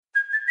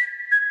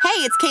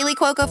Hey, it's Kaylee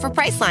Cuoco for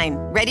Priceline.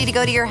 Ready to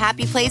go to your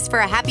happy place for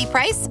a happy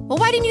price? Well,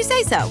 why didn't you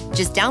say so?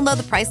 Just download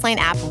the Priceline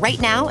app right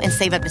now and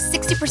save up to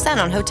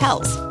 60% on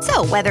hotels.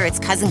 So whether it's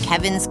Cousin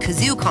Kevin's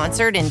Kazoo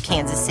Concert in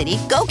Kansas City,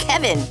 go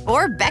Kevin,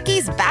 or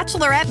Becky's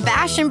Bachelorette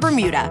Bash in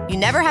Bermuda, you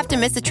never have to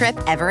miss a trip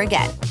ever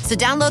again. So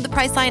download the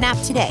Priceline app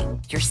today.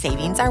 Your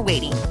savings are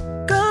waiting.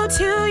 Go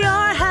to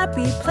your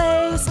happy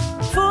place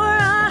for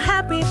a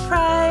happy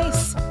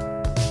price.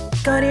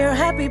 Go to your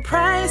happy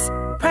price,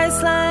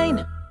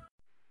 Priceline.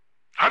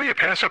 How do you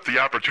pass up the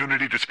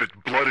opportunity to spit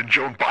blood in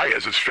Joan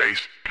Baez's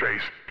face?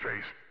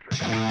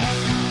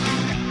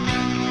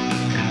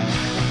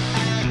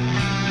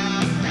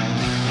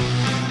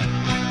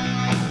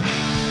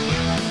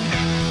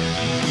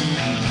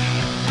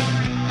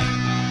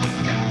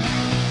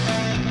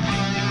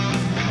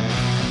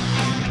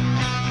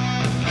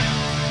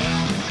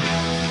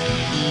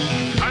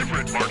 I've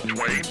read Mark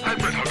Twain.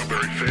 I've read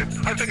Huckleberry Finn.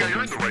 I think I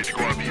earned the right to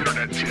go on the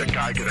internet and see that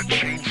guy get a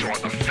chainsaw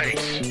in the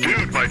face.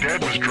 Dude, my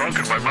dad was drunk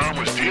and my mom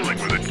was dealing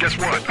with it. Guess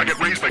what? I got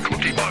raised by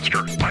Cookie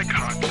Monster. My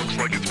cock looks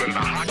like it's been in a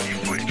hockey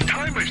fight.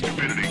 Time my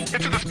stupidity. It's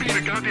at the speed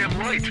of goddamn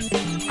light.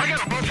 I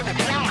got a multiple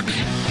clocks.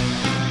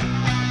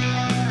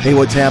 Hey,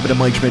 what's happening,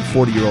 Mike Schmidt,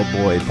 40-Year-Old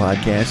Boy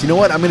podcast. You know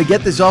what? I'm going to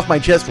get this off my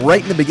chest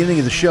right in the beginning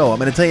of the show. I'm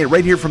going to tell you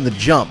right here from the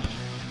jump.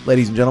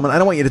 Ladies and gentlemen, I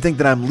don't want you to think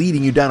that I'm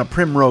leading you down a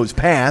primrose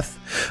path.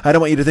 I don't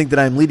want you to think that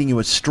I'm leading you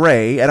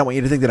astray. I don't want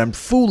you to think that I'm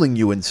fooling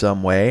you in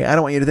some way. I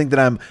don't want you to think that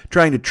I'm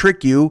trying to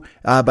trick you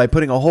by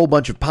putting a whole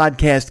bunch of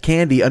podcast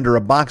candy under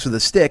a box with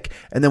a stick,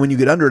 and then when you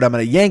get under it, I'm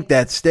going to yank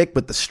that stick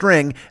with the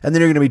string, and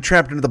then you're going to be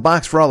trapped into the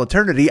box for all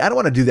eternity. I don't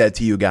want to do that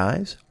to you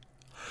guys.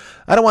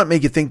 I don't want to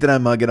make you think that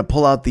I'm going to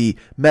pull out the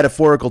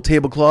metaphorical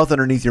tablecloth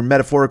underneath your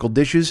metaphorical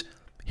dishes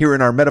here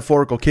in our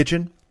metaphorical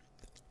kitchen.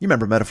 You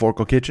remember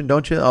Metaphorical Kitchen,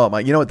 don't you? Oh, my!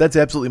 You know what? That's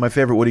absolutely my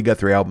favorite Woody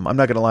Guthrie album. I'm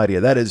not going to lie to you.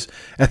 That is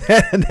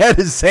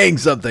saying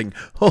something.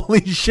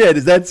 Holy shit.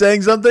 Is that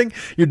saying something?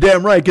 You're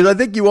damn right. Because I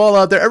think you all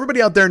out there,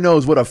 everybody out there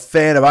knows what a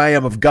fan I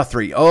am of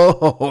Guthrie.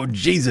 Oh,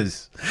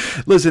 Jesus.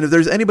 Listen, if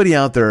there's anybody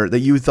out there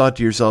that you thought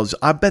to yourselves,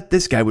 I bet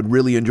this guy would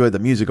really enjoy the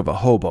music of a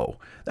hobo,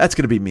 that's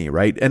going to be me,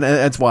 right? And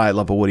that's why I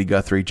love a Woody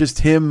Guthrie. Just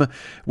him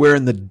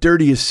wearing the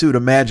dirtiest suit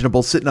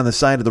imaginable, sitting on the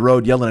side of the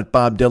road yelling at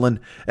Bob Dylan.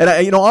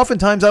 And,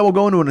 oftentimes I will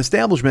go into an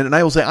establishment and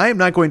I will say, I am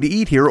not going to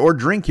eat here or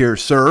drink here,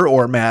 sir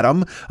or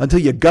madam, until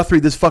you Guthrie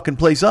this fucking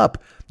place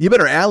up. You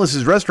better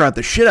Alice's Restaurant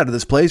the shit out of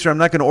this place, or I'm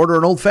not going to order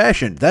an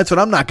old-fashioned. That's what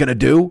I'm not going to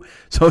do.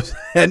 So,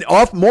 and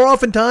more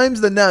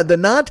oftentimes than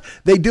not,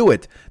 they do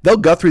it. They'll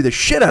Guthrie the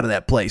shit out of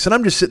that place. And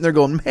I'm just sitting there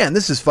going, man,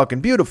 this is fucking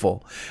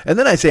beautiful. And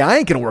then I say, I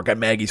ain't going to work at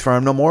Maggie's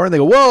Farm no more. And they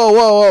go,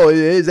 whoa,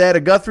 is that a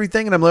Guthrie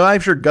thing? And I'm like,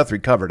 I'm sure Guthrie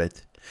covered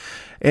it.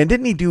 And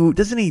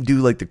doesn't he do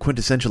like the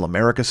quintessential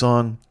America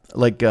song?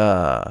 Like,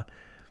 I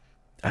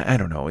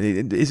don't know.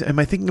 Am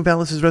I thinking of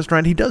Alice's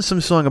Restaurant? He does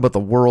some song about the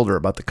world or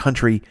about the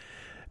country.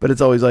 But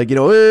it's always like,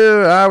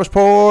 I was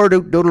poor,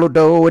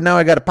 do-do-do-do, and now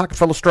I got a pocket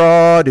full of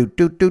straw,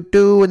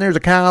 do-do-do-do, and there's a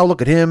cow,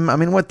 look at him. I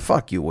mean, what the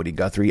fuck you, Woody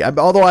Guthrie?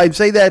 Although I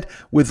say that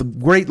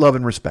with great love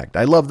and respect.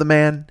 I love the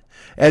man.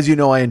 As you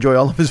know, I enjoy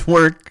all of his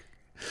work.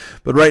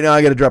 But right now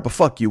I got to drop a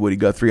fuck you, Woody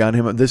Guthrie, on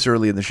him this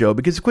early in the show,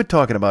 because quit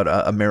talking about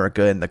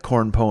America and the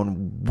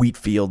corn-pone wheat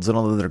fields and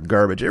all the other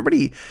garbage.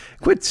 Everybody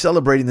quit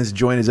celebrating this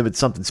joint as if it's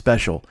something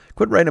special.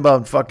 Quit writing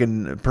about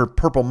fucking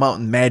Purple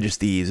Mountain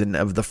majesties and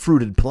of the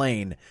fruited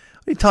plain.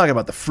 What are you talking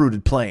about, the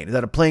fruited plain? Is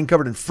that a plane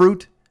covered in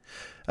fruit?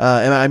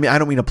 And I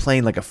don't mean a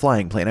plane like a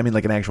flying plane. I mean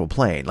like an actual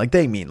plane. Like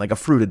they mean, like a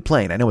fruited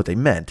plain. I know what they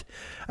meant.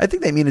 I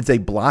think they mean it's a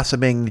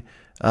blossoming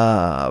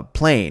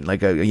plain,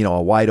 like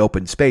a wide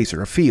open space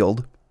or a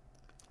field.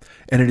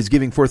 And it is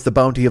giving forth the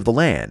bounty of the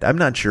land. I'm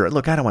not sure.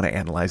 Look, I don't want to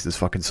analyze this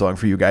fucking song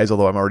for you guys,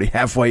 although I'm already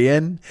halfway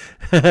in.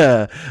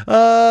 Above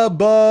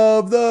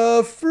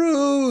the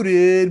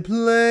fruited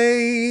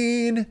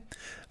plain.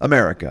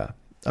 America.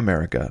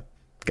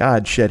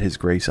 God shed his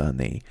grace on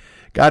thee.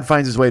 God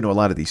finds his way into a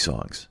lot of these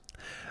songs.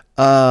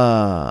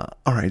 All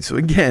right, so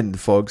again,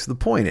 folks, the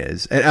point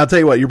is, and I'll tell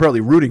you what, you're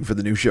probably rooting for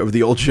the new show, or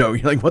the old show.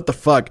 You're like, what the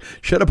fuck?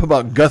 Shut up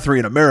about Guthrie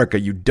in America,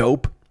 you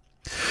dope.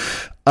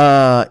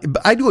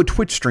 I do a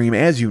Twitch stream,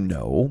 as you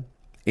know,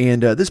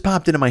 and this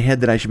popped into my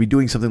head that I should be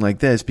doing something like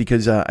this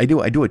because I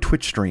do a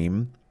Twitch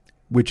stream,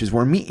 which is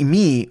where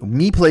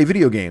me play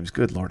video games.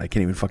 Good Lord, I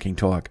can't even fucking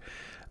talk.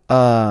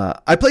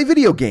 I play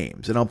video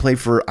games, and I'll play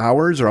for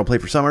hours, or I'll play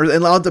for some hours.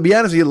 And to be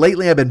honest with you,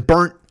 lately I've been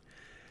burnt.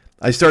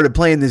 I started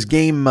playing this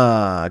game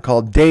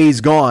called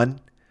Days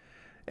Gone,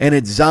 and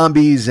it's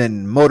zombies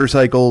and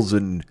motorcycles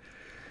and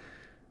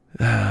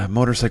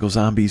motorcycle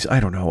zombies.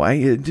 I don't know.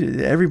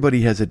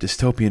 Everybody has a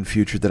dystopian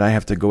future that I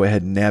have to go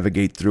ahead and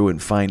navigate through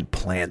and find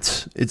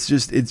plants. It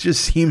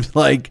just seems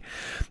like,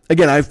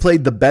 again, I've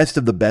played the best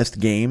of the best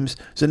games.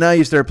 So now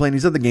you start playing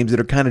these other games that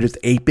are kind of just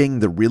aping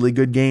the really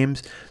good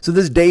games. So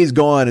this Days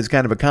Gone is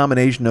kind of a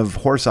combination of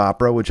horse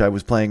opera, which I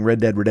was playing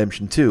Red Dead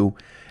Redemption 2,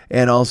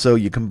 and also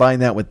you combine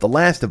that with The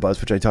Last of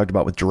Us, which I talked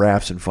about with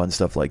giraffes and fun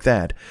stuff like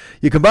that.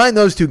 You combine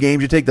those two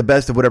games, you take the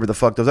best of whatever the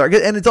fuck those are,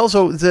 and it's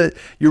also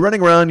you're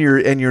running around,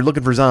 you're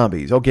looking for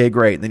zombies. Okay,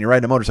 great, and then you're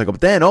riding a motorcycle,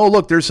 but then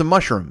look, there's some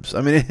mushrooms.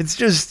 I mean,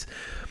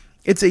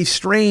 it's a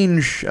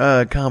strange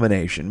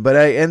combination,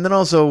 and then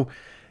also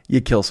you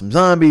kill some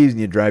zombies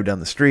and you drive down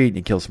the street and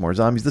you kill some more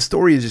zombies. The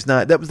story is just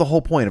not, that was the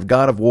whole point of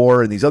God of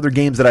War and these other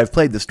games that I've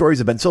played. The stories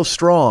have been so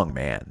strong,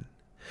 man.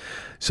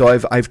 So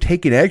I've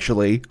taken,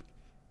 actually,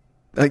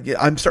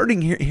 I'm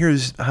starting,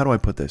 here's, how do I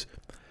put this?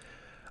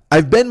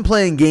 I've been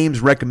playing games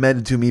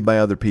recommended to me by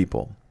other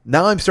people.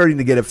 Now I'm starting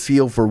to get a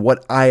feel for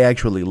what I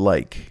actually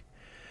like.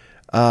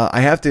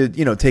 I have to,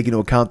 take into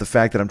account the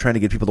fact that I'm trying to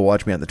get people to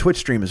watch me on the Twitch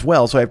stream as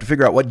well. So I have to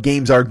figure out what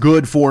games are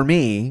good for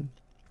me,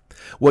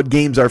 what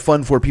games are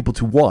fun for people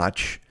to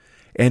watch,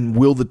 and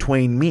will the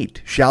twain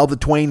meet? Shall the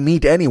twain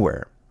meet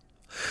anywhere?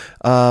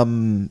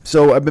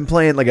 So I've been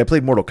playing, I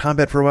played Mortal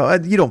Kombat for a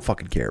while. You don't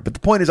fucking care. But the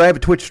point is I have a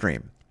Twitch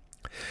stream.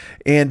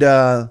 And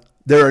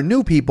there are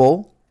new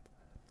people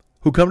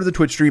who come to the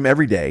Twitch stream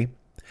every day.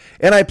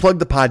 And I plug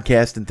the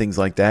podcast and things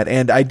like that.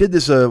 And I did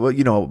this,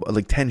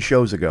 10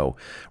 shows ago,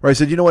 where I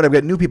said, you know what, I've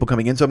got new people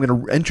coming in, so I'm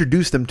going to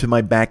introduce them to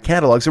my back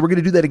catalog. So we're going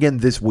to do that again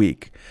this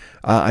week.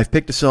 I've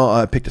picked a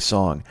song. I've picked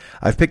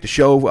a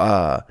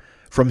show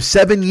from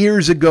 7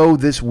 years ago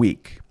this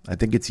week. I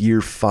think it's year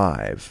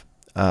 5.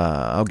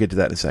 I'll get to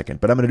that in a second,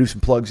 but I'm going to do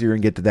some plugs here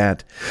and get to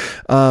that.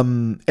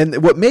 And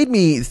what made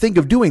me think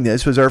of doing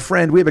this was our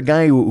friend. We have a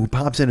guy who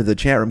pops into the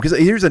chat room, because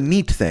here's a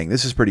neat thing.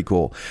 This is pretty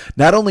cool.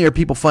 Not only are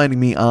people finding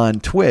me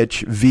on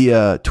Twitch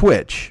via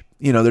Twitch,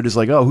 they're just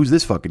like, oh, who's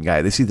this fucking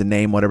guy? They see the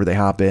name, whatever, they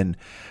hop in.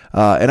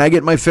 And I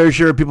get my fair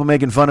share of people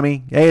making fun of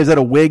me. Hey, is that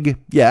a wig?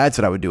 Yeah, that's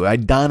what I would do.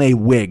 I'd don a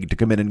wig to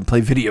come in and play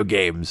video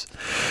games.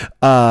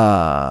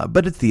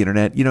 But it's the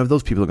internet.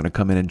 Those people are going to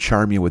come in and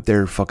charm you with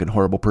their fucking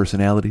horrible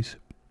personalities.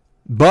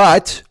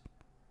 But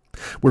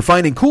we're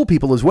finding cool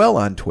people as well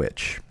on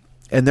Twitch.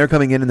 And they're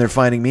coming in and they're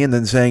finding me and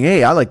then saying,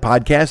 hey, I like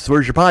podcasts.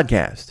 Where's your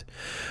podcast?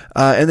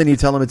 And then you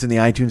tell them it's in the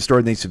iTunes store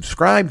and they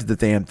subscribe to the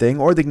damn thing.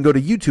 Or they can go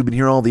to YouTube and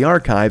hear all the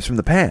archives from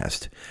the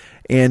past.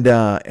 And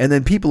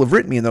then people have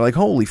written me and they're like,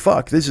 holy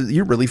fuck,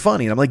 you're really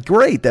funny. And I'm like,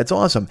 great, that's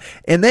awesome.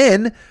 And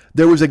then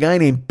there was a guy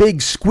named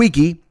Big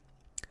Squeaky.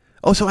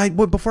 Oh, so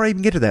before I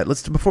even get to that,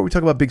 before we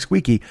talk about Big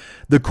Squeaky,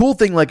 the cool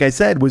thing, like I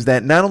said, was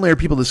that not only are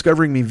people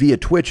discovering me via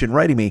Twitch and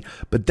writing me,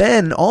 but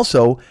then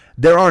also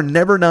there are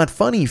Never Not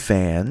Funny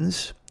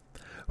fans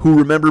who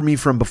remember me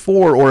from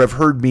before or have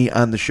heard me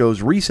on the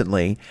shows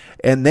recently,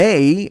 and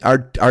they are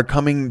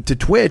coming to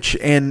Twitch,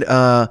 and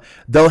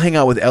they'll hang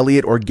out with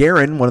Elliot or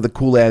Garen, one of the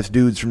cool-ass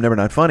dudes from Never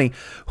Not Funny,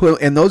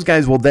 and those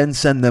guys will then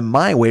send them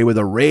my way with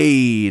a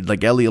raid.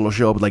 Like, Elliot will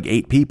show up with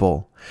 8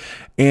 people.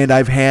 And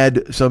I've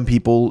had some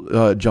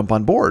people jump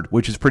on board,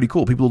 which is pretty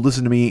cool. People who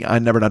listen to me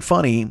on Never Not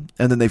Funny,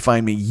 and then they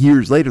find me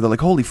years later. They're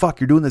like, holy fuck,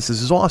 you're doing this.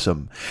 This is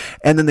awesome.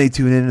 And then they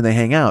tune in and they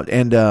hang out.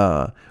 And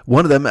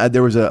one of them,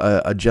 there was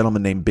a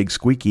gentleman named Big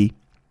Squeaky.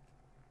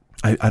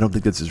 I don't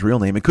think that's his real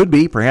name. It could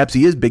be. Perhaps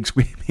he is Big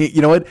Squeaky.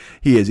 You know what?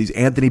 He is. He's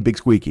Anthony Big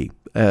Squeaky.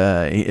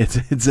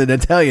 It's an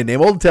Italian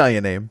name, old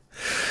Italian name.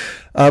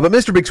 But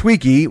Mr. Big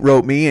Squeaky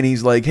wrote me and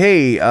he's like,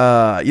 hey,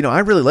 I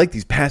really like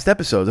these past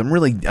episodes.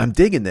 I'm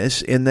digging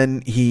this. And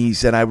then he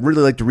said, I would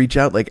really like to reach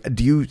out. Like,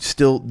 do you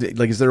still,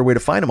 is there a way to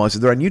find them? I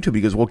said, they're on YouTube.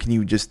 He goes, well, can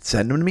you just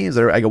send them to me?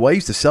 I go, well, I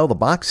used to sell the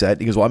box set.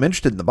 He goes, well, I'm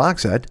interested in the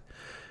box set.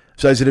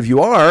 So I said, if you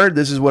are,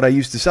 this is what I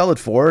used to sell it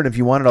for. And if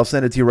you want it, I'll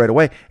send it to you right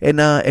away.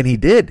 And he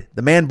did.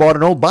 The man bought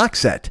an old box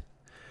set,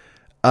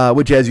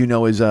 which, as you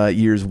know, is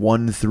years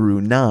 1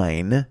 through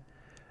 9.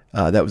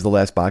 That was the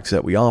last box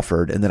set we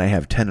offered, and then I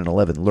have 10 and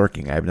 11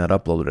 lurking. I have not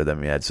uploaded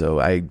them yet,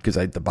 because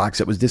the box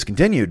set was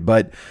discontinued.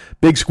 But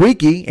Big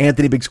Squeaky,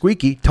 Anthony Big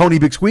Squeaky, Tony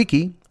Big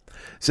Squeaky,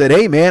 said,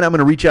 hey, man, I'm going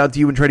to reach out to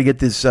you and try to get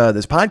this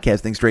podcast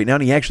thing straightened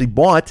out. And he actually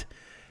bought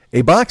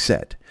a box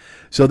set.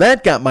 So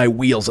that got my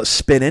wheels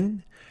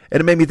a-spinning. And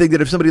it made me think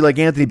that if somebody like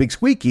Anthony Big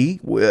Squeaky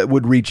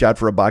would reach out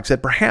for a box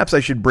set, perhaps I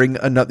should take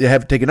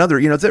another,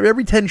 it's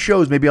every 10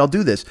 shows, maybe I'll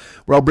do this,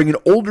 where I'll bring an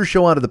older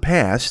show out of the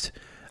past,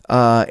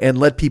 and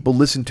let people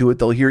listen to it.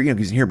 They'll hear, because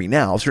you can hear me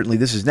now. Certainly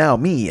this is now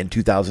me in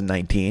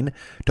 2019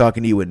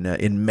 talking to you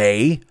in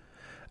May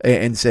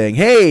and saying,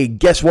 hey,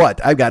 guess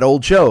what? I've got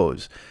old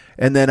shows.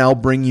 And then I'll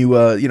bring you,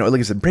 like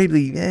I said,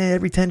 probably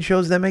every 10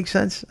 shows. Does that make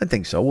sense? I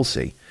think so. We'll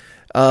see.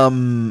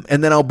 And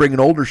then I'll bring an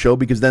older show,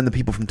 because then the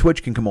people from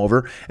Twitch can come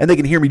over and they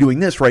can hear me doing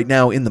this right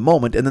now in the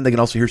moment. And then they can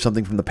also hear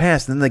something from the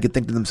past. And then they can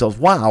think to themselves,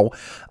 wow,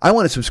 I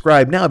want to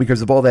subscribe now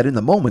because of all that in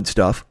the moment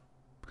stuff.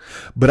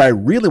 But I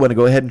really want to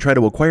go ahead and try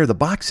to acquire the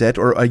box set,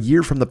 or a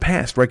year from the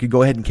past, where I could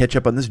go ahead and catch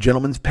up on this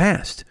gentleman's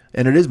past.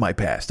 And it is my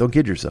past. Don't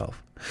kid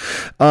yourself.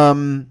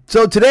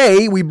 So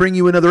today we bring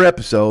you another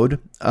episode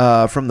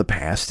from the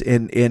past.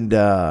 And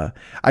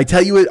I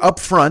tell you it up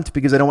front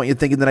because I don't want you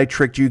thinking that I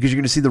tricked you, because you're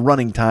going to see the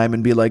running time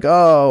and be like,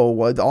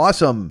 oh,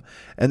 awesome.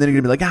 And then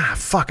you're going to be like,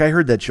 fuck, I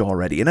heard that show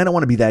already. And I don't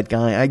want to be that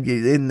guy.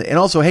 And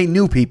also, hey,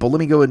 new people, let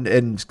me go and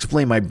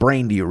explain my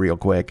brain to you real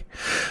quick.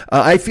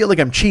 I feel like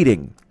I'm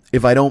cheating.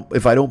 if I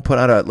don't put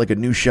out a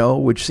new show,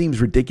 which seems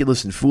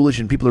ridiculous and foolish,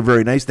 and people are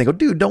very nice, they go,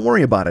 dude, don't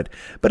worry about it.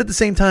 But at the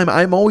same time,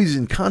 I'm always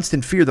in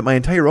constant fear that my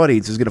entire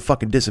audience is going to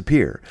fucking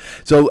disappear.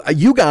 So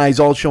you guys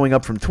all showing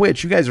up from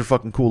Twitch, you guys are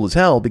fucking cool as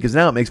hell, because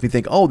now it makes me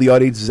think, oh, the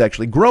audience is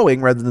actually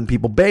growing rather than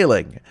people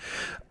bailing.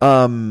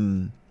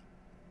 But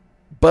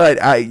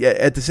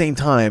at the same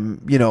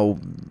time,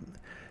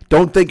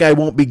 don't think I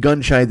won't be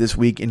gun shy this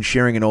week in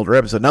sharing an older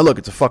episode. Now look,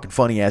 it's a fucking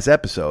funny ass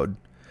episode.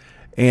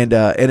 And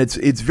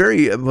it's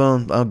very,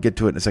 well, I'll get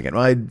to it in a second.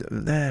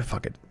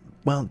 Fuck it.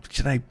 Well,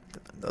 should I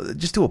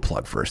just do a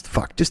plug first?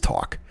 Fuck, just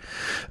talk.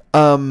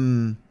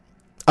 I'm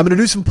going to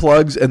do some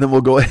plugs, and then we'll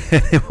go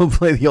ahead and we'll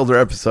play the older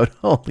episode.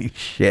 Holy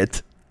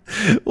shit.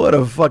 What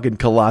a fucking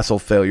colossal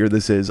failure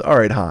this is. All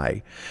right,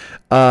 hi.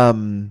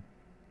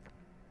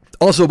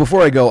 Also,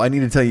 before I go, I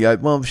need to tell you,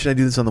 should I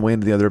do this on the way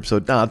into the other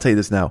episode? No, I'll tell you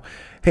this now.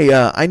 Hey,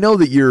 I know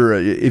that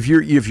if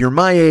you're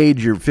my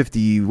age, you're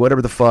 50,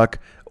 whatever the fuck,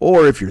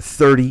 or if you're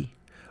 30,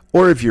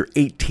 or if you're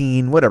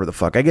 18, whatever the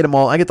fuck. I get them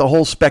all. I get the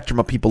whole spectrum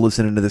of people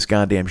listening to this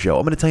goddamn show.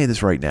 I'm going to tell you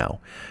this right now.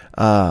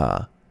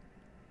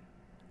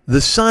 The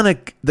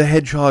Sonic the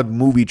Hedgehog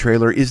movie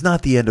trailer is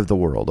not the end of the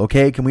world,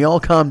 okay? Can we all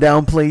calm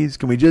down, please?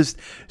 Can we just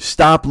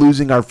stop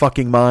losing our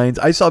fucking minds?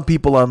 I saw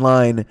people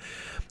online,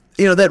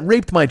 that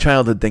raped my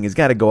childhood thing has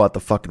got to go out the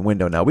fucking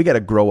window now. We got to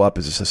grow up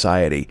as a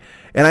society.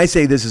 And I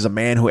say this as a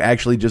man who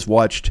actually just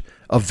watched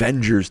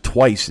Avengers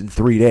twice in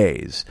 3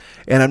 days.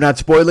 And I'm not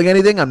spoiling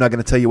anything. I'm not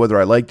going to tell you whether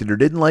I liked it or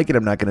didn't like it.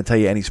 I'm not going to tell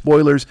you any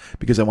spoilers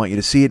because I want you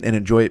to see it and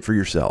enjoy it for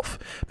yourself.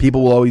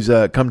 People will always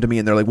come to me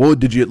and they're like, well,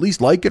 did you at least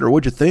like it or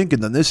what'd you think?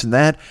 And then this and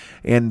that.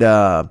 And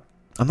I'm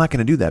not going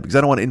to do that because I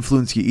don't want to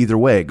influence you either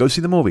way. Go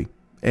see the movie.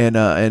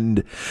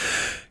 And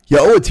you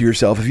owe it to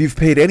yourself. If you've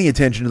paid any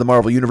attention to the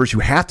Marvel Universe, you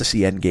have to see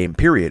Endgame,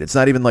 period. It's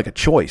not even like a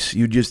choice.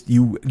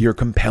 You're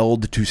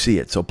compelled to see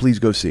it. So please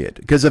go see it.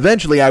 Because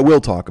eventually I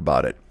will talk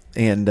about it.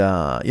 And,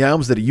 I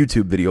almost did a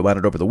YouTube video about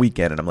it over the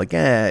weekend. And I'm like,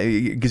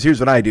 because here's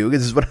what I do.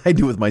 This is what I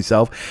do with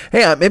myself.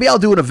 Hey, maybe I'll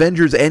do an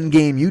Avengers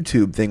Endgame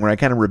YouTube thing where I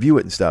kind of review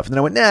it and stuff. And then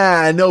I went,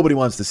 nah, nobody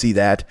wants to see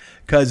that.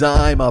 Because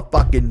I'm a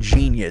fucking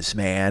genius,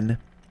 man.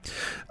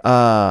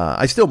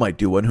 I still might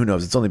do one. Who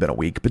knows? It's only been a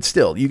week. But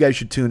still, you guys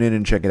should tune in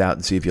and check it out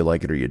and see if you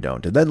like it or you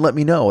don't. And then let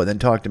me know. And then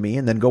talk to me.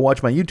 And then go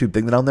watch my YouTube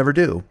thing that I'll never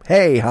do.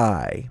 Hey,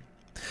 hi.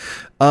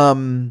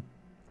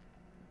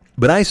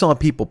 But I saw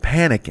people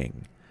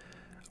panicking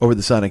over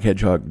the Sonic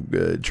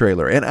Hedgehog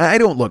trailer. And I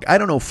don't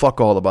know fuck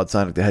all about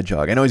Sonic the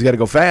Hedgehog. I know he's got to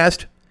go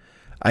fast.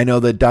 I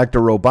know that Dr.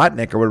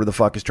 Robotnik or whatever the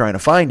fuck is trying to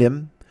find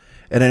him.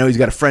 And I know he's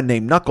got a friend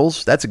named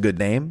Knuckles. That's a good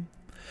name.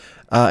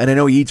 And I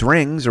know he eats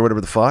rings or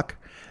whatever the fuck.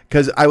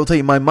 Because I will tell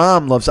you, my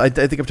mom loves... I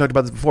think I've talked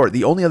about this before.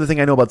 The only other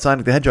thing I know about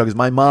Sonic the Hedgehog is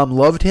my mom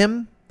loved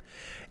him.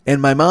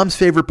 And my mom's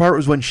favorite part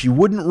was when she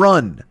wouldn't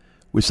run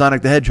with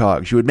Sonic the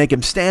Hedgehog. She would make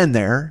him stand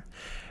there.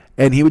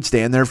 And he would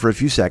stand there for a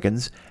few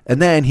seconds.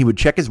 And then he would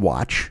check his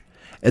watch.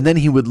 And then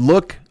he would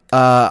look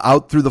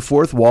out through the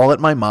fourth wall at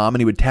my mom. And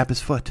he would tap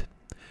his foot.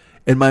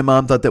 And my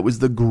mom thought that was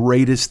the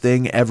greatest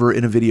thing ever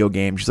in a video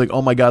game. She's like,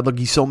 oh my God, look,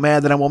 he's so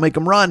mad that I won't make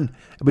him run.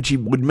 But she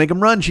wouldn't make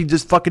him run. She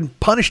just fucking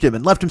punished him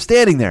and left him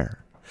standing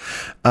there.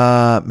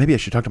 Maybe I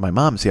should talk to my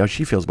mom and see how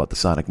she feels about the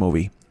Sonic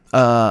movie.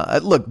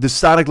 Look, does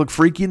Sonic look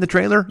freaky in the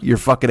trailer? You're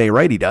fucking A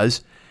right, he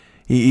does.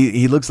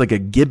 He looks like a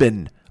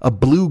gibbon, a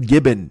blue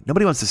gibbon.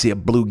 Nobody wants to see a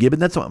blue gibbon.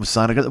 That's what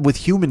Sonic with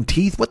human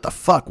teeth. What the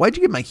fuck? Why'd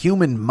you get my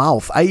human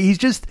mouth? I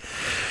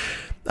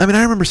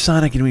remember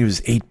Sonic when he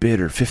was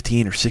 8-bit or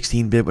 15 or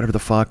 16-bit, whatever the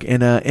fuck.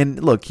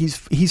 And look,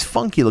 he's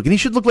funky looking. He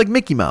should look like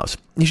Mickey Mouse.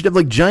 He should have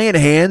like giant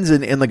hands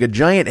and like a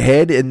giant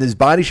head, and his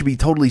body should be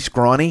totally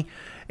scrawny.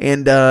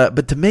 And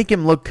but to make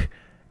him look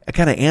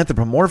kind of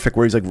anthropomorphic,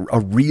 where he's like a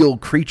real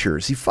creature,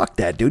 see, fuck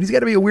that dude. He's got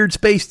to be a weird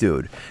space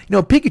dude.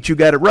 Pikachu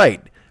got it right.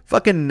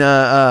 Fucking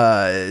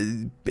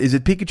is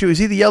it Pikachu? Is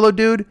he the yellow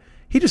dude?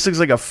 He just looks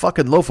like a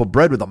fucking loaf of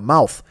bread with a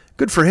mouth.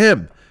 Good for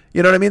him.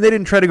 You know what I mean? They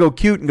didn't try to go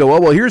cute and go,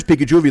 oh well, here's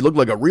Pikachu if he looked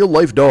like a real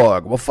life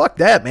dog. Well, fuck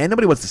that, man.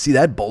 Nobody wants to see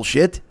that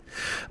bullshit.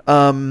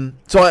 So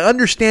I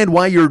understand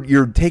why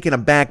you're taken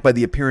aback by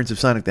the appearance of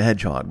Sonic the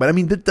Hedgehog. But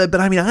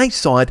I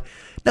saw it.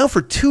 Now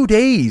for 2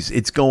 days,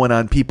 it's going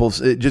on.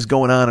 People's just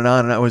going on.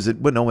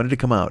 And when did it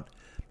come out?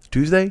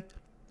 Tuesday?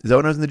 Is that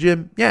when I was in the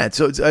gym? Yeah.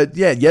 So it's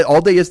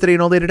all day yesterday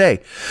and all day today.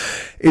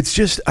 It's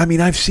just,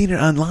 I've seen it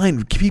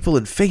online, people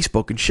in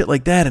Facebook and shit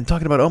like that, and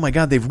talking about, oh my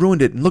God, they've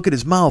ruined it, and look at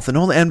his mouth and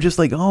all that. And I'm just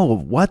like, oh,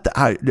 what?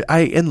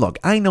 And look,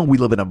 I know we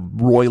live in a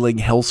roiling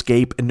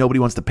hellscape, and nobody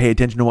wants to pay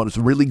attention to what's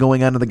really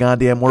going on in the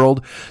goddamn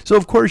world. So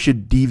of course you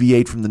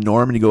deviate from the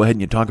norm and you go ahead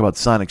and you talk about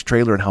Sonic's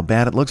trailer and how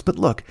bad it looks. But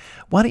look,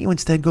 why don't you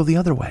instead go the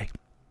other way?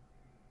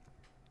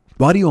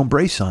 Why do you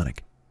embrace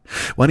Sonic?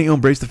 Why don't you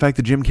embrace the fact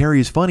that Jim Carrey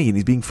is funny and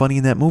he's being funny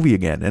in that movie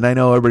again? And I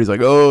know everybody's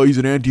like, oh, he's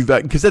an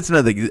anti-vax, because that's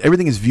another thing.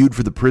 Everything is viewed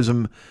through the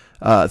prism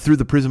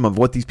of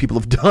what these people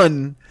have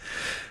done.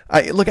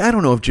 I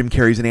don't know if Jim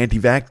Carrey's an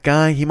anti-vax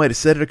guy. He might have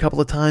said it a couple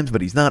of times,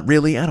 but he's not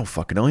really. I don't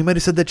fucking know. He might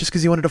have said that just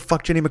because he wanted to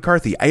fuck Jenny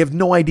McCarthy. I have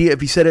no idea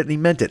if he said it and he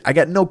meant it. I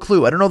got no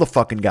clue. I don't know the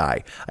fucking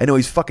guy. I know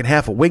he's fucking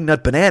half a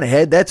wingnut banana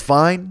head. That's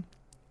fine.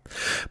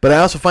 But I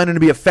also find him to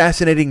be a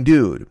fascinating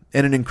dude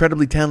and an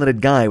incredibly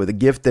talented guy with a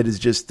gift that is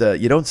just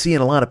you don't see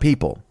in a lot of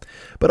people.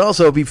 But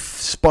also, if he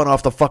spun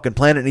off the fucking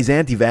planet and he's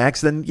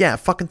anti-vax, then yeah,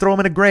 fucking throw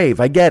him in a grave.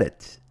 I get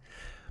it.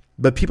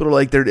 But people are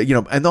like,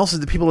 and also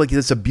the people are like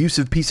this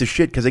abusive piece of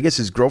shit because I guess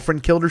his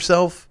girlfriend killed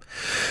herself.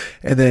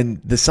 And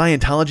then the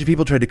Scientology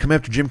people tried to come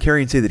after Jim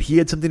Carrey and say that he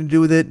had something to do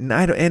with it.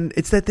 And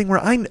it's that thing where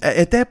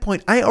at that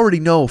point, I already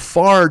know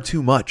far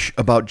too much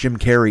about Jim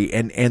Carrey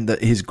and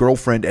his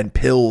girlfriend and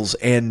pills.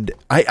 And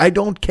I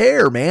don't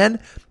care,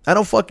 man. I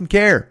don't fucking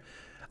care.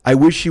 I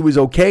wish she was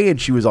okay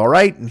and she was all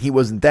right and he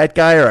wasn't that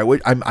guy, or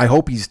I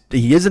hope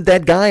he isn't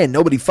that guy and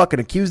nobody fucking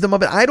accused him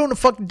of it. I don't know,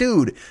 fucking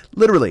dude,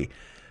 literally.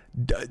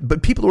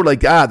 But people were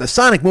like, the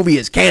Sonic movie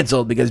is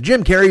canceled because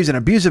Jim Carrey's an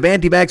abusive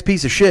anti-vax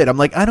piece of shit. I'm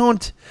like,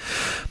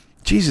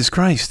 Jesus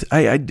Christ.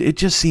 It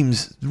just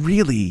seems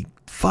really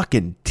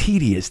fucking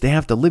tedious to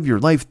have to live your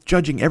life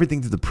judging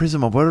everything through the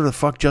prism of whatever the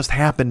fuck just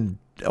happened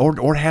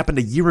or happened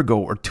a year ago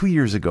or 2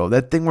 years ago.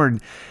 That thing where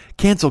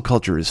cancel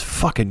culture is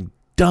fucking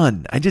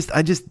done.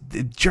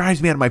 It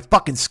drives me out of my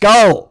fucking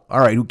skull.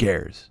 All right, who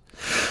cares?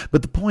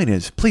 But the point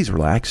is, please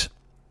relax.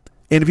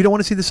 And if you don't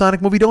want to see the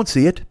Sonic movie, don't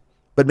see it.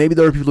 But maybe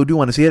there are people who do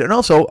want to see it. And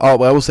also, I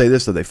will say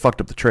this, though, they fucked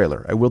up the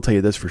trailer. I will tell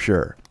you this for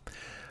sure.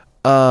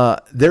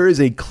 There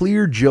is a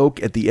clear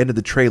joke at the end of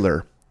the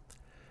trailer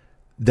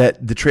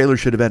that the trailer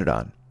should have ended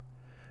on.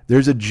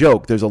 There's a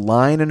joke. There's a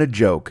line and a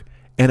joke.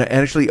 And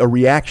actually a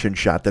reaction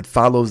shot that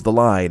follows the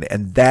line.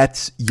 And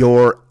that's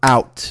your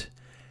out.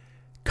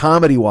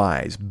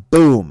 Comedy-wise,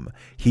 boom.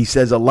 He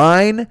says a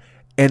line,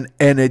 and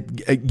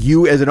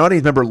you as an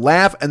audience member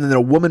laugh, and then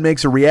a woman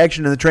makes a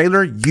reaction in the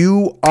trailer.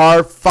 You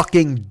are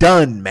fucking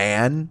done,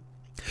 man.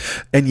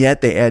 And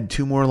yet they add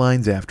 2 more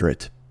lines after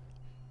it.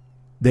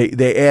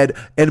 They add,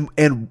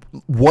 and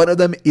one of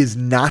them is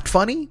not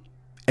funny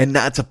and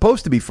not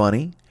supposed to be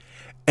funny,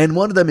 and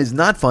one of them is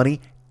not funny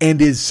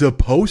and is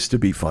supposed to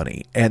be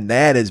funny, and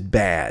that is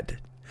bad.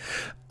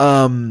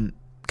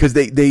 Because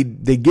they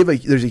give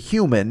there's a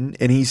human,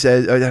 and he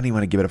says, I don't even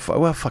want to give it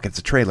fuck, it's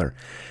a trailer.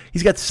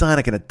 He's got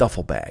Sonic in a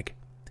duffel bag.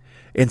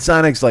 And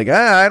Sonic's like,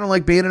 I don't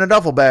like being in a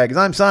duffel bag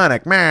because I'm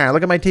Sonic. Meh,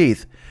 look at my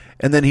teeth.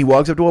 And then he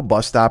walks up to a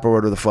bus stop or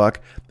whatever the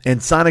fuck,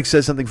 and Sonic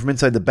says something from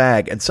inside the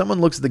bag, and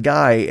someone looks at the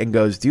guy and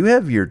goes, do you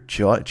have your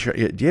child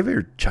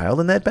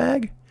in that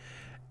bag?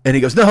 And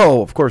he goes,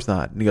 no, of course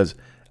not. And he goes,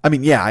 I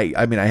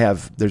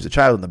have, there's a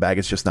child in the bag,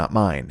 it's just not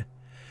mine.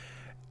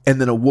 And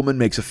then a woman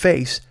makes a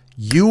face.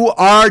 You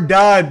are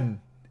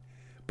done.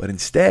 But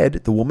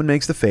instead, the woman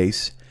makes the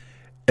face,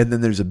 and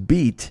then there's a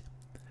beat,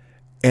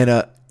 and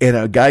a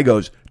guy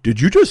goes,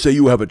 did you just say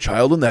you have a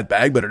child in that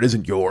bag, but it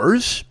isn't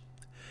yours?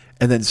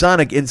 And then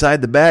Sonic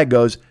inside the bag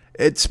goes,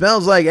 it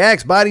smells like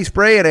Axe body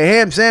spray and a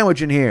ham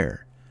sandwich in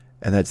here.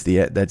 And that's the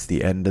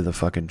end of the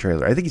fucking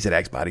trailer. I think he said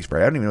Axe body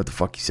spray. I don't even know what the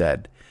fuck he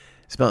said.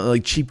 It smelled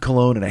like cheap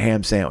cologne and a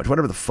ham sandwich,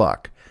 whatever the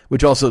fuck.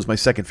 Which also is my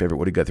second favorite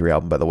Woody Guthrie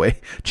album, by the way.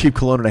 Cheap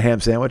cologne and a ham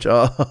sandwich.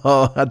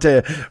 Oh, I'll tell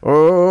you.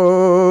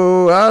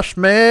 Oh, I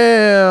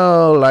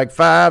smell like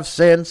 5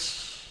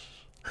 cents.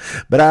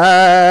 But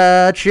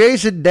I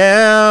chase it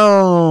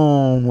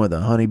down with a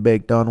honey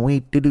baked on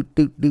wheat.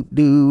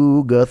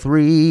 Do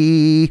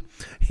Guthrie.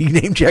 He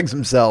name checks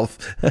himself.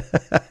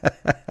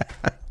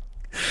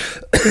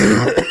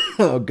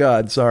 Oh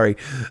God, sorry.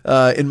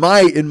 In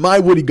my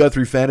Woody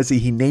Guthrie fantasy,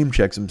 he name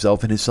checks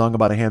himself in his song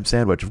about a ham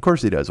sandwich. Of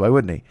course he does. Why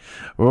wouldn't he?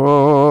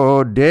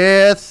 Oh,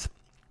 death.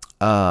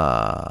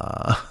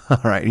 All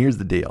right, here's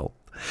the deal.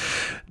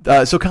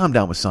 So calm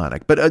down with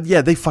Sonic. But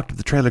yeah, they fucked up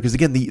the trailer because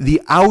again,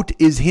 the out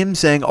is him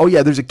saying, "Oh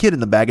yeah, there's a kid in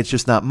the bag. It's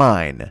just not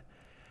mine."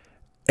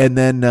 And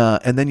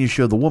then you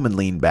show the woman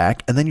lean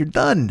back, and then you're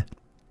done.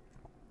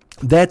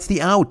 That's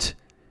the out.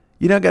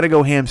 You don't got to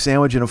go ham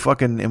sandwich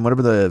and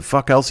whatever the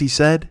fuck else he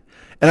said.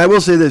 And I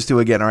will say this too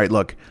again. All right,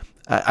 look,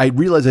 I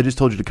realize I just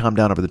told you to calm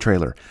down over the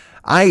trailer.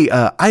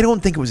 I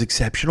don't think it was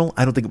exceptional.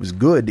 I don't think it was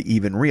good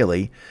even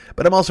really.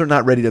 But I'm also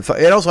not ready to.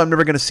 And also, I'm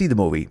never going to see the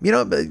movie. You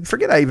know,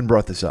 forget I even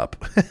brought this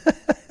up.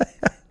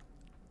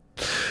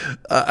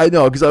 I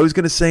know because I was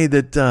going to say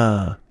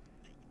that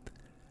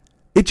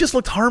it just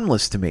looked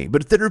harmless to me.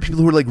 But there are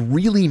people who are like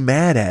really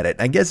mad at it.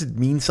 I guess it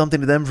means something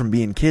to them from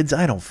being kids.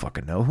 I don't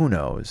fucking know. Who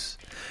knows?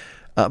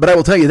 But I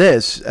will tell you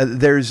this: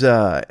 there's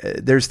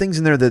things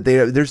in there that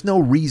there's no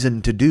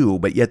reason to do,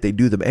 but yet they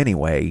do them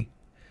anyway.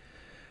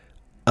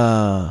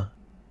 Why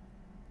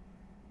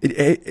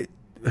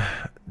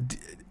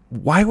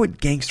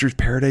would Gangster's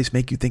Paradise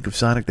make you think of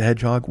Sonic the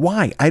Hedgehog?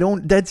 Why?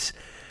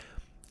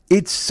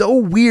 It's so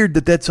weird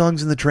that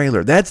song's in the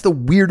trailer. That's the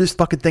weirdest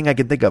fucking thing I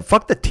can think of.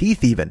 Fuck the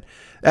teeth even.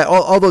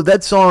 Although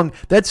that song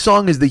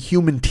is the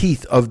human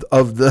teeth of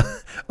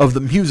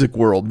the music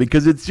world,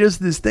 because it's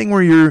just this thing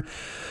where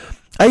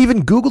I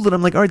even Googled it.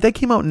 I'm like, all right, that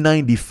came out in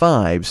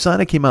 95.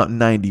 Sonic came out in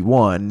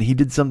 91. He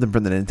did something for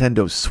the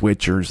Nintendo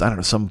Switch or, I don't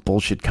know, some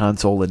bullshit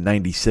console in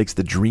 96,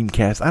 the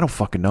Dreamcast. I don't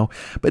fucking know.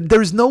 But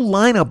there's no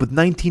lineup with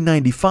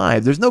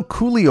 1995. There's no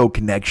Coolio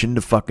connection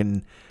to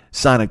fucking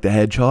Sonic the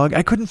Hedgehog.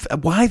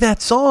 Why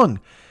that song?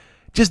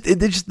 It's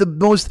just the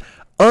most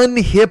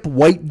unhip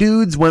white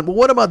dudes went, well,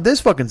 what about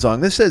this fucking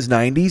song? This says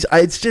 90s.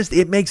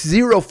 It makes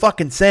zero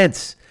fucking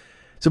sense.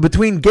 So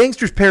between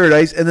Gangster's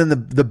Paradise and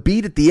then the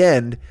beat at the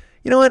end,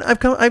 you know what?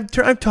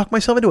 I've talked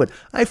myself into it.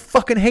 I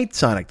fucking hate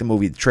Sonic the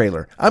movie, the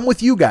trailer. I'm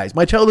with you guys.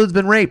 My childhood's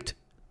been raped.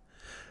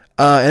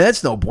 And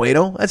that's no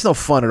bueno. That's no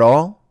fun at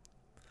all.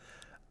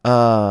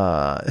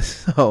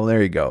 So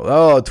there you go.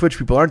 Oh, Twitch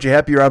people, aren't you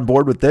happy you're on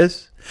board with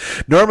this?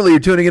 Normally you're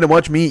tuning in to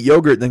watch me eat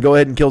yogurt and then go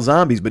ahead and kill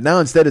zombies, but now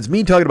instead it's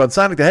me talking about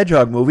Sonic the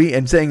Hedgehog movie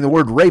and saying the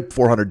word rape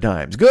 400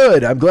 times.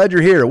 Good. I'm glad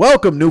you're here.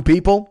 Welcome, new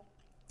people.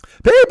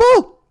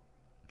 People!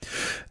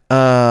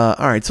 All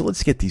right, so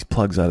let's get these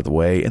plugs out of the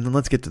way, and then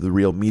let's get to the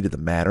real meat of the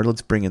matter.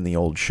 Let's bring in the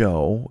old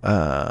show,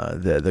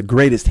 the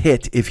greatest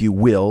hit, if you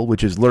will,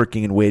 which is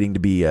lurking and waiting to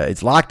be,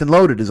 it's locked and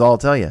loaded, is all I'll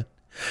tell you.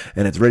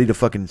 And it's ready to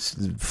fucking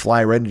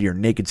fly right into your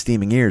naked,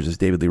 steaming ears, as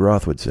David Lee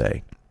Roth would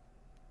say.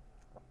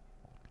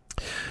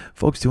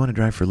 Folks, do you want to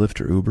drive for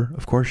Lyft or Uber?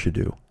 Of course you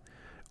do.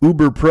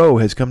 Uber Pro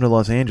has come to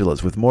Los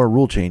Angeles with more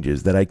rule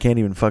changes that I can't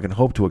even fucking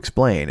hope to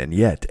explain, and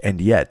yet,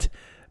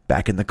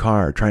 back in the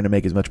car, trying to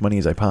make as much money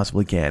as I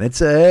possibly can.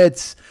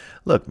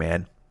 Look,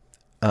 man,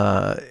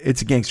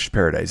 it's a gangster's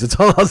paradise. That's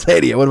all I'll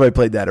say to you. What if I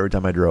played that every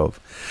time I drove?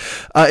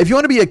 If you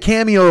want to be a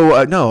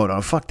Cameo,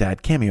 no, fuck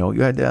that. Cameo,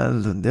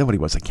 nobody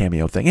wants a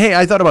Cameo thing. Hey,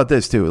 I thought about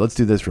this too. Let's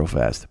do this real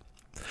fast.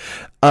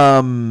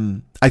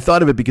 I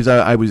thought of it because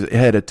I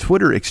had a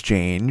Twitter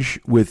exchange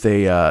with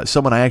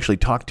someone I actually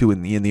talked to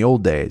in the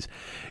old days.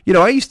 You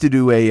know, I used to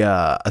do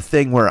a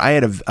thing where I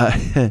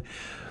had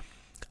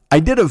I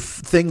did a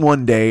thing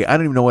one day. I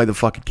don't even know why the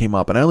fuck it came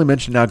up, and I only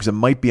mention it now because it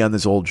might be on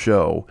this old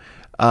show.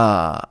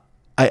 I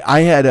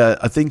had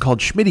a thing called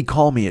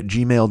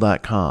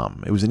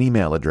schmittycallme@gmail.com. It was an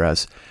email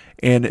address,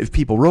 and if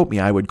people wrote me,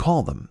 I would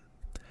call them.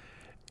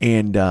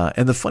 And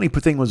the funny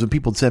thing was when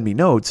people would send me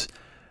notes,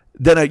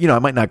 then I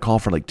might not call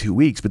for like 2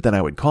 weeks, but then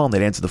I would call and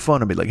they'd answer the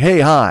phone and be like,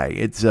 "Hey, hi,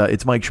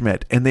 it's Mike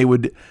Schmidt," and they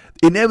would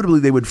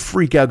inevitably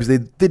freak out because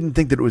they didn't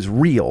think that it was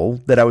real,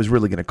 that I was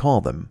really going to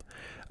call them.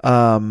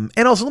 And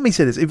also, let me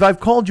say this: if I've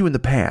called you in the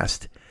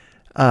past,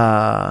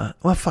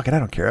 well, fuck it, I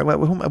don't care. Why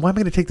am I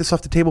going to take this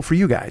off the table for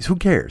you guys? Who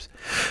cares?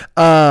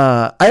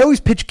 I always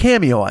pitch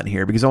Cameo on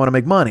here because I want to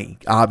make money,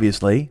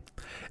 obviously.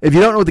 If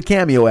you don't know what the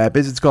Cameo app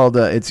is, it's called,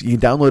 you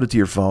download it to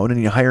your phone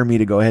and you hire me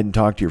to go ahead and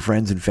talk to your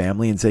friends and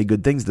family and say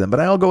good things to them.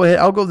 But I'll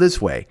go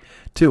this way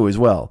too as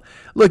well.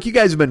 Look, you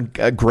guys have been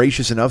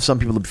gracious enough. Some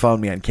people have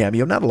found me on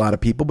Cameo. Not a lot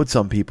of people, but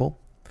some people.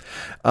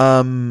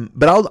 But I'm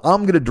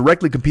going to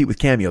directly compete with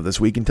Cameo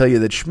this week and tell you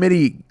that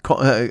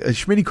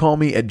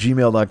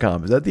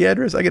schmittycallme@gmail.com. Is that the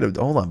address?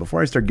 Hold on,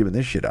 before I start giving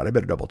this shit out, I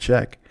better double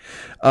check.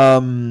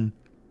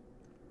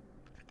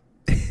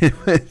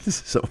 This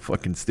is so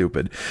fucking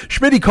stupid.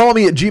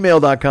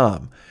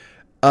 schmittycallme@gmail.com.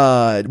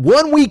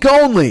 1 week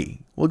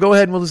only. We'll go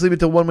ahead and we'll just leave it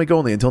till 1 week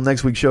only until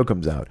next week's show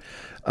comes out.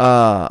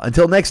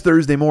 Until next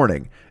Thursday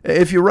morning.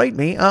 If you write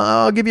me,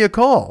 I'll give you a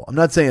call. I'm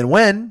not saying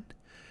when.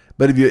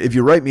 But if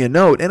you write me a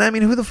note, and I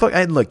mean, who the fuck?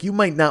 And look, you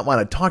might not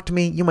want to talk to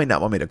me. You might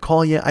not want me to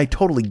call you. I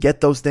totally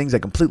get those things. I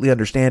completely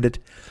understand it.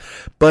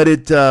 But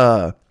it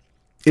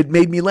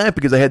made me laugh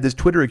because I had this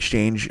Twitter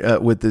exchange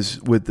with this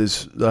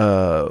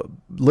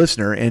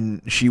listener,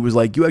 and she was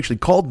like, "You actually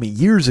called me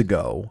years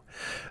ago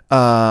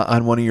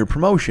on one of your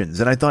promotions,"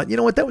 and I thought, you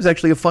know what, that was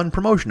actually a fun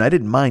promotion. I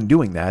didn't mind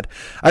doing that.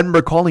 I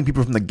remember calling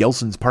people from the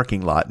Gelson's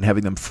parking lot and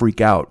having them freak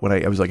out when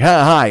I was like,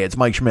 "Hi, it's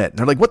Mike Schmidt," and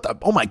they're like, "What the?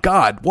 Oh my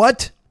God,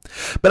 what?"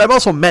 But I've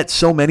also met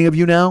so many of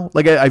you now.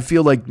 Like, I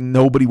feel like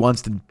nobody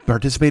wants to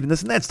participate in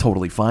this, and that's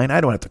totally fine.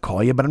 I don't have to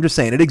call you, but I'm just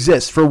saying it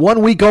exists for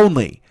 1 week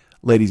only,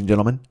 ladies and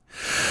gentlemen.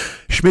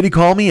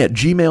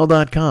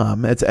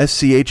 schmittycallme@gmail.com. That's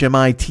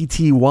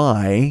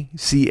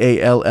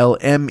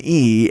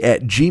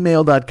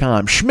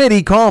schmittycallme@gmail.com.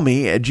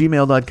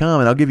 schmittycallme@gmail.com,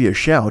 and I'll give you a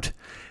shout.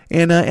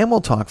 And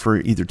we'll talk for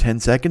either 10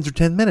 seconds or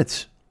 10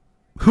 minutes.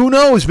 Who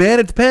knows, man?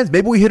 It depends.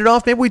 Maybe we hit it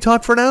off. Maybe we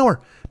talk for an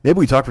hour. Maybe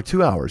we talk for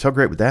 2 hours. How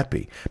great would that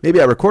be? Maybe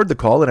I record the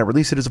call and I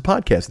release it as a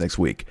podcast next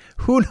week.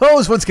 Who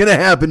knows what's going to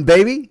happen,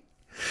 baby?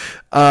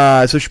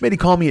 So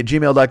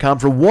schmittycallme@gmail.com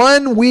for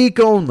 1 week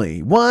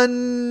only.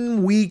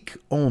 1 week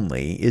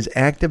only is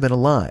active and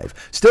alive.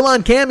 Still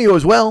on Cameo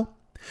as well.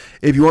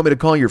 If you want me to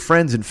call your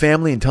friends and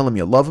family and tell them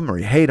you love them or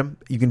you hate them,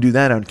 you can do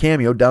that on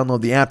Cameo.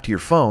 Download the app to your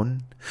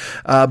phone.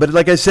 But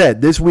like I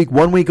said, this week,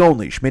 1 week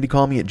only,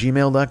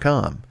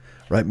 schmittycallme@gmail.com.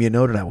 Write me a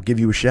note and I will give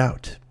you a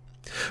shout.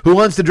 Who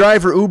wants to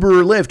drive for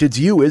Uber or Lyft? It's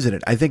you, isn't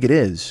it? I think it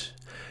is.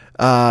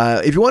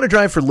 If you want to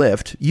drive for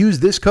Lyft, use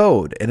this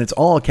code, and it's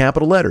all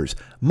capital letters.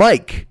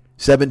 Mike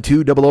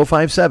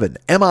 720057.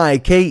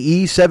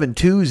 MIKE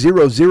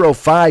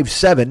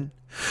 720057.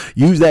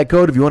 Use that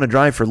code if you want to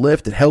drive for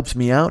Lyft. It helps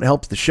me out,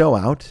 helps the show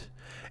out,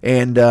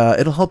 and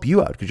it'll help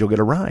you out because you'll get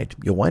a ride.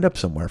 You'll wind up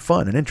somewhere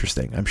fun and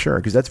interesting, I'm sure,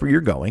 because that's where you're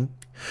going.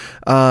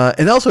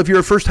 And also, if you're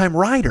a first-time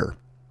rider,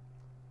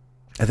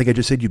 I think I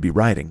just said you'd be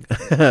riding.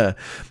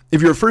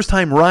 If you're a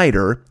first-time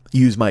rider,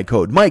 use my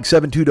code, Mike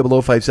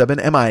 720057,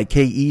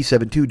 MIKE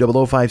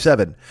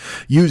 720057.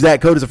 Use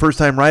that code as a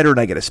first-time rider, and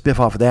I get a spiff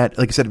off of that.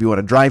 Like I said, if you want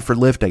to drive for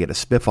Lyft, I get a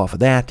spiff off of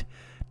that.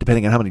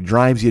 depending on how many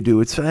drives you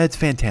do. It's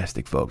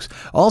fantastic, folks.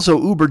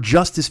 Also, Uber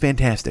just as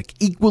fantastic,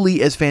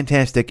 equally as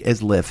fantastic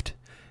as Lyft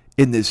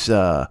in this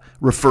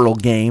referral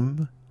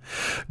game.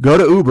 Go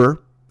to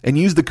Uber and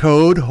use the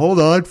code, hold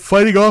on,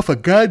 fighting off a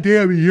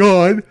goddamn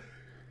yawn,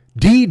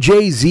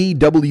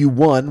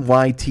 DJZW1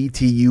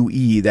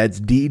 YTTUE.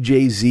 That's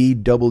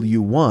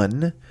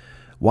DJZW1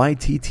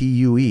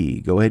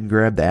 YTTUE. Go ahead and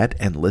grab that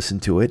and listen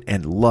to it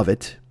and love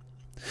it.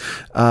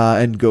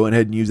 And go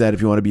ahead and use that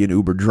if you want to be an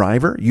Uber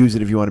driver. Use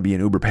it if you want to be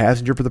an Uber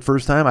passenger for the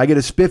first time. I get a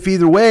spiff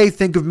either way.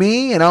 Think of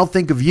me and I'll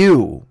think of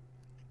you.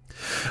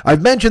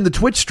 I've mentioned the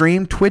Twitch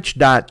stream,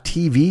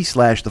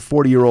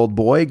 twitch.tv/the40year-old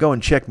boy. Go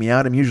and check me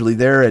out. I'm usually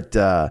there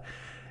at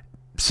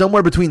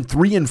somewhere between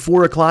 3 and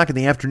 4 o'clock in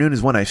the afternoon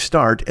is when I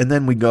start. And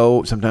then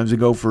sometimes we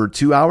go for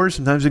 2 hours.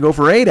 Sometimes we go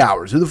for 8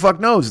 hours. Who the fuck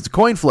knows? It's a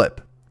coin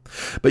flip.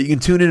 But you can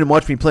tune in and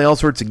watch me play all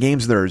sorts of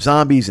games. There are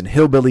zombies and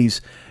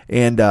hillbillies.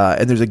 And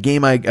there's a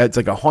game, it's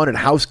like a haunted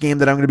house game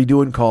that I'm going to be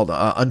doing called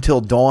Until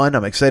Dawn.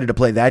 I'm excited to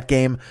play that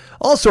game.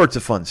 All sorts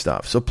of fun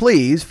stuff. So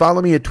please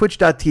follow me at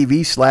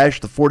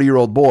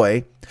twitch.tv/the40year-old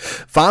boy.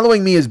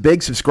 Following me is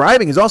big.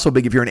 Subscribing is also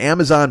big. If you're an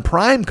Amazon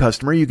Prime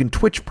customer, you can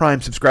Twitch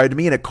Prime subscribe to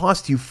me, and it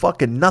costs you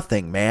fucking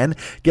nothing, man.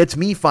 Gets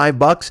me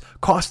 $5,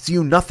 costs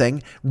you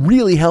nothing,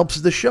 really helps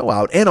the show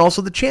out, and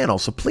also the channel.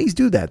 So please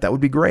do that. That would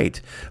be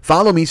great.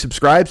 Follow me,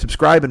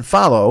 subscribe, and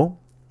follow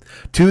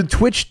to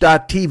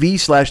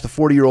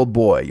twitch.tv/the40year-old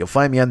boy. You'll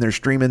find me on there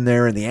streaming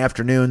there in the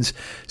afternoons,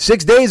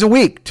 6 days a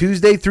week,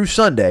 Tuesday through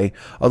Sunday.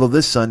 Although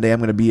this Sunday I'm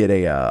going to be at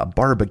a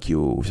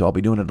barbecue, so I'll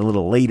be doing it a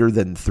little later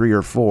than 3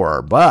 or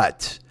 4,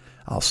 but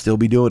I'll still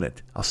be doing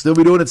it. I'll still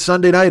be doing it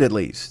Sunday night at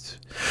least.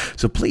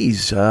 So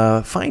please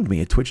find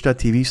me at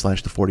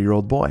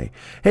twitch.tv/the40year-old boy.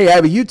 Hey, I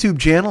have a YouTube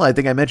channel. I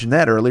think I mentioned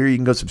that earlier. You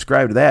can go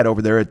subscribe to that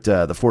over there at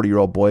the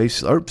 40year-old boy. At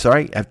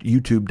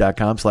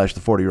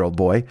youtube.com/the40year-old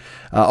boy.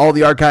 All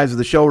the archives of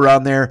the show are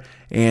on there.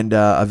 And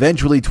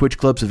eventually Twitch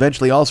clips,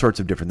 eventually all sorts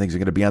of different things are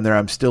going to be on there.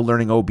 I'm still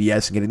learning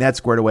OBS and getting that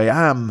squared away.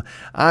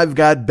 I've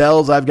got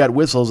bells, I've got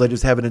whistles. I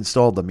just haven't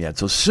installed them yet.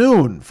 So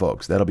soon,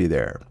 folks, that'll be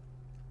there.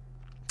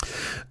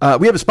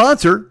 We have a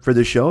sponsor for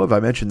this show, if I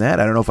mentioned that.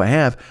 I don't know if I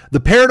have. The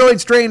Paranoid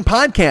Strain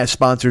podcast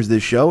sponsors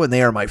this show, and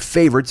they are my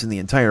favorites in the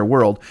entire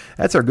world.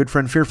 That's our good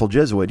friend Fearful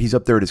Jesuit. He's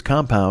up there at his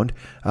compound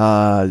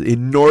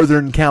in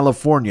Northern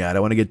California. I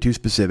don't want to get too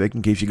specific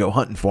in case you go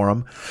hunting for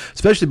him,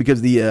 especially because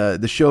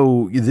the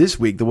show this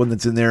week, the one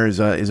that's in there,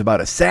 is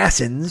about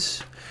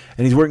assassins.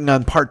 And he's working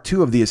on part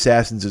 2 of the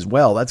Assassins as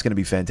well. That's going to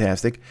be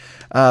fantastic.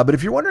 But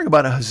if you're wondering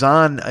about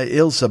Hassan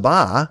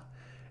il-Sabah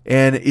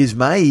and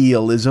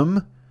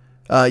Ismailism,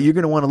 you're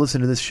going to want to listen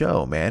to this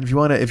show, man. If you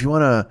want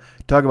to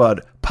talk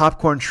about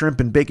popcorn, shrimp,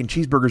 and bacon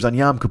cheeseburgers on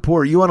Yom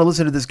Kippur, you want to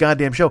listen to this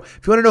goddamn show.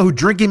 If you want to know who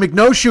Drinky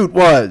McNoshoot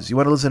was, you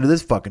want to listen to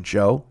this fucking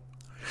show.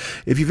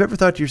 If you've ever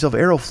thought to yourself,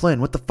 Errol Flynn,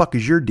 what the fuck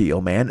is your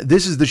deal, man?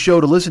 This is the show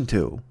to listen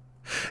to.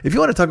 If you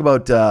want to talk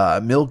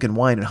about milk and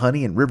wine and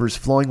honey and rivers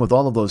flowing with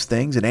all of those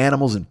things and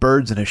animals and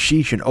birds and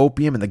hashish and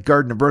opium and the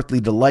garden of earthly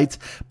delights,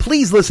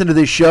 please listen to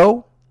this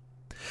show.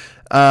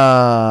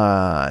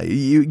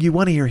 You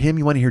want to hear him?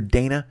 You want to hear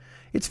Dana?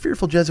 It's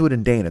Fearful Jesuit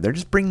and Dana. They're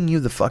just bringing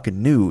you the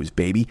fucking news,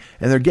 baby.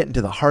 And they're getting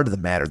to the heart of the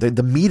matter. They're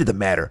the meat of the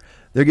matter.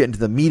 They're getting to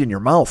the meat in your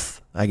mouth,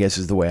 I guess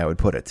is the way I would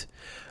put it.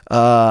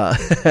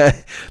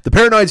 The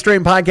Paranoid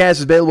Strain podcast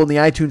is available in the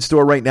iTunes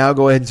store right now.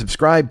 Go ahead and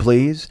subscribe,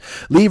 please.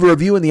 Leave a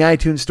review in the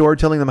iTunes store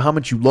telling them how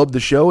much you love the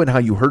show and how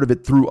you heard of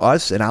it through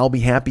us. And I'll be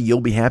happy.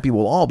 You'll be happy.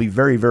 We'll all be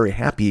very, very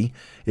happy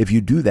if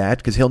you do that,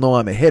 because he'll know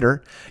I'm a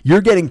hitter.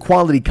 You're getting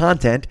quality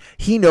content.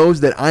 He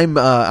knows that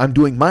I'm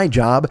doing my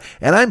job,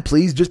 and I'm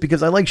pleased just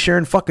because I like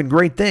sharing fucking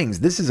great things.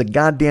 This is a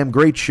goddamn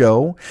great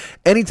show.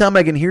 Anytime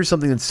I can hear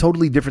something that's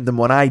totally different than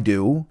what I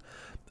do,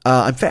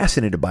 I'm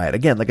fascinated by it.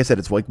 Again, like I said,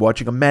 it's like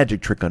watching a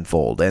magic trick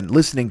unfold, and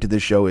listening to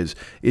this show is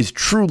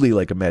truly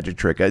like a magic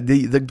trick.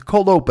 The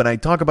cold open, I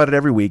talk about it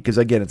every week because,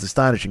 again, it's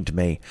astonishing to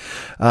me.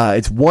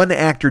 It's one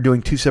actor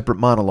doing 2 separate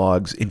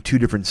monologues in 2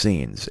 different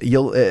scenes. And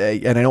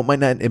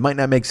it might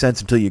not make sense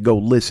until you go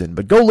listen,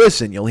 but go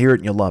listen. You'll hear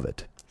it and you'll love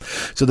it.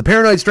 So the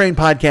Paranoid Strain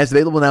podcast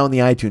available now in the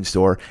iTunes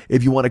store.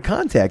 If you want to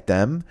contact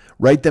them,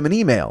 write them an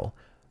email.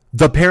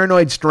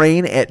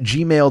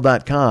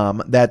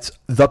 theparanoidstrain@gmail.com. That's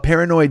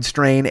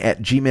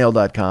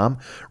theparanoidstrain@gmail.com.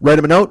 Write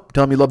them a note.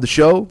 Tell them you love the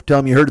show. Tell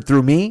them you heard it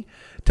through me.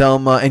 Tell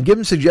him and give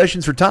him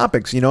suggestions for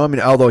topics.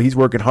 Although he's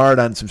working hard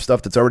on some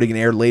stuff that's already going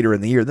to air later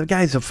in the year. The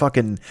guy's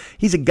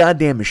he's a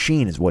goddamn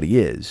machine is what he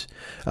is.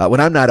 When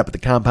I'm not up at the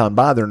compound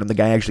bothering him, the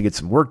guy actually gets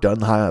some work done,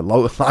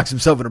 locks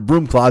himself in a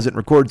broom closet and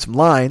records some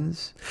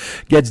lines,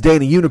 gets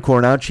Dana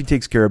Unicorn out. She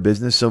takes care of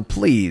business. So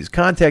please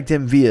contact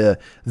him via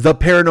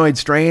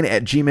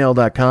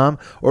theparanoidstrain@gmail.com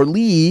or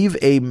leave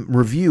a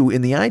review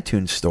in the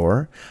iTunes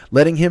store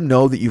letting him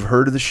know that you've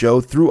heard of the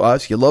show through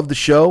us. You love the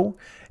show.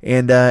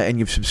 And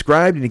you've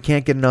subscribed and you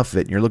can't get enough of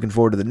it. And you're looking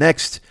forward to the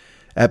next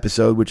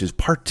episode, which is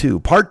part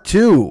 2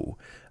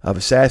 of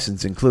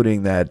Assassins,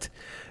 including that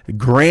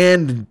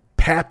grand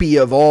pappy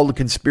of all the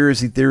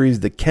conspiracy theories,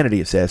 the Kennedy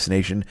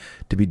assassination,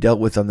 to be dealt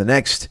with on the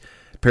next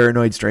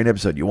Paranoid Strain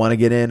episode. You want to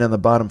get in on the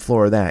bottom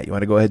floor of that. You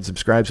want to go ahead and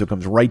subscribe so it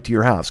comes right to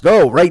your house.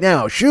 Go right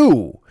now.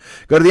 Shoo!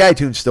 Go to the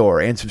iTunes store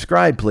and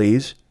subscribe,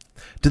 please,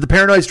 to the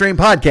Paranoid Strain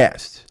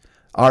podcast.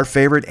 Our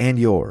favorite and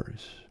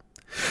yours.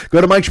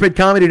 Go to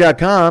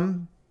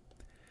MikeSchmidtComedy.com.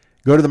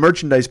 Go to the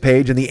merchandise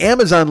page, and the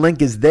Amazon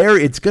link is there.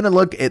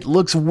 It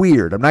looks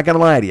weird. I'm not going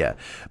to lie to you.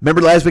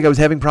 Remember last week I was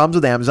having problems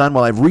with Amazon?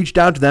 Well, I've reached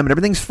out to them, and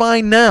everything's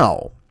fine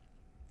now.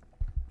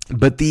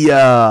 But we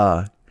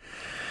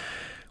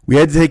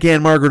had to take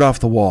Ann Margaret off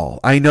the wall.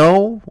 I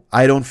know.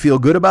 I don't feel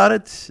good about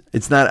it.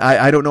 It's not.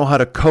 I don't know how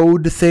to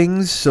code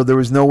things, so there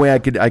was no way I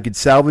could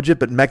salvage it.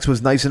 But Mex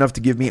was nice enough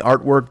to give me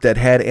artwork that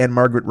had Ann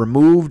Margaret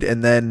removed,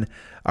 and then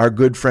our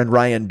good friend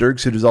Ryan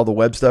Dirks, who does all the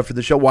web stuff for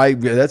the show. Why?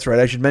 That's right.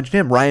 I should mention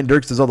him. Ryan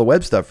Dirks does all the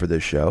web stuff for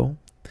this show.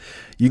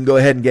 You can go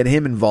ahead and get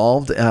him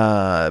involved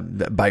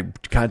by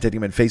contacting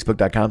him at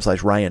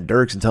Facebook.com/Ryan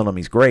Dirks and telling him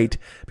he's great,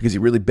 because he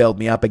really bailed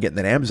me out by getting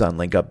that Amazon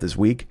link up this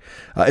week.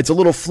 It's a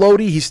little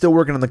floaty. He's still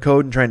working on the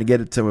code and trying to get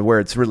it to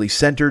where it's really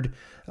centered.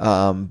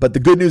 But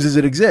the good news is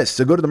it exists.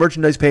 So go to the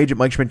merchandise page at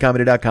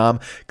MikeSchmidtComedy.com,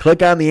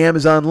 click on the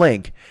Amazon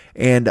link,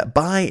 and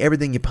buy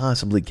everything you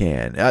possibly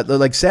can.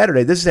 Like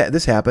Saturday,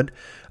 this happened.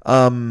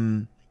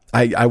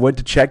 I went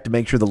to check to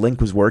make sure the link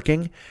was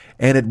working,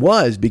 and it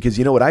was, because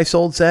you know what I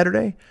sold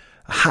Saturday?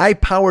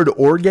 High-powered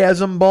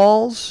orgasm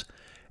balls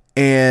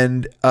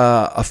and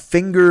a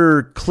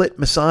finger clit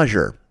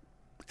massager.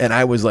 And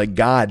I was like,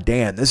 God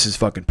damn, this is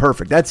fucking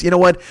perfect. That's, you know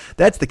what?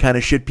 That's the kind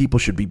of shit people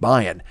should be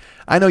buying.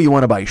 I know you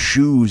want to buy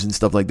shoes and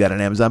stuff like that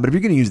on Amazon, but if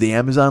you're going to use the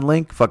Amazon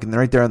link, fucking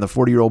right there on the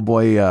 40-year-old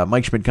boy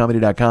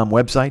MikeSchmidtComedy.com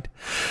website,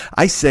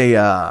 I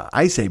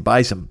say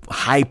buy some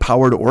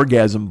high-powered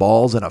orgasm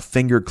balls and a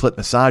finger clit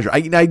massager.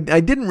 I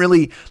didn't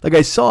really, like,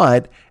 I saw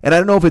it, and I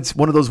don't know if it's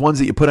one of those ones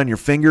that you put on your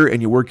finger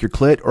and you work your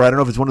clit, or I don't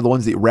know if it's one of the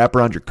ones that you wrap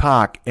around your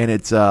cock, and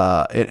it's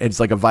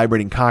like a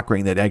vibrating cock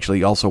ring that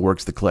actually also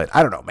works the clit.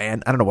 I don't know,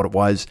 man. I don't know what it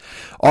was.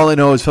 All I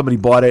know is somebody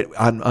bought it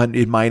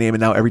in my name,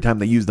 and now every time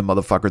they use the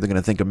motherfucker, they're going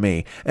to think of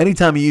me.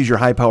 Anytime you use your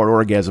high-powered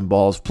orgasm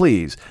balls,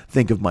 please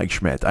think of Mike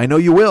Schmidt. I know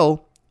you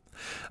will.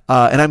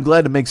 And I'm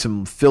glad to make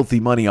some filthy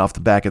money off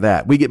the back of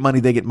that. We get money,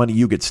 they get money,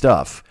 you get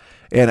stuff.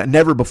 And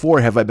never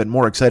before have I been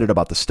more excited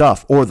about the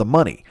stuff or the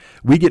money.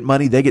 We get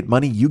money, they get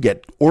money, you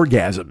get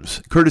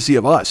orgasms, courtesy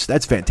of us.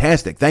 That's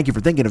fantastic. Thank you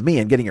for thinking of me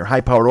and getting your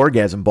high-powered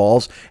orgasm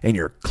balls and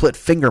your clit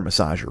finger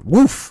massager.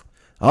 Woof.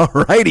 All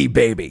righty,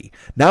 baby.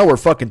 Now we're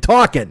fucking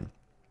talking.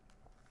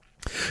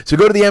 So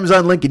go to the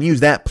Amazon link and use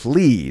that,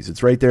 please.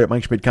 It's right there at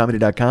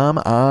MikeSchmidtComedy.com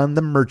on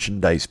the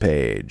merchandise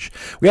page.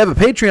 We have a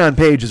Patreon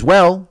page as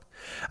well.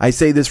 I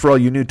say this for all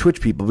you new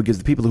Twitch people, because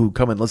the people who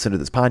come and listen to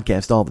this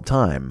podcast all the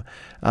time,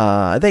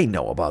 they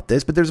know about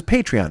this, but there's a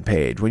Patreon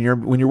page. When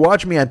you're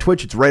watching me on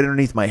Twitch, it's right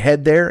underneath my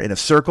head there in a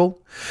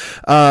circle.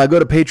 Go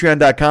to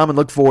Patreon.com and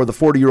look for the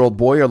 40-year-old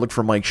boy, or look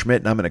for Mike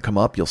Schmidt, and I'm going to come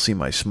up. You'll see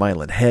my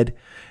smiling head.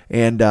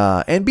 And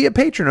be a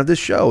patron of this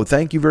show.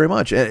 Thank you very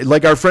much.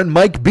 Like our friend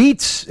Mike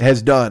Beats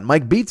has done.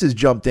 Mike Beats has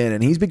jumped in,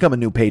 and he's become a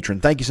new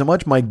patron. Thank you so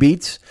much, Mike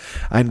Beats.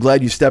 I'm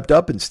glad you stepped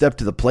up and stepped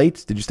to the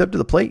plate. Did you step to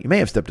the plate? You may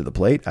have stepped to the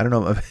plate. I don't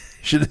know.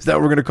 Is that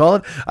what we're going to call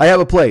it? I have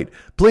a plate.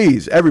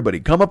 Please, everybody,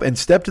 come up and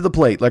step to the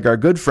plate like our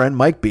good friend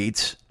Mike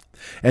Beats,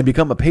 and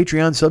become a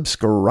Patreon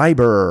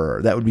subscriber.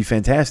 That would be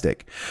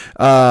fantastic.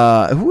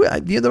 There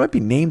might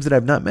be names that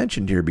I've not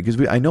mentioned here, because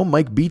I know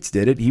Mike Beats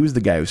did it. He was the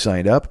guy who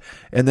signed up.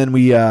 And then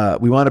we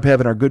wound up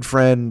having our good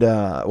friend,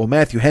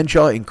 Matthew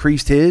Henshaw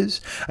increased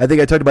his. I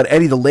think I talked about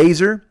Eddie the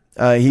Laser.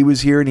 He was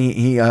here, and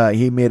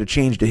he made a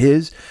change to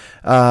his.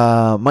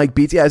 Mike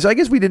Beats. Yeah, so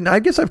I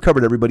guess I've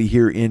covered everybody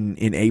here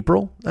in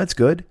April. That's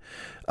good.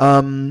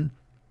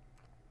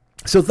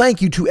 So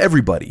thank you to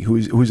everybody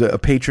who's a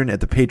patron at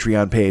the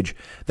Patreon page.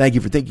 Thank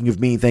you for thinking of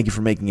me. Thank you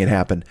for making it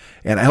happen.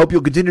 And I hope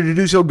you'll continue to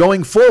do so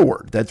going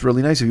forward. That's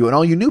really nice of you. And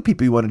all you new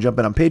people who want to jump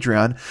in on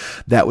Patreon,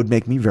 that would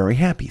make me very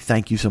happy.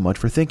 Thank you so much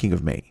for thinking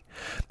of me.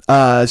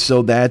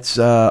 So that's...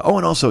 and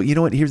also, you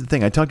know what? Here's the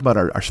thing. I talked about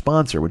our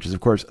sponsor, which is, of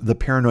course, The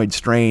Paranoid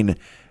Strain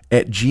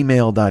at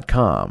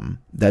gmail.com.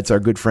 That's our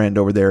good friend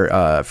over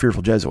there,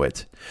 Fearful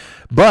Jesuit.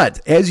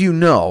 But, as you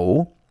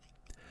know...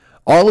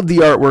 all of the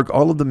artwork,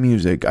 all of the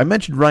music. I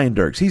mentioned Ryan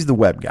Dirks. He's the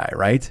web guy,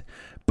 right?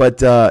 But,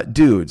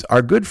 dudes,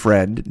 our good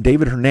friend,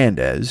 David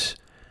Hernandez,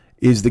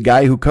 is the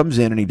guy who comes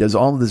in and he does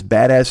all of this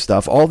badass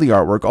stuff, all the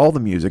artwork, all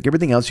the music,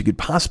 everything else you could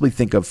possibly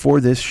think of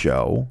for this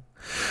show.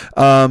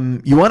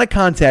 You want to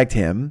contact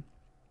him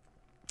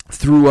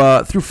through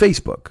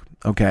Facebook,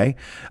 okay?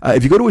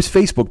 If you go to his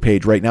Facebook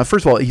page right now,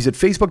 first of all, he's at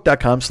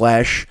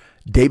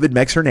facebook.com/David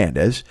Mex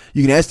Hernandez.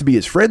 You can ask to be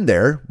his friend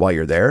there while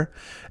you're there.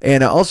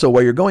 And also,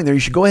 while you're going there, you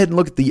should go ahead and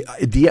look at he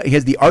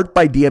has the Art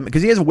by DM,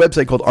 because he has a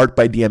website called Art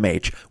by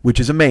DMH, which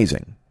is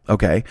amazing.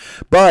 Okay.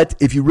 But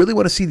if you really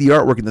want to see the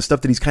artwork and the stuff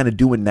that he's kind of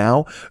doing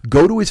now,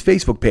 go to his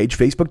Facebook page,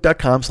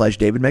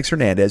 facebook.com/David Mex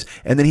Hernandez.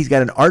 And then he's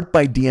got an Art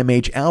by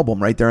DMH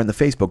album right there on the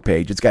Facebook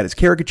page. It's got his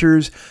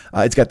caricatures.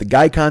 It's got the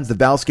Gaikons, the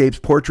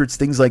Valscapes, portraits,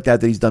 things like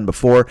that he's done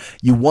before.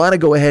 You want to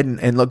go ahead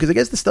and look, because I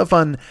guess the stuff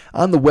on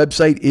the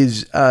website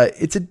is,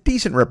 it's a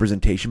decent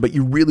representation, but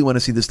you really want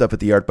to see the stuff at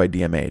the Art by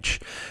DMH.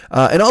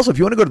 And also, if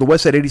you want to go to the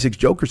Westside 86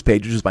 Jokers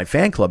page, which is my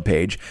fan club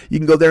page, you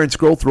can go there and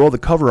scroll through all the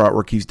cover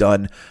artwork he's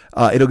done.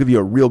 It'll give you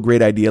a real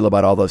great idea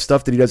about all the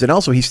stuff that he does. And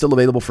also, he's still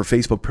available for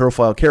Facebook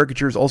profile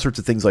caricatures, all sorts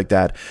of things like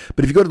that.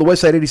 But if you go to the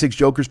Westside 86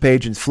 Jokers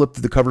page and flip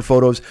through the cover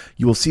photos,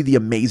 you will see the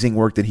amazing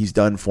work that he's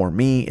done for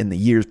me in the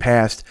years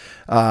past,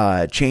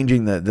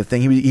 changing the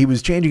thing. He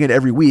was changing it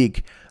every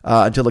week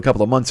until a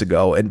couple of months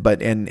ago. And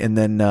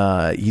then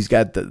he's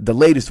got the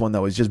latest one,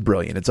 though, is just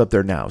brilliant. It's up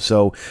there now.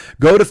 So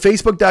go to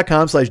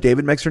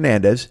facebook.com/David Mex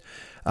Hernandez.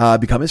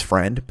 Become his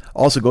friend.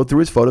 Also go through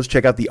his photos,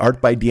 check out the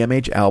Art by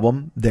DMH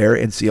album there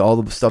and see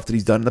all the stuff that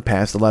he's done in the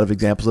past, a lot of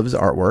examples of his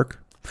artwork.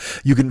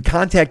 You can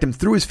contact him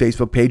through his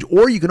Facebook page,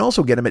 or you can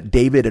also get him at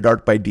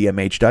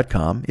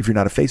david@artbydmh.com if you're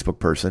not a Facebook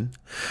person.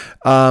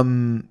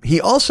 He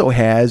also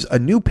has a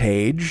new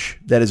page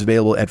that is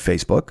available at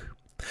Facebook.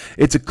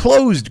 It's a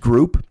closed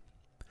group.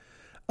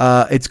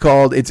 It's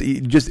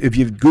just, if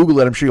you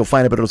Google it, I'm sure you'll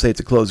find it, but it'll say it's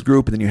a closed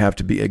group, and then you have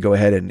to go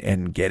ahead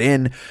and get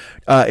in.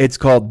 It's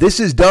called This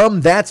Is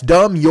Dumb, That's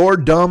Dumb, You're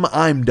Dumb,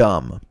 I'm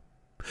Dumb.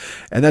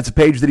 And that's a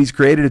page that he's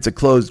created. It's a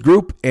closed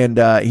group, and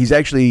he's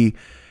actually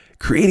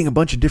creating a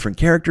bunch of different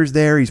characters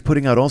there. He's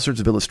putting out all sorts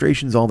of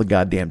illustrations all the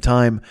goddamn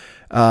time.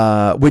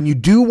 When you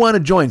do want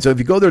to join, so if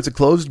you go there, it's a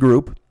closed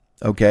group.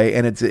 Okay,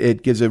 and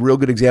it gives a real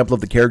good example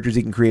of the characters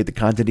he can create, the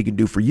content he can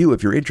do for you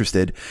if you're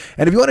interested.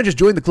 And if you want to just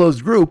join the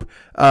closed group,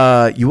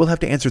 you will have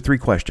to answer 3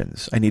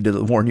 questions. I need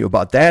to warn you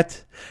about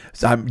that.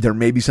 There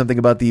may be something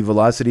about the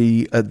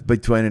velocity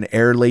between an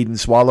air-laden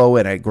swallow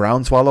and a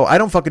ground swallow. I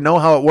don't fucking know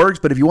how it works,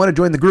 but if you want to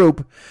join the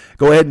group,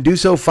 go ahead and do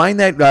so. Find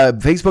that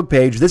Facebook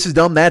page. This is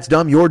dumb, that's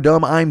dumb, you're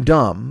dumb, I'm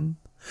dumb.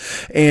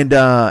 And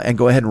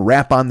go ahead and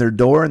rap on their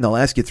door, and they'll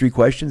ask you 3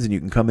 questions, and you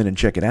can come in and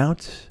check it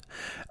out.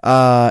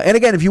 And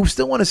again, if you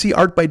still want to see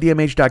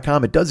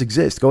artbydmh.com, it does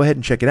exist. Go ahead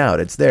and check it out.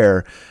 It's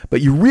there.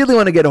 But you really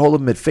want to get a hold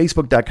of him at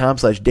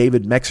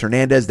facebook.com/David Mex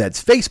Hernandez.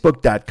 That's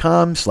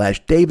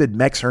facebook.com/David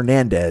Mex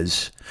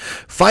Hernandez.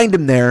 Find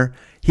him there.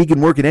 He can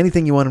work at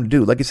anything you want him to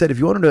do. Like I said, if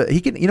you want him to, he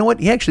can, you know what?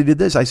 He actually did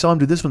this. I saw him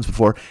do this once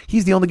before.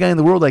 He's the only guy in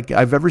the world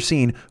I've ever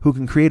seen who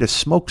can create a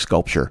smoke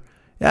sculpture.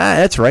 Yeah,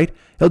 that's right.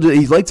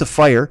 He lights a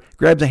fire,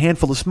 grabs a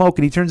handful of smoke,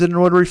 and he turns it into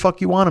whatever the fuck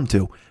you want him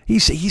to.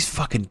 He's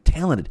fucking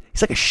talented.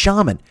 He's like a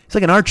shaman. He's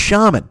like an art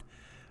shaman.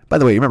 By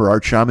the way, you remember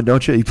Art Shaman,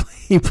 don't you?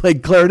 He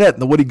played clarinet in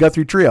the Woody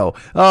Guthrie Trio.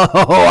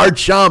 Oh, Art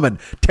Shaman,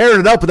 tearing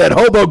it up with that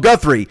hobo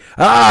Guthrie.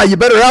 You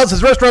better house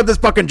his restaurant, this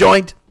fucking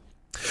joint.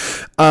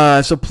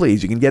 So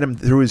please, you can get him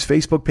through his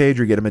Facebook page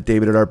or get him at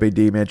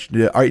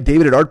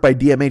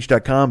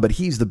david@artbydmh.com, but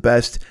he's the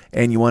best,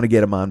 and you want to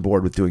get him on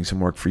board with doing some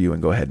work for you,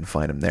 and go ahead and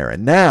find him there.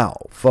 And now,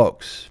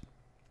 folks,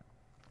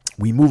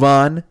 we move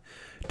on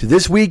to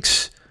this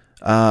week's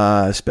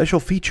special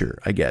feature,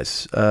 I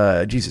guess.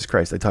 Jesus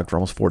Christ, I talked for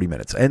almost 40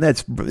 minutes. And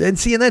that's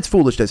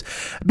foolishness,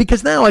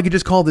 because now I could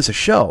just call this a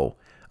show.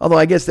 Although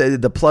I guess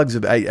the plugs,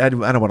 I don't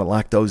want to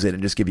lock those in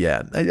and just give you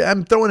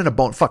I'm throwing in a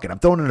bonus. Fuck it, I'm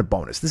throwing in a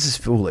bonus. This is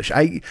foolish.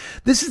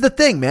 This is the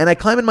thing, man. I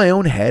climb in my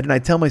own head and I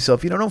tell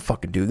myself, don't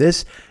fucking do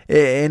this.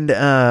 And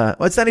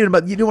it's not even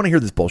about, you don't want to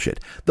hear this bullshit.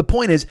 The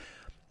point is,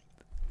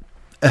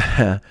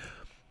 I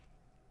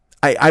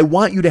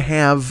want you to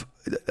have,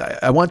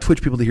 I want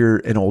Twitch people to hear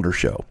an older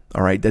show.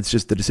 All right. That's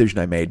just the decision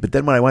I made. But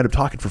then when I wind up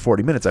talking for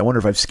 40 minutes, I wonder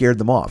if I've scared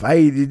them off.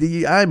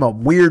 I'm a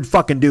weird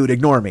fucking dude.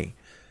 Ignore me.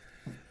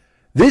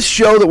 This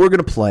show that we're going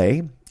to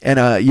play,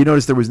 and you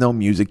notice there was no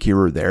music here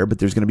or there, but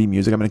there's going to be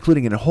music. I'm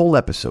including in a whole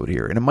episode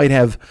here, and it might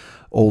have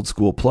old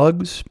school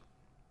plugs.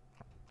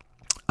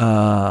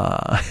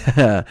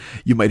 You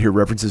might hear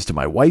references to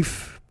my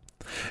wife.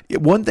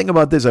 One thing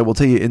about this, I will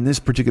tell you in this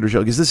particular show,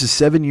 because this is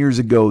 7 years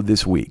ago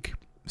this week.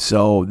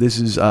 So this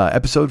is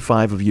episode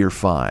 5 of year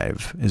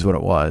 5 is what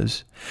it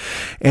was.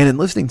 And in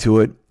listening to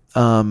it,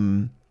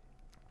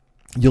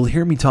 you'll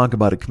hear me talk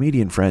about a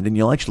comedian friend, and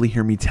you'll actually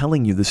hear me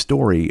telling you the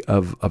story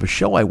of a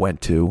show I went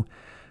to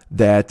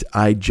that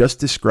I just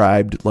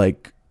described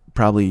like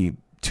probably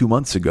 2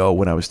 months ago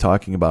when I was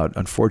talking about,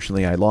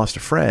 unfortunately, I lost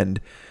a friend.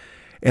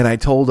 And I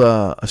told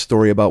a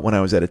story about when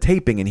I was at a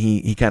taping, and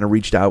he kind of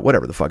reached out,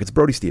 whatever the fuck. It's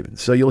Brody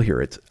Stevens, so you'll hear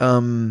it.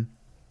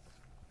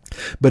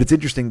 But it's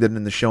interesting that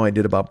in the show I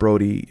did about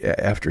Brody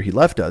after he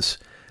left us,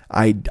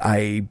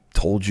 I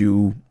told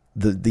you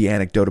the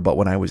anecdote about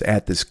when I was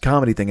at this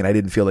comedy thing and I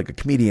didn't feel like a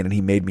comedian, and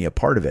he made me a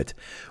part of it.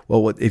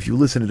 Well, if you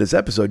listen to this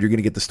episode, you're going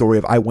to get the story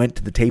of I went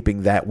to the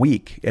taping that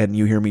week, and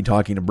you hear me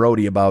talking to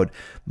Brody about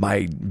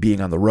my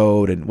being on the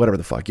road and whatever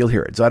the fuck. You'll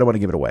hear it, so I don't want to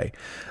give it away.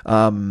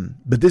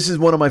 But this is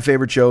one of my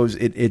favorite shows.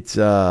 It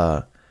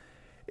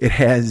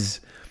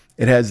has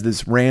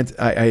this rant.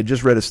 I had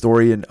just read a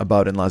story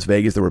about in Las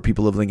Vegas, there were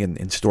people living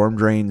in storm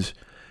drains,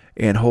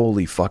 And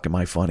holy fuck, am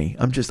I funny?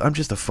 I'm just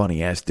a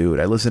funny ass dude.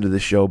 I listen to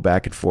this show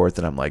back and forth,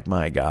 and I'm like,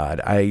 my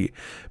God,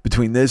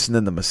 between this and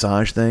then the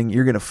massage thing,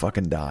 you're gonna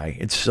fucking die.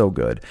 It's so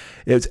good.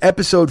 It's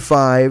episode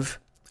 5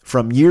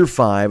 from year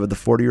 5 of the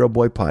 40-Year-Old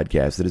Boy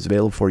podcast that is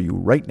available for you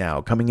right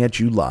now, coming at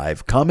you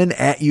live, coming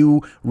at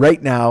you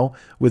right now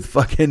with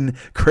fucking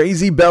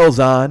crazy bells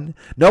on.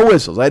 No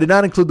whistles. I did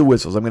not include the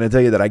whistles. I'm going to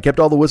tell you that I kept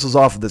all the whistles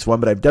off of this one,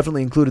 but I've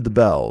definitely included the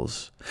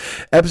bells.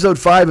 Episode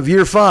 5 of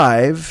year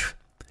 5.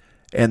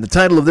 And the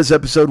title of this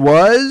episode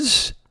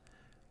was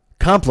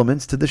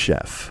Compliments to the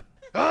Chef.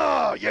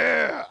 Oh,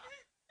 yeah.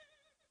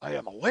 I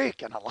am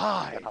awake and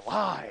alive.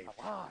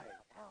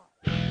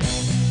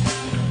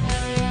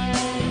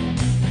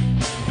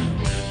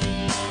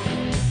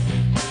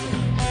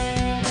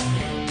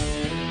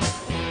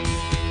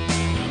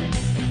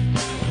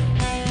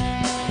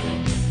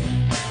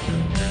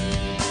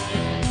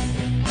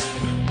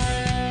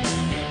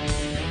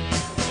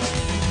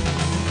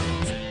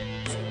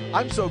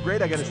 I'm so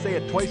great, I gotta say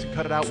it twice and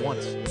cut it out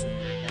once.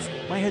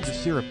 My head's a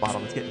syrup bottle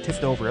that's getting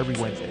tipped over every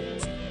Wednesday.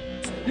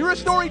 You're a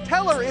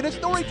storyteller in a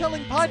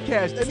storytelling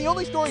podcast, and the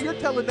only story you're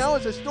telling now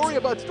is a story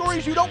about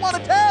stories you don't want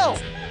to tell.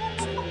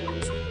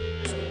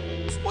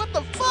 What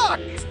the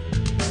fuck?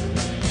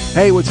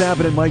 Hey, what's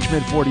happening? Mike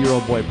Schmidt,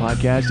 40-Year-Old Boy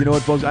podcast. You know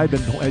what, folks?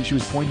 She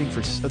was pointing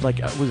for, like,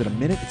 was it a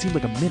minute? It seemed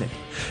like a minute.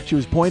 She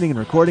was pointing and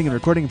recording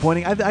and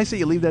pointing. I say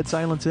you leave that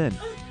silence in.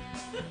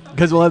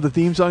 Because we'll have the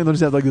theme song and they'll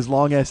just have like this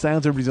long ass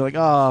silence. Everybody's like,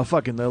 "Oh,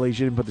 fucking Lily,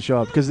 she didn't put the show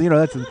up." Because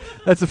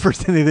that's the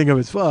first thing they think of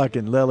is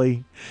fucking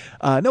Lily.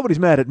 Nobody's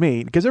mad at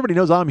me because everybody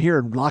knows I'm here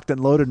and locked and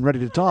loaded and ready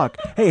to talk.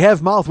 Hey,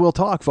 have mouth, we'll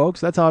talk, folks.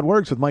 That's how it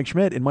works with Mike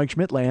Schmidt in Mike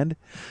Schmidt land.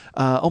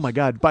 Oh my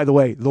God! By the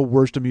way, the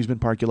worst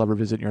amusement park you'll ever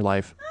visit in your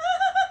life.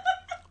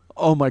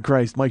 Oh my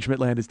Christ, Mike Schmidt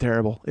land is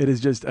terrible. It is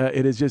just,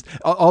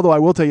 although I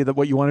will tell you that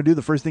what you want to do,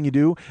 the first thing you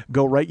do,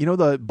 go right, you know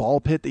the ball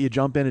pit that you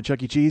jump in at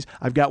Chuck E. Cheese?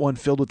 I've got one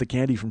filled with the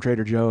candy from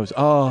Trader Joe's.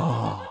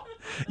 Oh,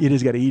 you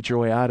just got to eat your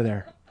way out of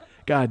there.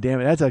 God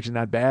damn it, that's actually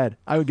not bad.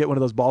 I would get one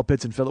of those ball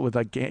pits and fill it with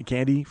like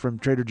candy from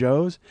Trader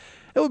Joe's.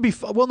 It would be,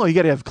 well, no, you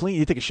got to have clean,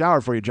 you take a shower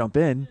before you jump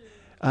in.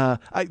 By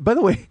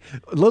the way,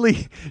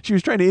 Lily, she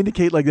was trying to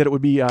indicate like that it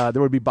would be there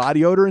would be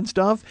body odor and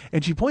stuff,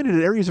 and she pointed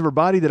at areas of her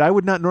body that I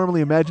would not normally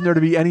imagine there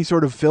to be any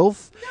sort of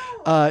filth.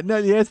 No,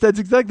 yes, that's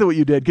exactly what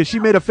you did because she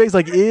made a face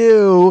like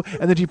ew,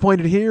 and then she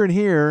pointed here and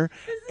here,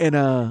 and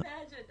I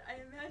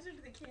imagined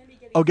the candy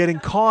getting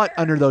caught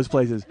under those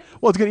places.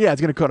 Well, it's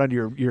gonna cut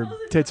under your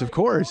tits, of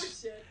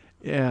course.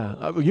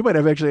 Yeah, you might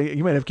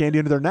have candy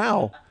under there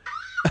now.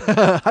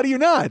 How do you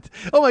not?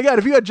 Oh my God,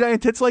 if you had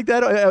giant tits like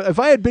that, if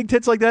I had big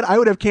tits like that, I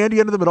would have candy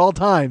under them at all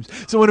times.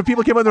 So when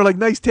people came on, they're like,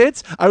 nice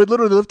tits, I would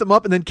literally lift them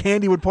up and then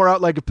candy would pour out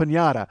like a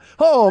piñata.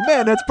 Oh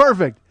man, that's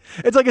perfect.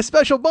 It's like a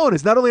special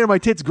bonus. Not only are my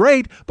tits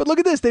great, but look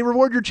at this, they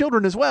reward your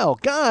children as well.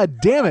 God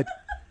damn it.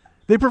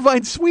 They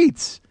provide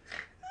sweets.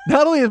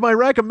 Not only is my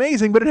rack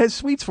amazing, but it has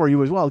sweets for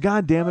you as well.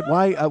 God damn it.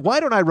 Why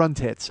don't I run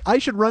tits? I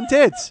should run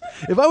tits.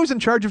 If I was in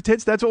charge of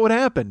tits, that's what would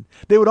happen.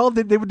 They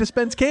would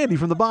dispense candy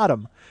from the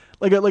bottom.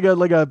 Like a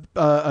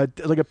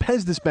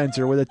Pez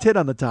dispenser with a tit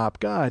on the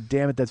top. God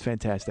damn it, that's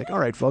fantastic. All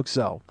right, folks,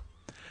 so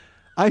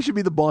I should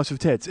be the boss of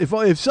tits.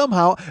 If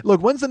somehow,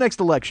 look, when's the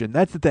next election?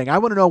 That's the thing. I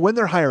want to know when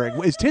they're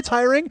hiring. Is Tits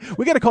hiring?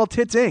 We got to call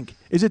Tits Inc.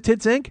 Is it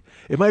Tits Inc?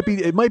 It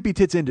might be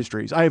Tits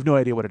Industries. I have no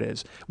idea what it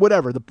is.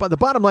 Whatever. The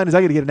bottom line is I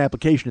got to get an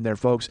application in there,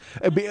 folks.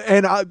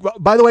 And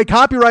by the way,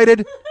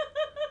 copyrighted.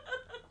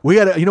 We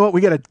got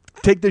to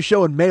take this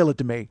show and mail it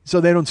to me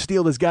so they don't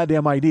steal this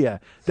goddamn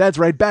idea. That's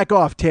right. Back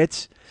off,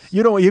 Tits.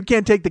 You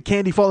can't take the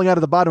candy falling out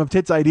of the bottom of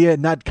Tits idea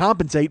and not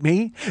compensate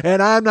me.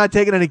 And I'm not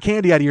taking any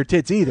candy out of your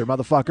tits either,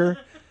 motherfucker.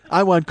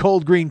 I want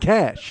cold green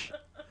cash.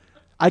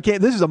 I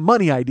can't. This is a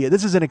money idea.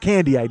 This isn't a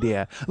candy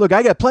idea. Look,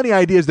 I got plenty of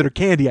ideas that are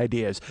candy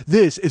ideas.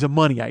 This is a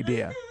money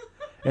idea.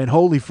 And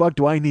holy fuck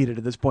do I need it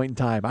at this point in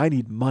time. I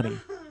need money.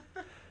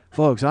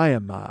 Folks, I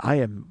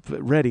am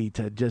ready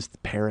to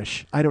just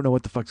perish. I don't know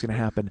what the fuck's going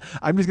to happen.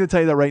 I'm just going to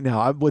tell you that right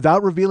now,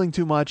 without revealing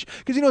too much.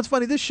 Because, it's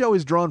funny, this show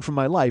is drawn from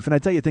my life, and I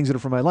tell you things that are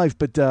from my life,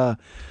 but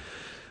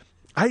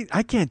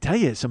I can't tell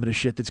you some of the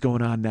shit that's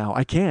going on now.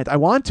 I can't. I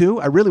want to.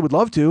 I really would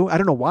love to. I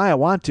don't know why I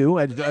want to.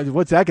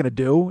 What's that going to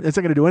do? It's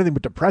not going to do anything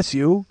but depress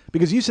you.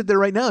 Because you sit there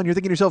right now and you're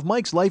thinking to yourself,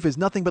 Mike's life is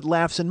nothing but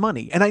laughs and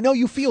money. And I know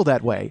you feel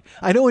that way.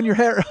 I know in your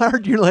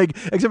heart you're like,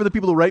 except for the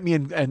people who write me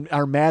and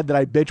are mad that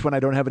I bitch when I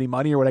don't have any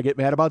money or when I get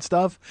mad about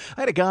stuff.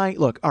 I had a guy,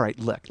 look, all right,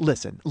 look,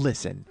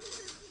 listen.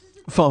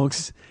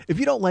 Folks, if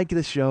you don't like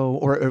this show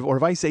or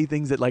if I say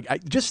things that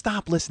just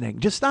stop listening.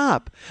 Just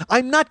stop.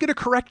 I'm not going to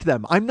correct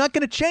them. I'm not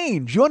going to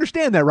change. You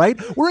understand that, right?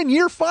 We're in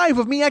year 5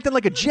 of me acting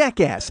like a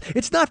jackass.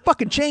 It's not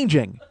fucking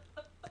changing.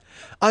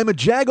 I'm a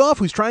jagoff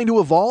who's trying to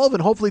evolve,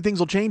 and hopefully things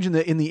will change in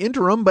the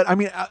interim. But I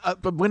mean,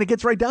 but when it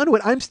gets right down to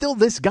it, I'm still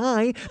this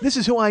guy. This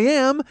is who I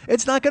am.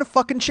 It's not going to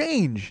fucking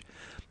change.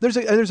 There's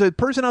a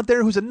person out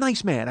there who's a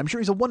nice man. I'm sure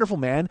he's a wonderful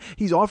man.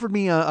 He's offered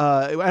me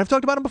I've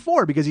talked about him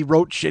before because he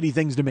wrote shitty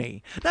things to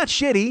me. Not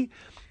shitty.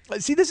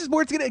 See, this is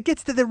where it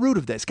gets to the root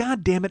of this.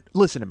 God damn it.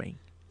 Listen to me.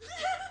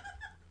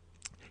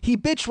 He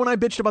bitched when I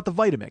bitched about the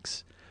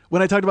Vitamix.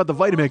 when I talked about the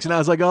Vitamix, and I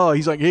was like, oh,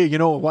 he's like, hey, you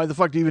know, why the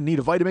fuck do you even need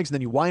a Vitamix? And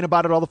then you whine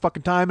about it all the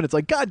fucking time, and it's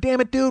like, God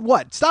damn it, dude,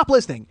 what? Stop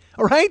listening,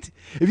 all right?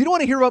 If you don't want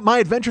to hear about my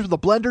adventures with a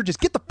blender, just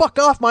get the fuck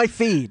off my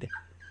feed.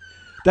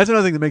 That's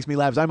another thing that makes me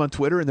laugh. Is I'm on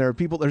Twitter, and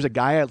there's a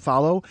guy I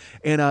follow,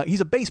 and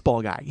he's a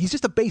baseball guy. He's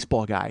just a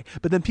baseball guy.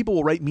 But then people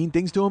will write mean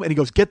things to him, and he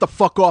goes, get the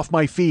fuck off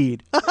my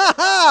feed.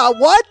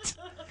 What?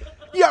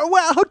 Yeah,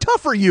 well, how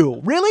tough are you?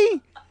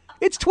 Really?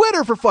 It's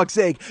Twitter, for fuck's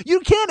sake.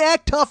 You can't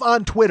act tough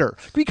on Twitter.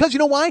 Because you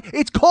know why?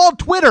 It's called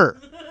Twitter.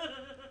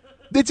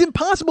 It's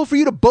impossible for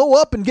you to bow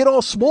up and get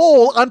all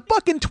small on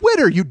fucking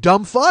Twitter, you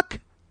dumb fuck.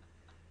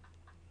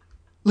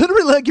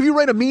 Literally, like, if you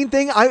write a mean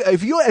thing,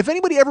 if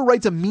anybody ever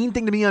writes a mean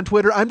thing to me on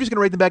Twitter, I'm just going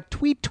to write them back,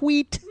 tweet,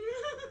 tweet.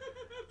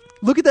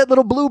 Look at that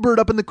little bluebird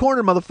up in the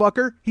corner,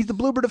 motherfucker. He's the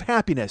bluebird of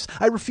happiness.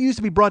 I refuse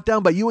to be brought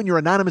down by you and your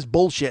anonymous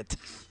bullshit.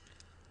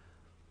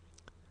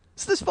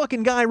 So this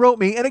fucking guy wrote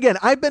me, and again,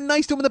 I've been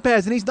nice to him in the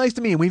past, and he's nice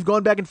to me, and we've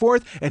gone back and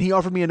forth, and he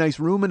offered me a nice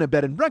room and a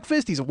bed and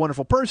breakfast. He's a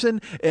wonderful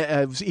person.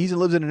 He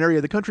lives in an area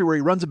of the country where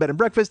he runs a bed and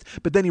breakfast,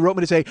 but then he wrote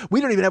me to say,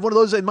 we don't even have one of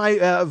those in my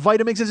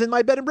Vitamixes in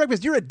my bed and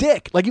breakfast. You're a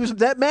dick. Like, he was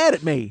that mad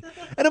at me.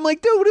 And I'm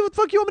like, dude, what the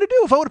fuck you want me to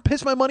do? If I want to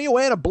piss my money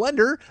away in a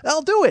blender,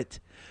 I'll do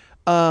it.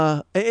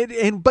 But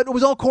it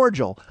was all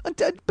cordial.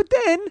 But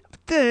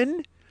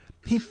then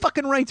he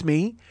fucking writes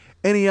me,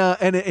 and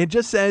it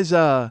just says,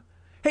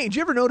 hey, did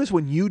you ever notice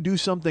when you do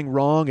something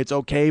wrong, it's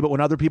okay, but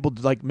when other people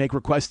like make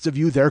requests of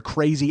you, they're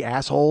crazy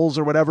assholes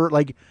or whatever?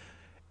 Like,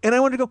 and I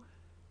wanted to go,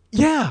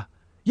 yeah,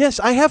 yes,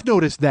 I have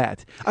noticed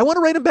that. I want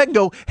to write him back and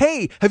go,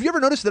 hey, have you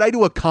ever noticed that I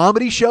do a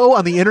comedy show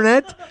on the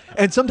internet?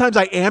 And sometimes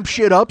I amp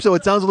shit up so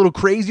it sounds a little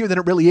crazier than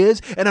it really is,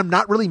 and I'm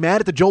not really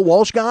mad at the Joe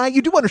Walsh guy?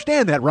 You do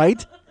understand that,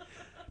 right?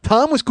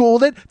 Tom was cool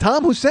with it.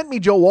 Tom, who sent me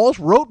Joe Walsh,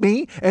 wrote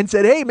me and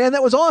said, hey, man,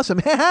 that was awesome.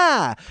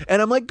 Ha-ha.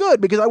 And I'm like, good,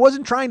 because I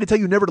wasn't trying to tell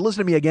you never to listen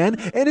to me again.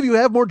 And if you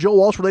have more Joe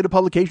Walsh-related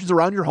publications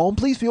around your home,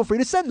 please feel free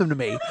to send them to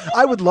me.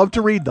 I would love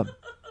to read them.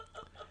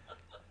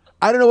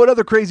 I don't know what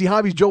other crazy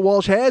hobbies Joe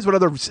Walsh has, what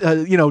other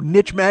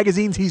niche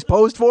magazines he's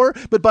posed for,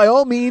 but by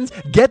all means,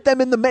 get them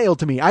in the mail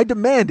to me. I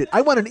demand it.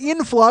 I want an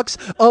influx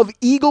of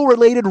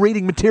Eagle-related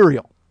reading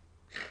material.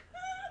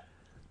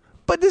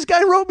 But this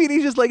guy wrote me, and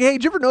he's just like, hey,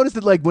 did you ever notice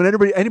that, like, when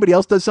anybody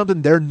else does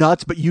something, they're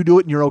nuts, but you do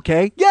it and you're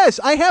okay? Yes,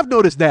 I have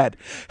noticed that.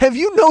 Have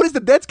you noticed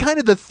that that's kind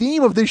of the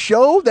theme of this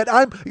show? That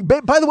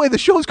by the way, the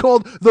show's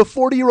called The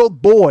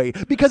 40-Year-Old Boy,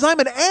 because I'm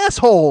an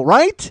asshole,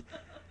 right?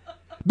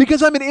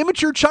 Because I'm an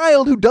immature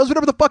child who does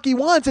whatever the fuck he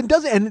wants and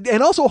does and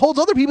also holds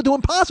other people to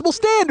impossible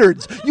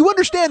standards. You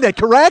understand that,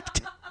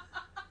 correct?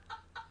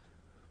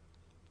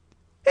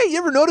 Hey, you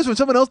ever notice when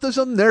someone else does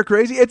something, they're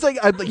crazy? It's like,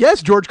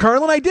 yes, George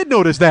Carlin, I did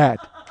notice that.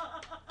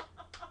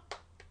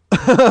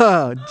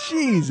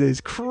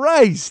 Jesus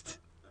Christ.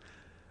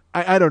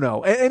 I don't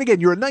know. And again,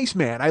 you're a nice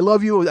man. I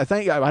love you. I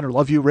don't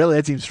love you, really.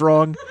 That seems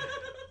strong.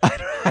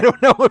 I don't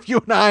know if you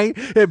and I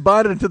have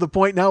bonded to the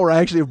point now where I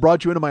actually have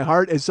brought you into my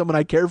heart as someone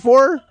I care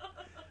for.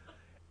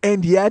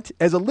 And yet,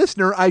 as a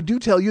listener, I do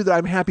tell you that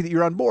I'm happy that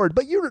you're on board.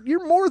 But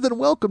you're more than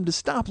welcome to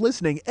stop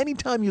listening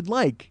anytime you'd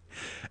like.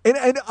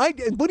 And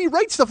when he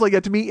writes stuff like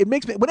that to me, it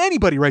makes me. When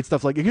anybody writes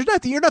stuff like that,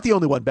 you're not the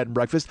only one, Bed and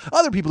Breakfast.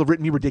 Other people have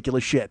written me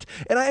ridiculous shit,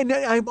 and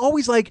I'm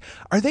always like,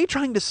 are they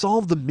trying to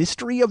solve the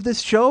mystery of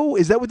this show?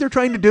 Is that what they're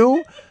trying to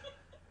do?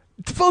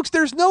 Folks,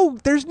 there's no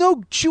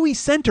chewy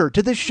center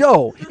to this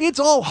show. It's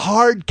all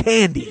hard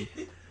candy.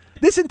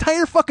 This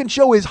entire fucking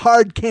show is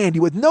hard candy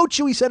with no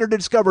chewy center to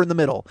discover in the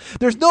middle.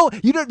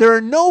 There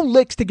are no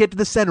licks to get to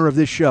the center of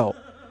this show.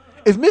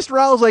 If Mr.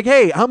 Owl's like,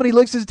 hey, how many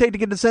licks does it take to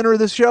get to the center of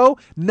this show?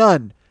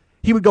 None.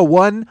 He would go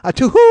 1, a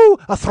 2,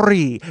 a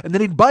 3, and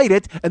then he'd bite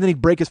it, and then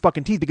he'd break his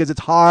fucking teeth because it's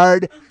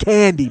hard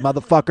candy,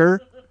 motherfucker.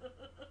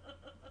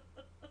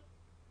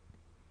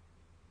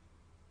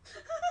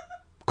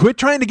 Quit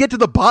trying to get to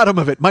the bottom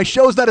of it. My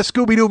show's not a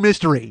Scooby-Doo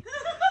mystery.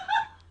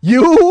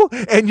 You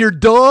and your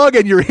dog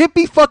and your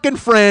hippie fucking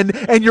friend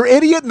and your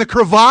idiot in the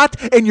cravat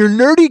and your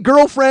nerdy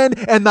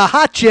girlfriend and the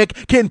hot chick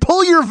can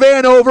pull your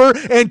van over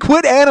and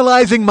quit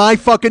analyzing my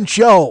fucking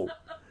show.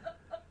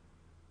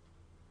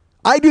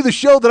 I do the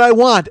show that I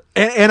want,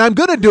 and I'm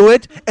going to do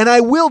it, and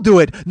I will do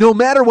it, no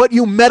matter what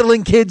you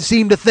meddling kids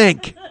seem to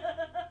think.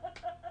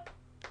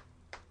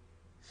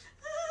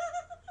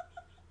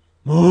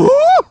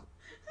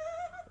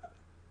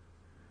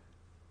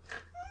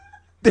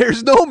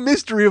 There's no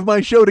mystery of my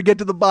show to get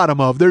to the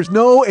bottom of.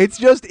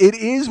 It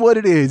is what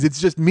it is.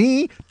 It's just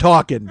me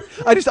talking.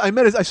 I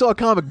saw a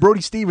comic,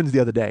 Brody Stevens,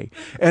 the other day.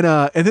 And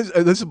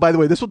this, by the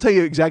way, this will tell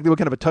you exactly what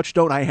kind of a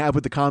touchstone I have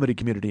with the comedy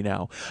community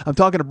now. I'm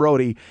talking to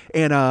Brody,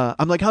 and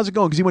I'm like, how's it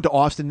going? Because he went to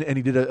Austin, and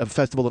he did a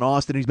festival in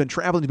Austin, and he's been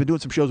traveling. He's been doing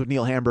some shows with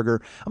Neil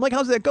Hamburger. I'm like,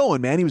 how's that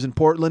going, man? He was in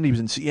Portland. He was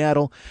in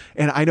Seattle.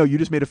 And I know you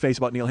just made a face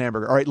about Neil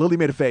Hamburger. All right, Lily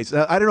made a face.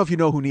 I don't know if you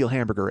know who Neil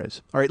Hamburger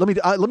is. All right, let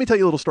me tell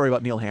you a little story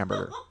about Neil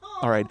Hamburger.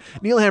 All right.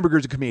 Neil Hamburger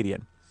is a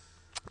comedian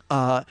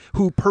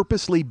who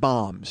purposely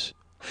bombs.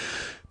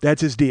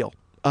 That's his deal.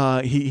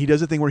 He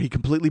does a thing where he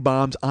completely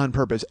bombs on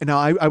purpose. And now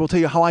I will tell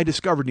you how I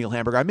discovered Neil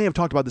Hamburger. I may have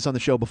talked about this on the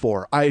show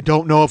before. I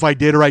don't know if I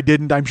did or I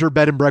didn't. I'm sure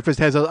Bed and Breakfast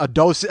has a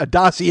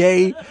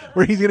dossier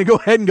where he's going to go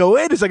ahead and go,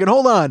 wait a second,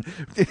 hold on.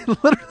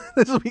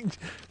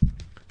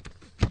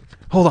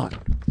 Hold on.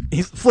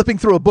 He's flipping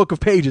through a book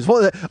of pages.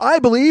 I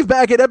believe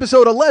back at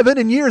episode 11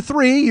 in year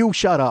 3, you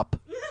shut up.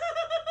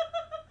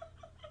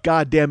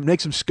 God damn,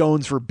 make some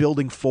scones for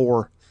building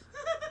 4.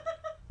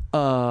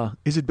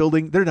 Is it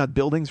building? They're not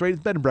buildings,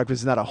 right? Bed and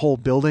Breakfast is not a whole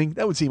building.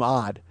 That would seem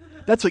odd.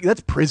 That's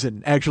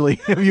prison, actually.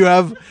 If you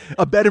have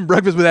a bed and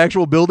breakfast with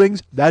actual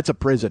buildings, that's a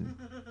prison.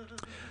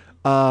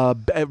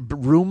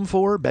 Bedroom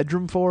 4?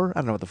 I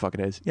don't know what the fuck it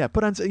is. Yeah,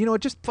 put on,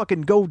 just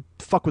fucking go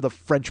fuck with a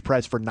French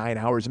press for 9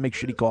 hours and make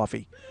shitty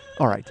coffee.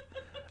 All right.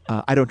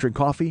 I don't drink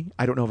coffee.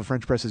 I don't know if a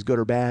French press is good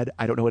or bad.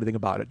 I don't know anything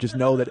about it. Just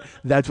know that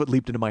that's what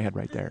leaped into my head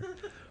right there.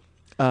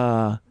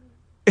 And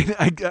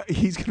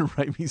he's going to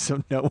write me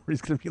some note where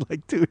he's going to be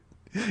like, dude,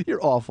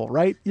 you're awful,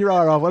 right? You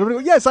are awful. I'm going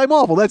to go, yes, I'm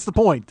awful. That's the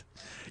point.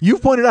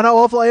 You've pointed out how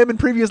awful I am in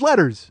previous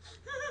letters.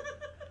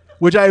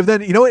 Which I have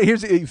then,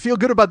 feel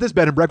good about this,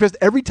 Bed and Breakfast.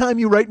 Every time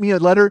you write me a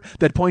letter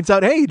that points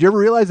out, hey, did you ever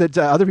realize that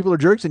other people are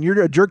jerks and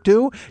you're a jerk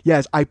too?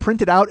 Yes, I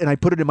print it out and I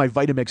put it in my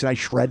Vitamix and I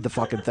shred the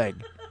fucking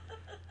thing.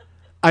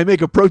 I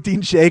make a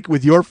protein shake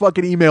with your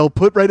fucking email,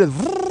 put right in.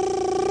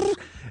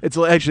 It's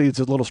a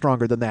little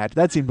stronger than that.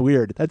 That seemed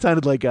weird. That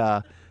sounded like,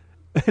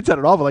 it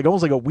sounded awful, like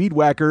almost like a weed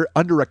whacker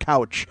under a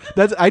couch.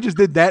 I just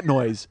did that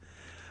noise.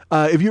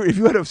 If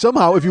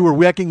you were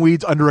whacking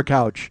weeds under a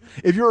couch,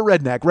 if you're a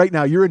redneck right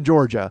now, you're in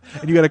Georgia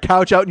and you got a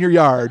couch out in your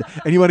yard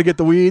and you want to get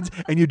the weeds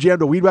and you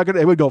jammed a weed whacker,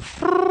 it would go.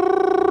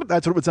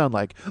 That's what it would sound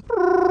like.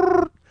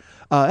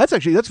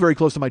 That's very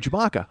close to my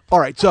Chewbacca. All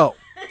right, so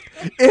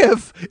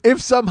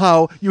if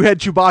somehow you had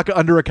Chewbacca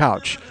under a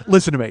couch,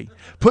 listen to me.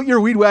 Put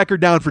your weed whacker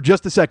down for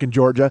just a second,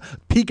 Georgia.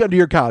 Peek under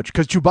your couch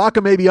because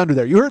Chewbacca may be under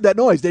there. You heard that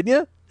noise, didn't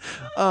you?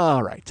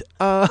 All right.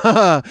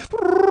 That's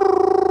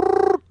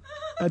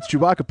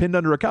Chewbacca pinned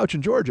under a couch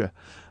in Georgia.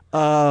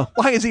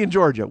 Why is he in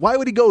Georgia? Why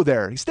would he go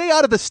there? Stay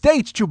out of the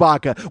States,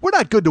 Chewbacca. We're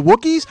not good to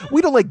Wookiees.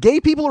 We don't like gay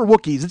people or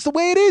Wookiees. It's the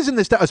way it is in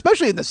this town,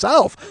 especially in the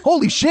South.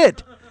 Holy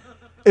shit.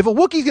 If a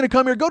Wookiee's going to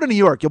come here, go to New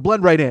York. You'll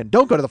blend right in.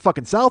 Don't go to the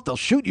fucking South. They'll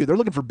shoot you. They're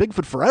looking for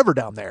Bigfoot forever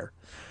down there.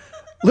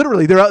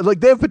 Literally,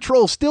 they have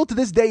patrols still to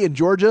this day in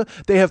Georgia.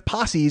 They have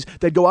posses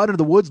that go out into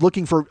the woods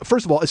looking for,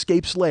 first of all,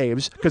 escaped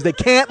slaves because they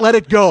can't let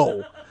it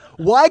go.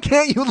 Why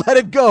can't you let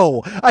it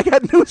go? I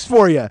got news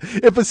for you.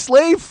 If a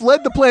slave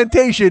fled the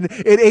plantation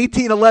in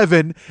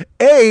 1811,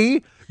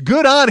 A,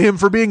 good on him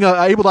for being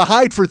able to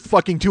hide for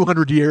fucking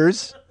 200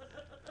 years.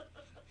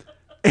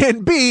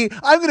 And B,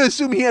 I'm going to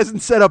assume he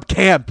hasn't set up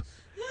camp.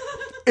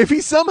 If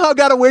he somehow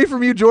got away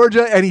from you,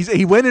 Georgia, and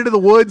he went into the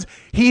woods,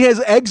 he has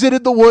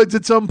exited the woods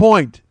at some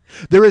point.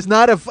 There is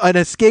not an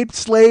escaped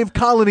slave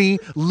colony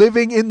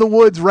living in the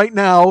woods right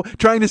now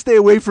trying to stay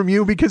away from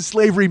you because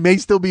slavery may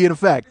still be in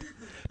effect.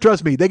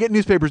 Trust me, they get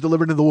newspapers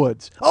delivered in the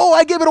woods. Oh,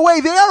 I gave it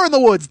away. They are in the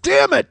woods.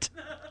 Damn it.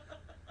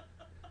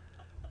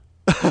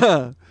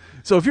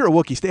 So if you're a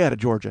Wookiee, stay out of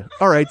Georgia.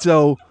 All right,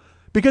 so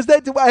because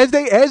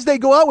as they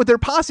go out with their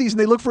posses and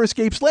they look for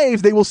escaped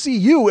slaves, they will see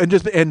you and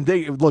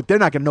they're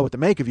not going to know what to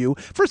make of you.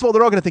 First of all,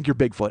 they're all going to think you're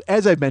Bigfoot.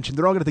 As I've mentioned,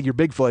 they're all going to think you're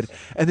Bigfoot,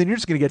 and then you're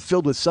just going to get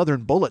filled with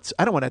Southern bullets.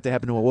 I don't want that to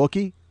happen to a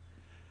Wookiee.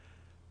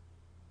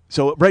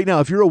 So right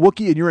now, if you're a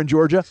Wookiee and you're in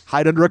Georgia,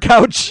 hide under a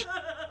couch.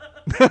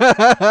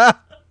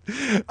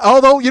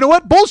 Although, you know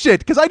what? Bullshit,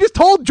 because I just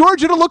told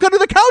Georgia to look under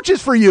the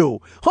couches for you.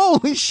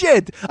 Holy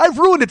shit. I've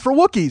ruined it for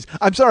Wookiees.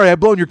 I'm sorry, I've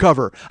blown your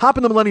cover. Hop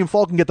in the Millennium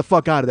Falcon, get the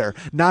fuck out of there.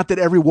 Not that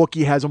every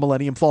Wookiee has a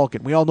Millennium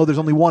Falcon. We all know there's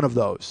only one of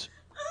those.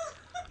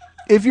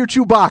 If you're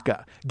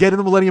Chewbacca, get in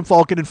the Millennium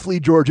Falcon and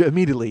flee Georgia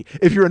immediately.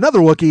 If you're another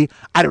Wookiee,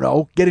 I don't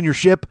know, get in your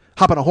ship,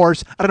 hop on a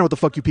horse. I don't know what the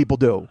fuck you people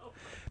do.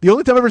 The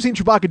only time I've ever seen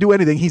Chewbacca do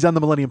anything, he's on the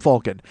Millennium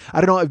Falcon.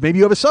 I don't know, maybe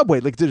you have a subway,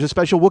 like there's a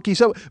special Wookiee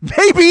subway.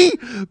 Maybe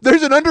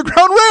there's an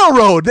underground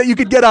railroad that you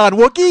could get on,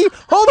 Wookiee.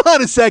 Hold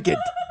on a second.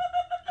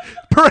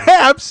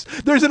 Perhaps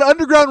there's an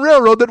underground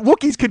railroad that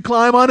Wookiees could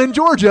climb on in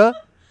Georgia.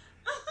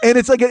 And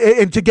it's like,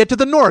 and to get to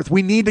the north,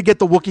 we need to get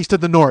the Wookiees to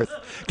the north.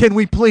 Can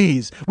we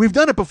please? We've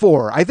done it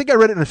before. I think I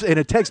read it in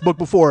a textbook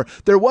before.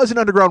 There was an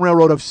underground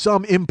railroad of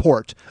some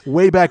import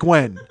way back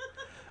when.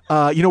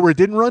 You know where it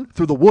didn't run?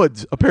 Through the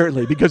woods,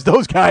 apparently, because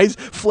those guys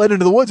fled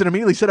into the woods and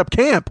immediately set up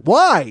camp.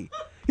 Why?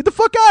 Get the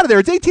fuck out of there.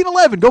 It's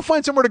 1811. Go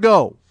find somewhere to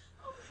go.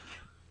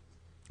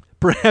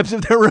 Perhaps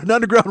if there were an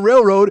underground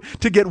railroad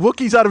to get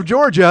Wookiees out of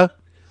Georgia.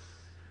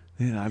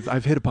 Yeah,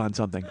 I've hit upon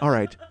something. All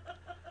right.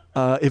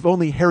 If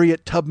only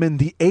Harriet Tubman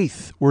the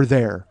Eighth were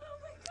there.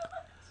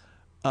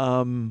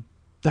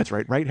 That's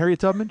right?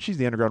 Harriet Tubman? She's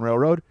the Underground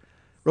Railroad.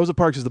 Rosa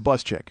Parks is the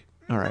bus chick.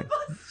 All right.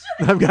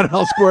 I've got it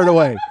all squared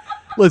away.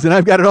 Listen,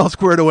 I've got it all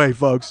squared away,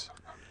 folks.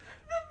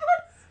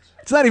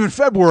 It's not even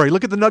February.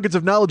 Look at the nuggets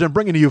of knowledge I'm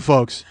bringing to you,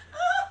 folks.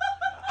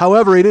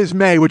 However, it is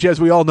May, which,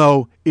 as we all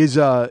know, is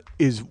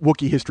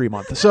Wookiee History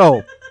Month.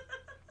 So,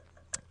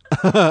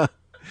 all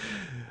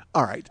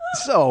right.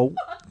 So,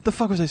 the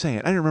fuck was I saying?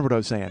 I didn't remember what I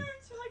was saying.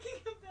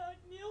 Talking about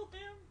Neil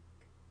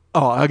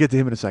Oh, I'll get to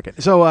him in a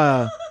second. So,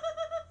 I'm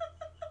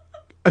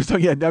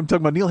talking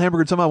about Neil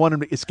Hamburger. Somehow want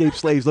him to escape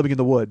slaves living in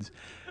the woods.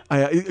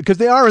 Because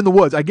they are in the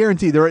woods. I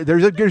guarantee there's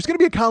going to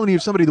be a colony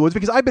of somebody in the woods,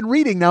 because I've been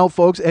reading now,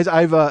 folks, as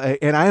I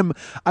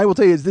will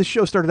tell you, as this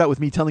show started out with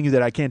me telling you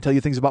that I can't tell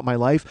you things about my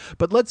life,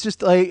 but let's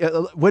just,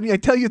 when I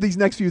tell you these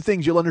next few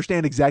things, you'll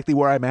understand exactly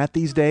where I'm at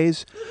these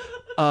days.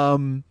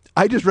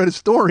 I just read a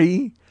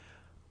story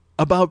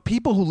about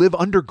people who live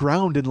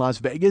underground in Las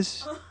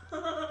Vegas.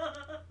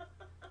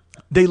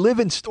 They live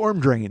in storm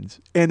drains,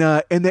 and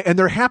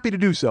they're happy to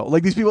do so.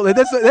 Like, these people,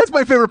 that's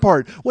my favorite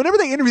part. Whenever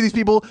they interview these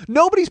people,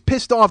 nobody's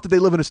pissed off that they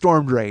live in a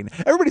storm drain.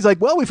 Everybody's like,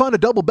 well, we found a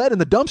double bed in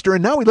the dumpster,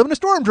 and now we live in a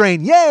storm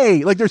drain.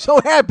 Yay! Like, they're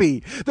so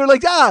happy. They're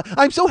like,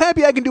 I'm so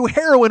happy I can do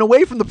heroin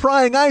away from the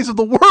prying eyes of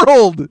the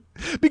world.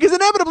 Because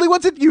inevitably,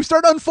 once you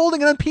start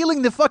unfolding and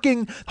unpeeling the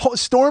fucking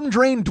storm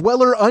drain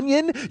dweller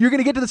onion, you're going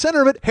to get to the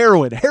center of it,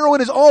 heroin.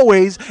 Heroin is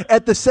always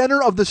at the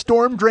center of the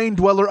storm drain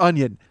dweller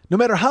onion, no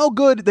matter how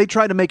good they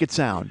try to make it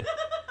sound.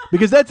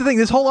 Because that's the thing.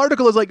 This whole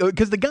article is like,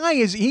 because the guy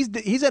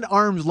he's at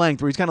arm's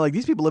length, where he's kind of like,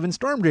 these people live in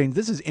storm drains.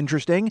 This is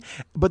interesting.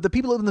 But the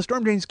people who live in the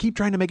storm drains keep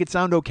trying to make it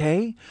sound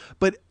okay.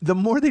 But the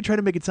more they try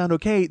to make it sound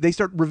okay, they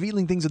start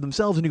revealing things of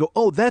themselves, and you go,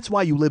 oh, that's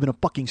why you live in a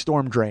fucking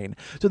storm drain.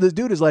 So this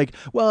dude is like,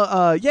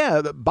 well,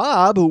 yeah,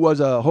 Bob, who was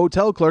a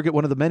hotel clerk at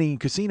one of the many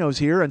casinos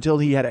here until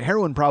he had a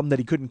heroin problem that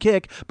he couldn't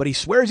kick, but he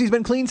swears he's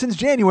been clean since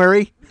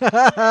January.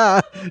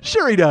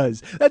 Sure he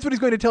does. That's what he's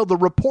going to tell the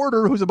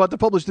reporter who's about to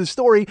publish this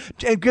story,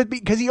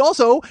 because he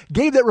also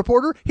gave that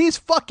reporter his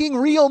fucking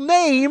real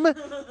name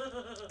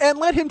and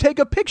let him take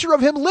a picture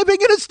of him living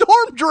in a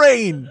storm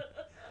drain.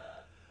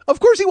 Of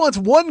course he wants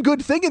one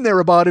good thing in there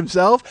about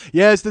himself.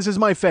 Yes, this is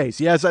my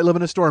face. Yes, I live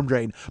in a storm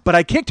drain. But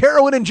I kicked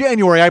heroin in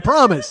January, I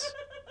promise.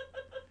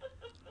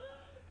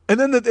 And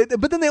then,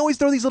 but then they always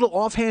throw these little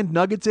offhand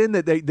nuggets in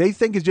that they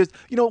think is just,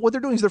 what they're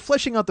doing is they're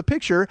fleshing out the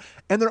picture,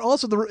 and they're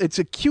also, it's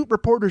a cute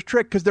reporter's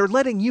trick, because they're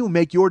letting you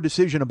make your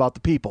decision about the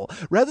people.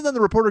 Rather than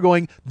the reporter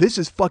going, this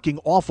is fucking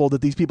awful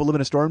that these people live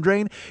in a storm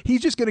drain, he's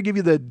just going to give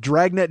you the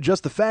dragnet,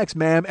 just the facts,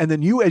 ma'am, and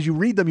then you, as you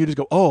read them, you just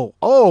go, oh,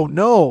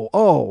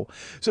 no.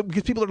 So,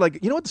 because people are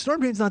like, you know what, the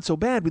storm drain's not so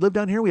bad. We live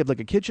down here, we have like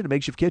a kitchen, a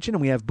makeshift kitchen,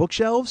 and we have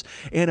bookshelves,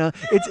 and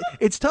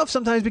it's tough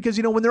sometimes because,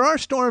 when there are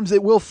storms,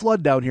 it will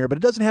flood down here, but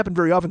it doesn't happen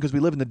very often because we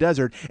live in the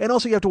desert. And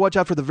also you have to watch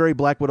out for the very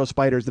black widow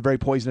spiders, the very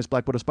poisonous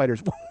black widow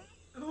spiders.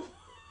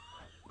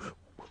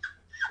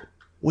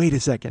 Wait a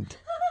second.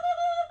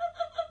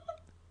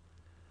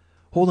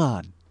 Hold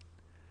on.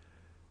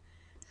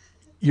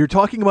 You're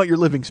talking about your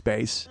living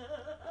space,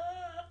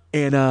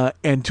 and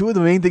two of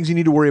the main things you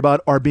need to worry about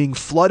are being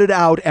flooded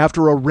out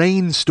after a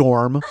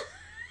rainstorm.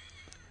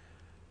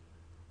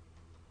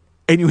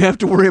 And you have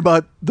to worry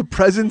about the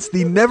presence,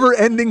 the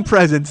never-ending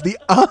presence, the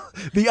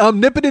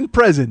omnipotent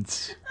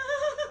presence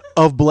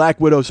of black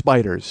widow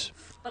spiders,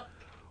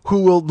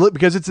 who will,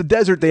 because it's a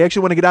desert, they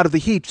actually want to get out of the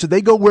heat, so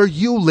they go where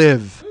you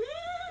live.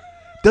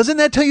 Doesn't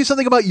that tell you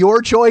something about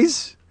your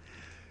choice?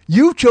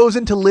 You've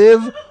chosen to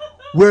live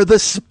where the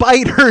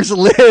spiders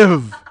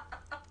live.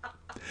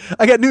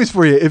 I got news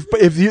for you. If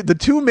the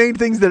two main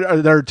things that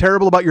are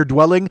terrible about your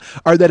dwelling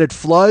are that it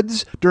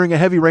floods during a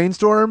heavy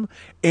rainstorm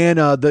and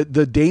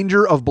the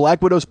danger of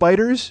black widow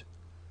spiders,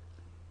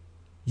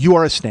 you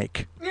are a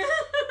snake.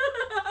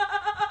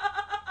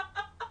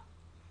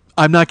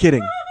 I'm not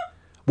kidding.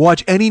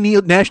 Watch any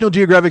National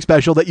Geographic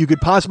special that you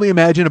could possibly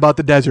imagine about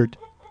the desert.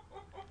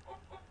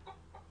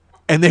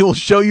 And they will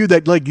show you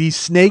that these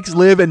snakes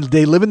live, and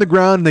they live in the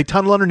ground, and they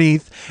tunnel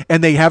underneath,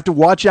 and they have to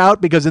watch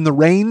out because in the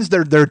rains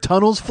their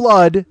tunnels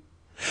flood.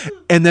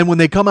 And then when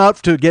they come out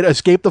to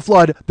escape the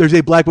flood, there's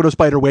a black widow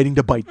spider waiting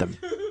to bite them.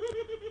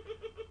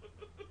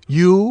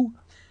 You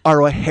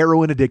are a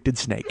heroin addicted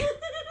snake.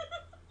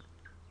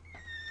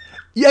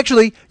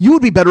 You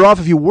would be better off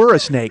if you were a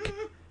snake.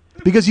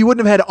 Because you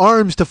wouldn't have had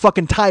arms to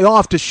fucking tie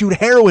off to shoot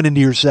heroin into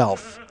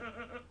yourself.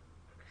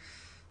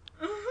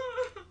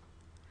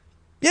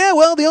 Yeah,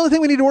 well, the only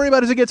thing we need to worry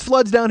about is it gets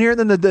floods down here, and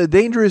then the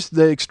dangerous,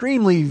 the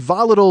extremely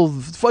volatile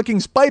fucking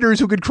spiders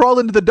who could crawl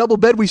into the double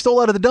bed we stole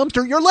out of the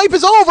dumpster. Your life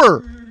is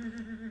over!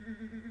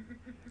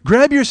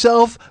 Grab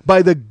yourself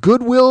by the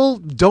Goodwill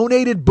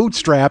donated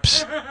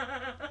bootstraps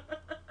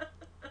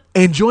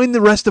and join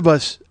the rest of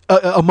us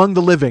among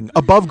the living,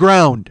 above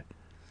ground.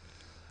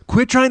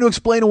 Quit trying to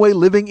explain away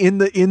living in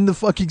the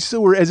fucking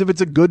sewer as if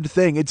it's a good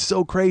thing. It's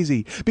so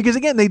crazy. Because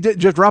again, they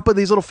just drop with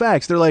these little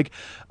facts. They're like,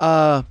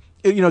 Tom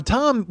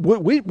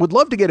would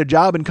love to get a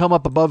job and come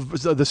up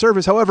above the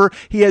surface. However,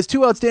 he has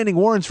 2 outstanding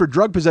warrants for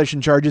drug possession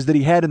charges that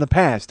he had in the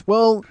past.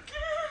 Well,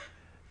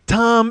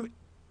 Tom,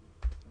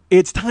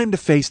 it's time to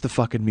face the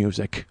fucking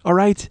music. All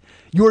right?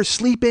 You're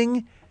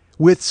sleeping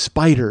with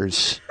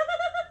spiders.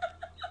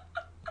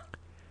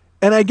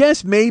 And I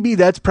guess maybe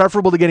that's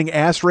preferable to getting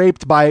ass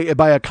raped by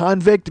a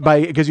convict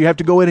because you have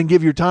to go in and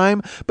give your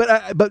time.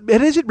 But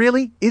is it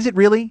really? Is it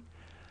really?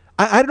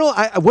 I don't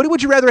know. What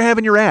would you rather have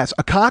in your ass?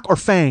 A cock or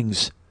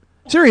fangs?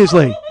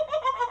 Seriously.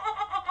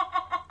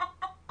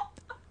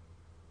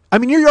 I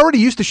mean, you're already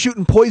used to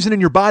shooting poison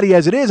in your body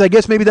as it is. I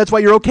guess maybe that's why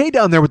you're okay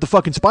down there with the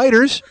fucking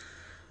spiders.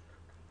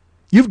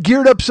 You've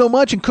geared up so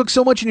much and cooked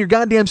so much in your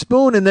goddamn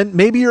spoon, and then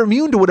maybe you're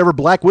immune to whatever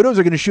black widows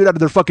are going to shoot out of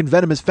their fucking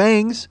venomous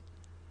fangs.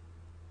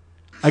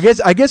 I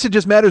guess it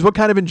just matters what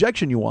kind of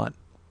injection you want.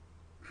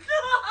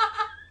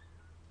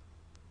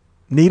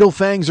 Needle,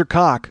 fangs, or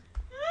cock.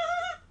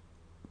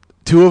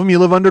 2 of them you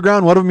live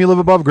underground, 1 of them you live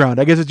above ground.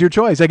 I guess it's your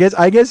choice.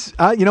 I guess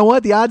you know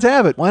what? The odds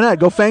have it. Why not?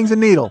 Go fangs and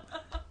needle.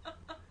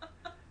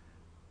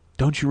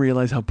 Don't you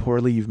realize how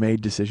poorly you've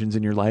made decisions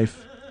in your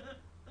life?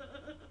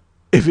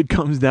 If it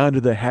comes down to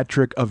the hat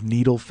trick of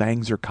needle,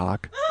 fangs, or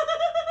cock.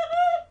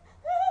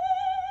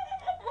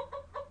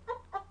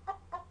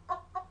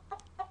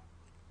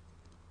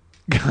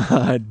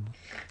 God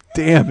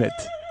damn it.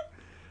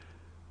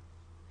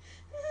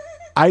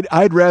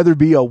 I'd rather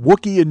be a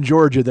Wookiee in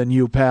Georgia than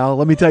you, pal.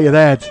 Let me tell you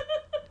that.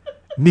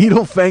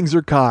 Needle, fangs,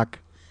 or cock.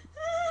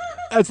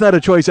 That's not a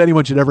choice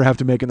anyone should ever have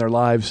to make in their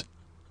lives.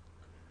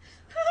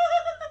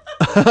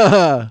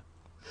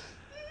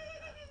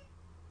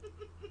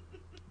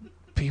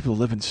 People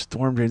live in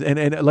storm drains.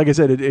 And like I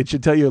said, it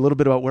should tell you a little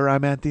bit about where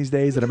I'm at these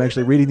days, that I'm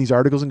actually reading these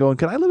articles and going,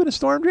 can I live in a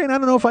storm drain? I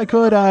don't know if I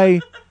could.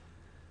 I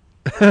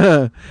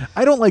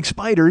don't like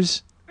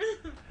spiders.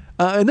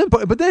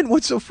 But then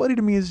what's so funny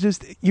to me is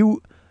just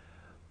you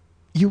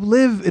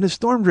live in a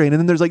storm drain, and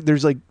then there's like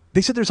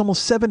they said there's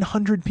almost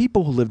 700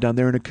 people who live down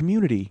there in a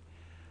community.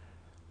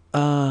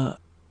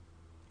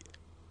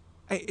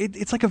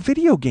 It's like a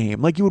video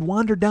game. Like you would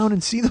wander down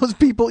and see those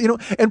people,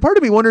 and part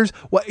of me wonders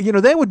what,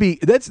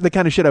 that's the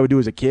kind of shit I would do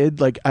as a kid.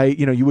 Like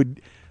you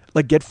would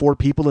like get 4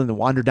 people and then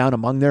wander down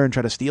among there and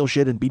try to steal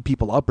shit and beat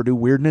people up or do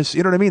weirdness.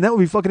 You know what I mean? That would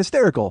be fucking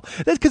hysterical.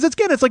 That's because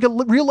it's like a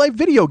real life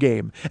video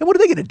game. And what are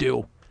they going to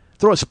do?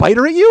 Throw a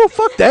spider at you?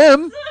 Fuck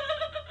them.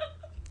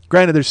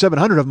 Granted, there's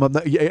 700 of them.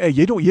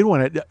 You don't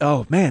want to.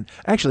 Oh man,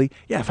 actually,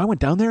 yeah. If I went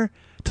down there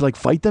to like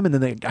fight them and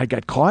then I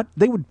got caught,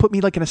 they would put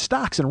me like in a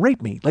stocks and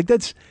rape me. Like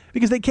that's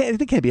because they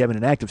can't be having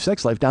an active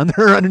sex life down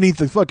there underneath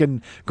the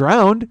fucking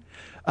ground.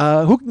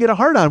 Who can get a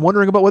hard on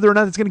wondering about whether or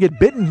not it's going to get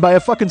bitten by a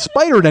fucking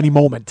spider at any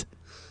moment?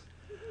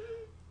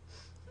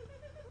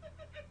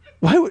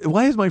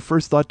 Why is my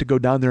first thought to go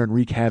down there and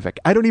wreak havoc?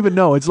 I don't even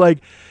know. It's like,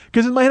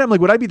 because in my head I'm like,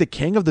 would I be the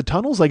king of the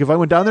tunnels? Like if I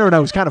went down there and I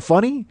was kind of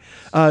funny,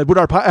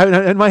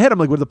 in my head I'm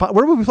like,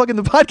 where would we plug in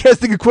the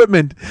podcasting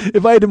equipment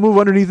if I had to move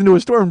underneath into a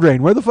storm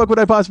drain? Where the fuck would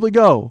I possibly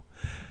go?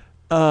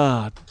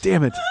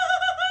 Damn it.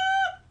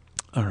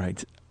 All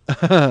right.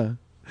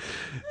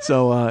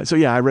 So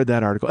yeah, I read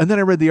that article, and then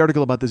I read the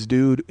article about this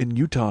dude in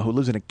Utah who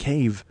lives in a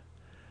cave.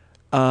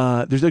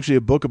 There's actually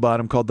a book about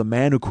him called "The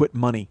Man Who Quit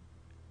Money."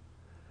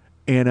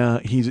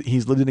 And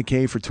he's lived in a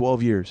cave for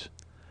 12 years,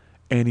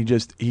 and he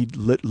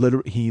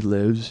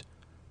lives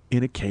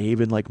in a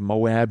cave in like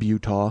Moab,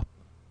 Utah,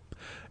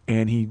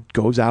 and he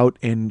goes out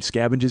and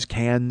scavenges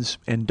cans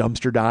and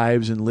dumpster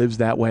dives and lives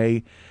that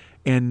way,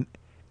 and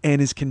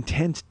is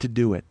content to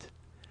do it.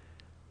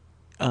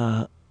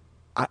 Why?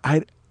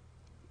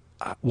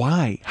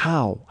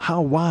 How?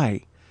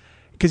 Why?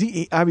 Because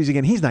he obviously,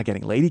 again, he's not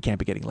getting laid. He can't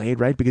be getting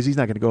laid, right? Because he's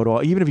not going to go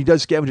to even if he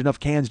does scavenge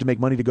enough cans to make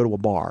money to go to a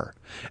bar.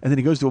 And then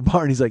he goes to a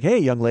bar and he's like, hey,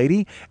 young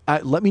lady,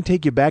 let me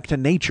take you back to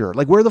nature.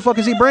 Like, where the fuck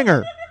does he bring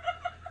her?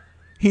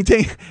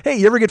 Hey,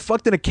 you ever get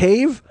fucked in a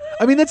cave?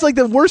 I mean, that's like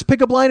the worst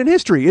pickup line in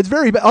history. It's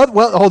very bad.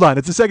 Well, hold on.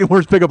 It's the second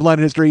worst pickup line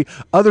in history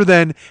other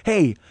than,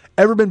 hey,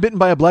 ever been bitten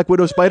by a black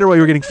widow spider while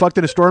you were getting fucked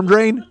in a storm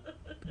drain?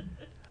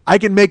 I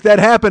can make that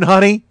happen,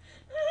 honey.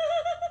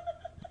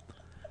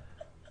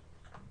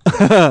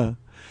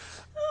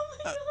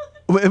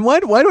 And why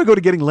do I go to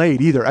getting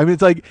laid either? I mean,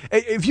 it's like,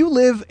 if you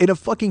live in a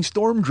fucking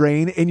storm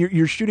drain and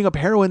you're shooting up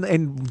heroin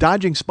and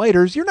dodging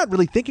spiders, you're not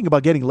really thinking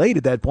about getting laid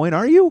at that point,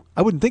 are you?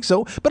 I wouldn't think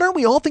so. But aren't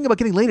we all thinking about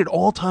getting laid at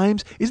all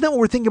times? Isn't that what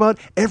we're thinking about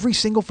every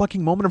single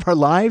fucking moment of our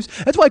lives?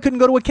 That's why I couldn't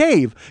go to a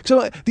cave.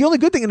 So the only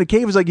good thing in a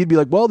cave is like, you'd be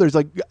like, well,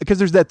 because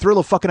there's that thrill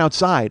of fucking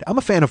outside. I'm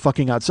a fan of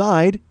fucking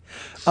outside.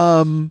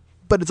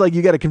 But it's like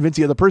you got to convince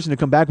the other person to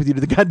come back with you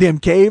to the goddamn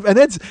cave. And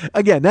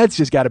that's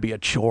just got to be a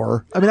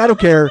chore. I mean, I don't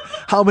care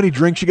how many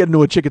drinks you get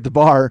into a chick at the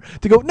bar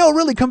to go, no,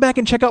 really, come back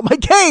and check out my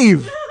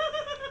cave.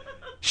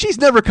 She's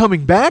never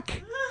coming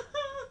back.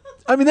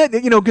 I mean, that,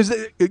 because,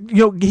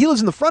 he lives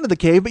in the front of the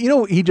cave, but,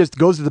 he just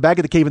goes to the back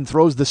of the cave and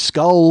throws the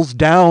skulls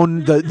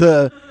down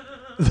the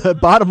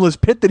bottomless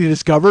pit that he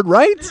discovered,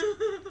 right?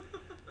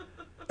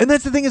 And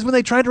that's the thing is when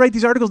they try to write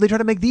these articles, they try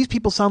to make these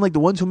people sound like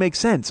the ones who make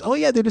sense. Oh,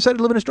 yeah, they decided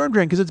to live in a storm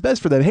drain because it's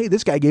best for them. Hey,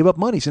 this guy gave up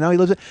money, so now he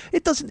lives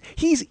it doesn't.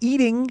 He's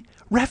eating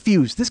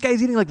refuse. This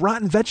guy's eating like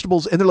rotten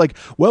vegetables. And they're like,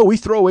 well, we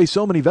throw away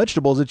so many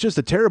vegetables. It's just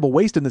a terrible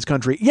waste in this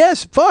country.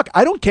 Yes, fuck.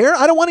 I don't care.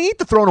 I don't want to eat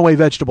the thrown away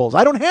vegetables.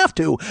 I don't have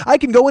to. I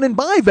can go in and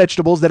buy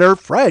vegetables that are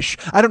fresh.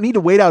 I don't need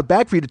to wait out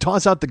back for you to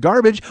toss out the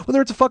garbage,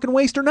 whether it's a fucking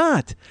waste or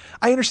not.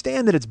 I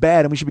understand that it's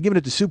bad and we should be giving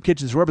it to soup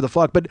kitchens, wherever the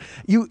fuck, but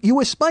you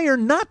aspire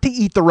not to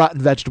eat the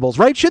rotten vegetables,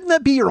 right? Shouldn't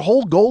that be your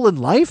whole goal in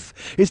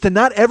life, is to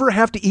not ever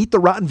have to eat the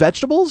rotten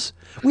vegetables?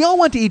 We all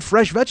want to eat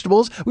fresh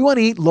vegetables. We want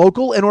to eat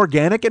local and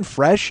organic and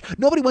fresh.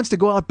 Nobody wants to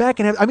go out back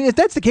and have, I mean, if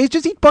that's the case,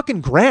 just eat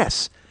fucking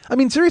grass. I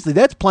mean, seriously,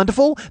 that's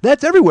plentiful.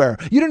 That's everywhere.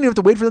 You don't even have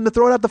to wait for them to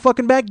throw it out the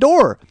fucking back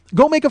door.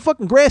 Go make a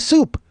fucking grass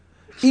soup.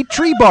 Eat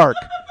tree bark.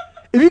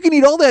 If you can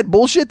eat all that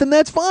bullshit, then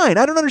that's fine.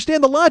 I don't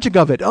understand the logic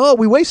of it. Oh,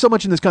 we waste so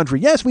much in this country.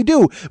 Yes, we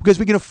do, because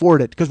we can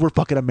afford it, because we're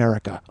fucking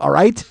America, all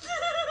right?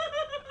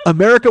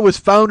 America was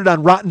founded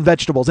on rotten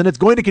vegetables, and it's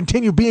going to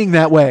continue being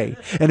that way.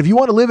 And if you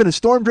want to live in a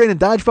storm drain and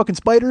dodge fucking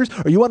spiders,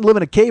 or you want to live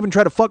in a cave and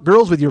try to fuck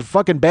girls with your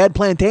fucking bad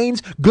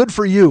plantains, good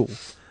for you.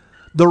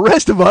 The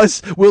rest of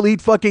us will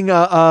eat fucking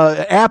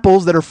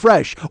apples that are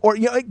fresh. Or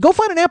go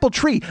find an apple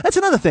tree. That's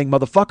another thing,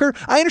 motherfucker.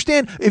 I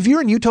understand if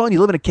you're in Utah and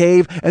you live in a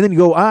cave and then you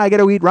go, I got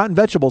to eat rotten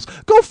vegetables.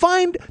 Go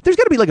find, there's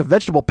got to be like a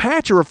vegetable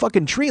patch or a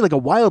fucking tree, like a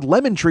wild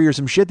lemon tree or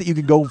some shit that you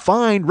can go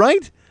find,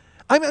 right?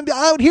 I'm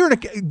out here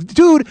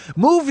dude,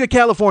 move to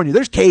California.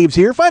 There's caves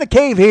here. Find a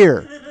cave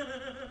here.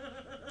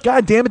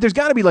 God damn it. There's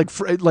got to be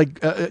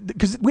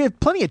because we have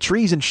plenty of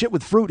trees and shit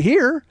with fruit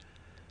here.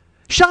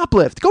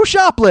 Shoplift. Go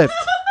shoplift.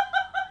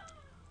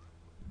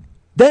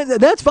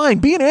 That's fine.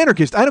 Be an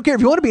anarchist. I don't care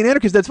if you want to be an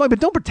anarchist. That's fine. But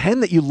don't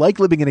pretend that you like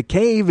living in a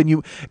cave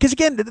because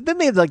again, then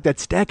they have like that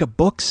stack of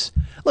books.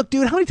 Look,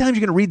 dude, how many times are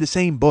you going to read the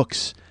same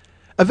books?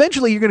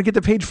 Eventually, you're going to get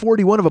to page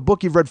 41 of a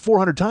book you've read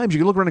 400 times. You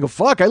can look around and go,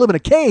 fuck, I live in a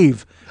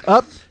cave.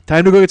 Up,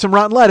 time to go get some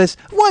rotten lettuce.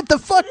 What the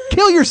fuck?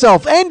 Kill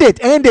yourself. End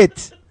it. End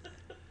it.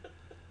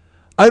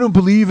 I don't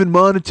believe in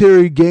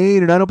monetary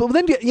gain, and I don't. But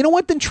then you know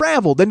what? Then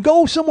travel. Then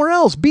go somewhere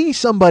else. Be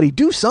somebody.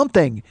 Do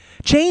something.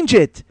 Change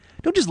it.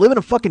 Don't just live in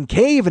a fucking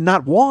cave and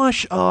not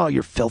wash. Oh,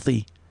 you're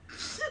filthy.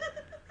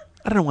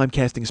 I don't know why I'm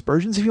casting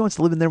aspersions. If he wants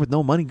to live in there with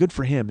no money, good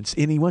for him.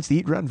 And he wants to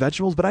eat rotten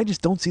vegetables, but I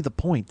just don't see the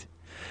point.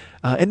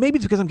 And maybe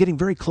it's because I'm getting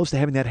very close to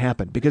having that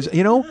happen. Because,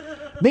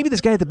 maybe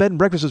this guy at the bed and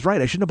breakfast was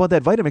right. I shouldn't have bought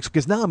that Vitamix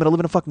because now I'm going to live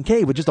in a fucking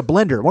cave with just a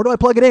blender. Where do I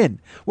plug it in?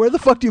 Where the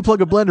fuck do you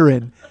plug a blender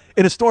in?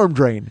 In a storm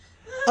drain.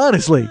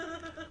 Honestly.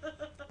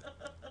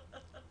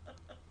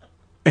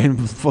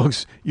 And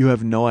folks, you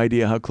have no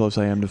idea how close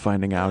I am to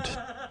finding out.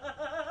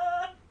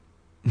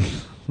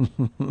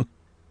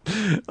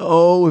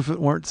 Oh, if it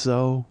weren't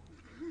so.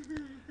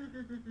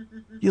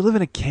 You live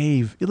in a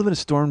cave. You live in a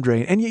storm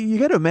drain. And you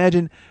got to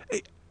imagine,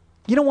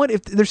 you know what?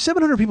 If there's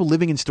 700 people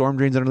living in storm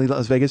drains underneath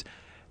Las Vegas,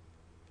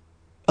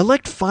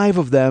 elect 5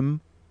 of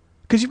them,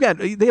 because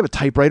they have a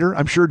typewriter,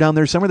 I'm sure, down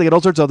there somewhere. They got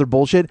all sorts of other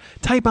bullshit.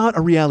 Type out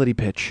a reality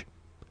pitch.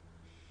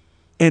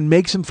 And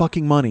make some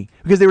fucking money.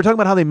 Because they were talking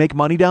about how they make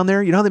money down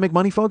there. You know how they make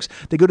money, folks?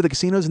 They go to the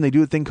casinos and they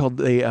do a thing called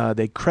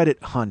they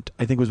credit hunt,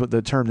 I think was what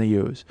the term they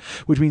use.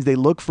 Which means they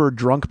look for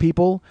drunk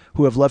people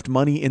who have left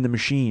money in the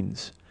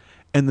machines.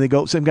 And they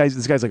go,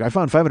 this guy's like, I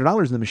found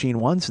 $500 in the machine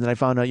once, and then I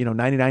found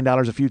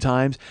 $99 a few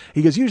times.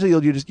 He goes, usually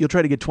you'll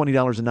try to get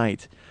 $20 a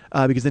night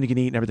because then you can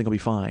eat and everything will be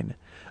fine.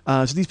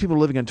 So these people are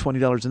living on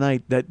 $20 a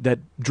night that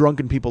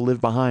drunken people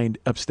live behind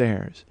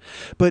upstairs.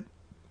 But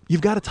you've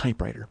got a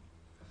typewriter.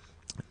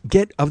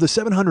 Get, of the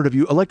 700 of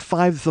you, elect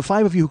 5, the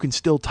 5 of you who can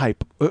still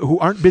type, who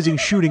aren't busy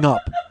shooting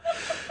up.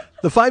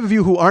 The 5 of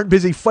you who aren't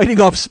busy fighting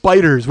off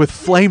spiders with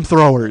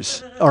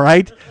flamethrowers, all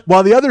right?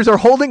 While the others are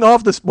holding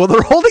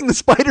the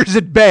spiders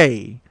at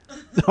bay,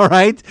 all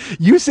right?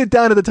 You sit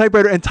down at the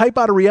typewriter and type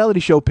out a reality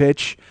show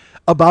pitch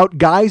about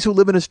guys who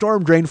live in a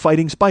storm drain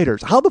fighting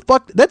spiders. How the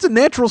fuck? That's a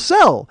natural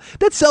sell.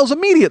 That sells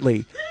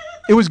immediately.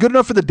 It was good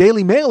enough for the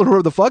Daily Mail or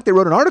whoever the fuck. They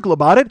wrote an article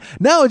about it.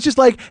 Now it's just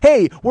like,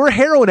 hey, we're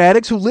heroin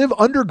addicts who live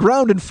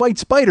underground and fight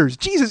spiders.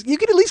 Jesus, you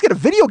can at least get a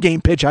video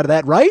game pitch out of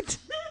that, right?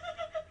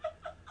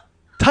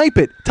 Type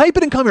it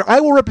and come here. I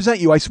will represent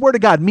you. I swear to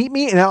God, meet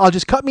me and I'll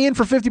just cut me in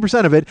for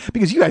 50% of it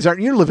because you guys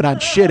you're living on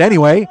shit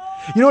anyway.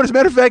 You know what, as a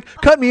matter of fact,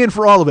 cut me in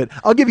for all of it.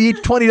 I'll give you each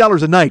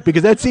 $20 a night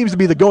because that seems to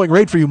be the going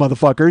rate for you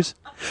motherfuckers.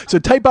 So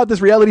type out this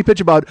reality pitch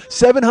about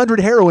 700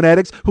 heroin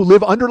addicts who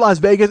live under Las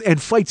Vegas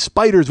and fight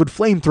spiders with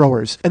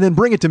flamethrowers and then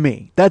bring it to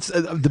me. That's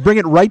bring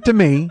it right to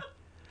me.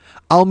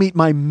 I'll meet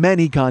my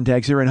many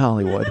contacts here in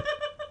Hollywood.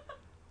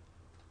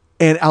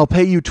 And I'll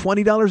pay you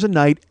 $20 a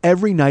night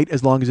every night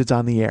as long as it's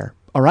on the air.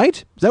 All right?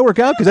 Does that work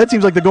out? Because that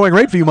seems like the going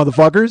rate for you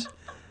motherfuckers.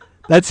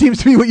 That seems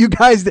to be what you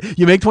guys,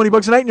 you make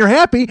 $20 a night and you're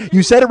happy.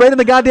 You said it right in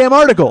the goddamn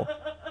article.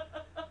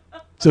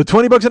 So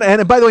 $20 a night,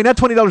 and by the way, not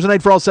 $20 a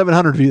night for all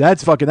 700 of you.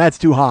 That's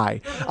too high.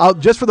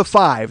 Just for the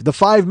 5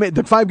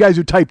 guys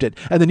who typed it,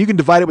 and then you can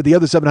divide it with the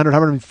other 700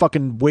 however many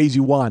fucking ways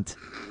you want.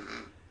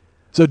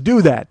 So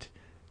do that.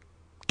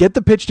 Get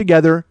the pitch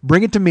together,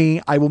 bring it to me.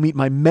 I will meet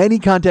my many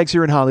contacts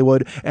here in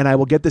Hollywood, and I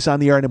will get this on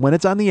the air. And when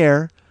it's on the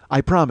air,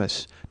 I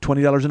promise,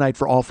 $20 a night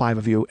for all 5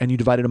 of you, and you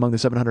divide it among the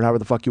 700 however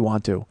the fuck you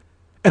want to.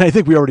 And I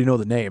think we already know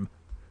the name.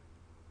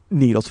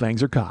 Needles,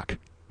 Fangs, or Cock.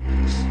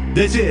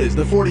 This is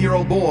The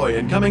 40-Year-Old Boy,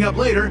 and coming up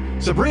later,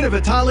 Sabrina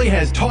Vitale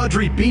has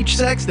tawdry beach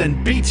sex,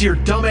 then beats your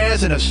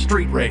dumbass in a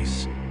street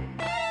race.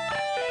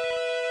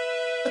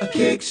 A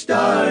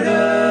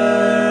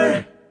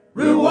Kickstarter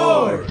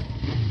reward.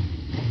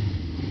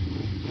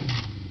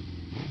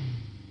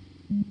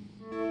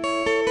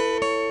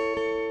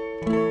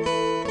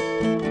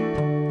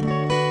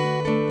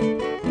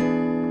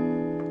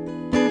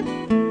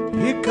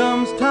 Here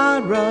comes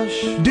Todd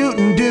Rush.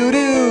 Dootin'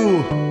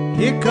 doo-doo.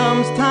 Here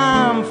comes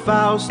Tom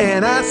Faust.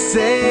 And I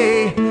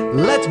say,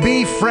 let's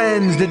be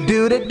friends.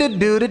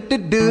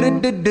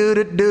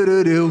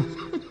 Do-do-do-do-do-do-do-do-do-do-do-do.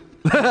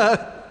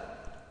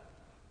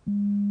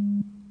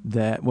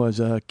 That was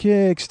a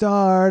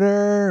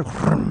Kickstarter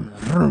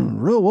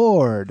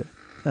reward.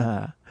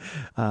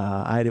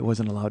 I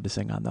wasn't allowed to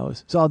sing on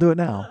those, so I'll do it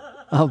now.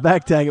 I'll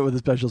back tag it with a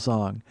special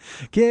song.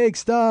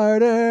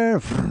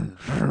 Kickstarter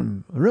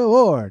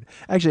reward.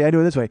 Actually, I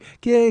do it this way.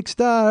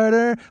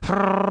 Kickstarter.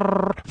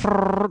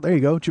 There you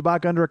go.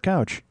 Chewbacca under a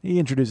couch. He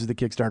introduces the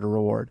Kickstarter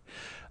reward.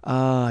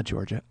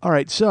 Georgia. All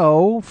right,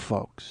 so,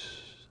 folks,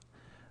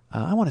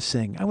 I want to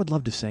sing. I would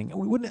love to sing.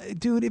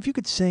 Dude, if you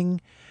could sing,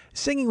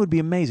 singing would be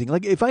amazing.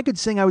 Like, if I could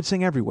sing, I would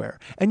sing everywhere.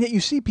 And yet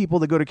you see people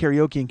that go to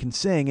karaoke and can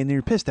sing, and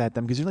you're pissed at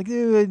them because you're like,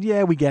 dude,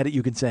 yeah, we get it,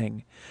 you can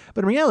sing.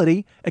 But in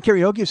reality, at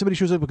karaoke, if somebody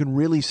shows up who can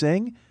really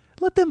sing,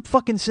 let them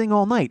fucking sing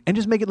all night and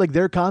just make it like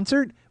their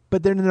concert,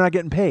 but then they're not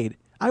getting paid.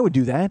 I would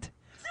do that.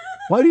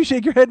 Why do you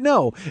shake your head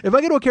no? If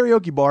I go to a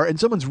karaoke bar and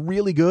someone's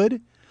really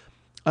good,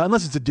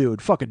 unless it's a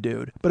dude, fuck a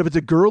dude. But if it's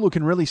a girl who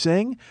can really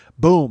sing,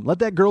 boom, let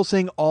that girl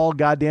sing all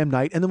goddamn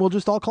night, and then we'll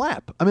just all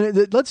clap. I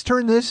mean, let's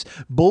turn this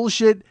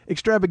bullshit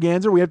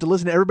extravaganza where we have to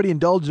listen to everybody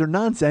indulge their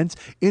nonsense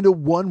into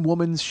one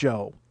woman's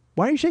show.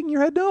 Why are you shaking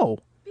your head no?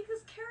 Because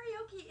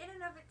karaoke in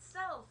and of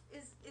itself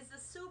is the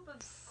soup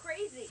of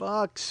crazy.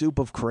 Fuck soup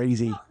of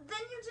crazy. Well, then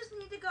you just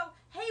need to go,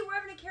 hey, we're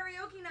having a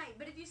karaoke night,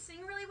 but if you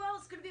sing really well,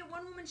 it's going to be a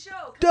one-woman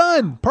show.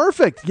 Done.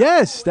 Perfect.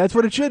 Yes, that's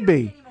what it should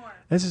be.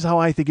 This is how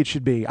I think it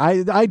should be.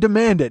 I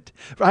demand it.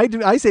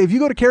 I say if you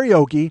go to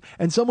karaoke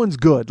and someone's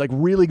good, like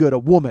really good, a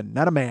woman,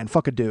 not a man,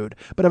 fuck a dude.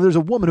 But if there's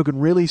a woman who can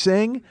really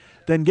sing,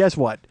 then guess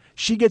what?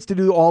 She gets to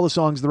do all the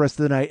songs the rest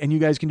of the night, and you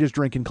guys can just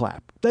drink and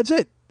clap. That's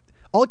it.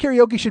 All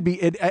karaoke should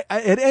be, at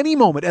any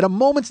moment, at a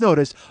moment's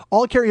notice,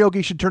 all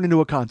karaoke should turn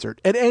into a concert.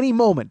 At any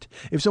moment,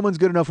 if someone's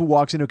good enough who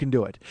walks in who can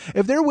do it.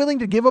 If they're willing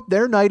to give up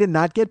their night and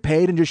not get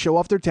paid and just show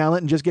off their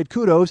talent and just get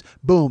kudos,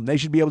 boom, they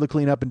should be able to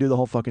clean up and do the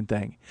whole fucking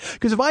thing.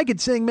 Because if I could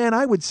sing, man,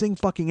 I would sing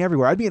fucking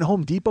everywhere. I'd be in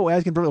Home Depot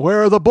asking for,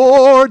 where are the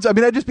boards? I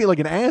mean, I'd just be like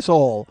an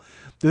asshole.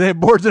 Do they have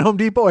boards at Home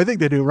Depot? I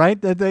think they do,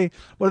 right? What do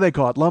they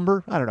call it?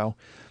 Lumber? I don't know.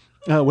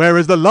 Where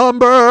is the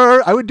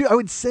lumber? I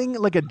would sing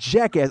like a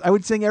jackass. I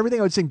would sing everything.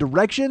 I would sing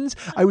directions.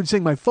 I would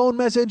sing my phone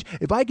message.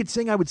 If I could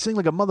sing, I would sing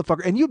like a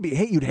motherfucker. And you'd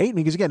hate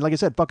me because, again, like I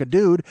said, fuck a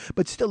dude.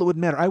 But still, it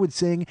wouldn't matter. I would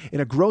sing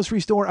in a grocery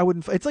store.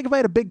 It's like if I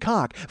had a big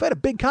cock. If I had a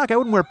big cock, I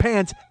wouldn't wear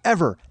pants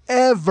ever.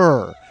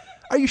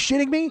 Are you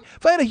shitting me?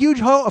 If I had a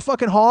huge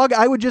fucking hog,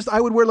 I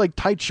would wear like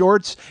tight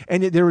shorts,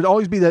 and there would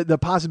always be the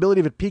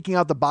possibility of it peeking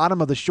out the bottom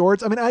of the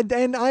shorts. I mean,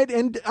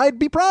 I'd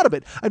be proud of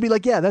it. I'd be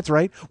like, yeah, that's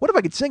right. What if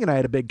I could sing and I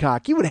had a big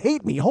cock? You would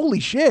hate me. Holy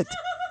shit.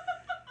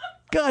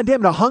 God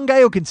damn it, a hung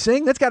guy who can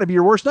sing? That's got to be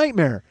your worst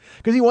nightmare.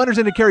 Because he wanders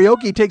into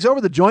karaoke, he takes over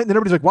the joint, and then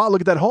everybody's like, wow,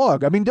 look at that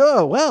hog. I mean,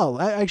 duh. Well,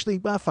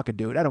 fuck a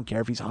dude. I don't care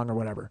if he's hung or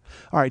whatever.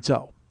 All right,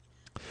 so.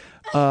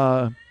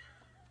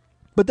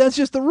 But that's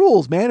just the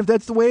rules, man. If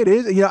that's the way it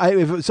is,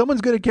 if someone's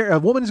good at a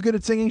woman's good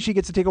at singing, she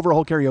gets to take over a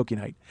whole karaoke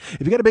night.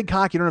 If you got a big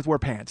cock, you don't have to wear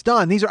pants.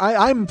 Done. These are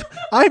I'm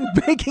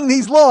making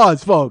these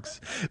laws,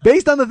 folks,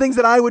 based on the things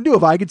that I would do.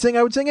 If I could sing,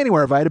 I would sing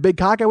anywhere. If I had a big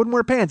cock, I wouldn't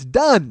wear pants.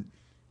 Done.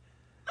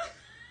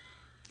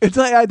 It's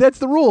like that's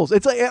the rules.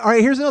 It's like, all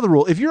right, here's another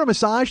rule. If you're a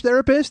massage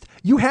therapist,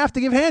 you have to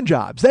give hand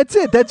jobs. That's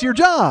it. That's your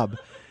job.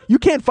 You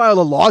can't file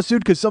a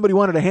lawsuit because somebody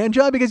wanted a hand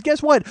job, because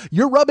guess what?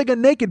 You're rubbing a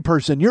naked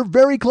person. You're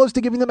very close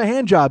to giving them a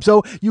hand job.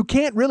 So you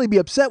can't really be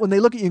upset when they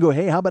look at you and go,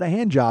 hey, how about a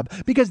hand job?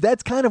 Because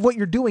that's kind of what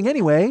you're doing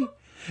anyway.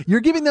 You're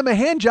giving them a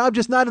hand job,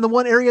 just not in the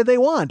one area they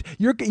want.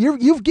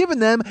 You've given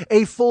them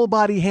a full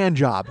body hand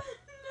job.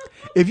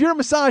 If you're a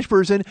massage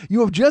person,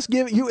 you have just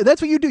given,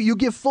 that's what you do. You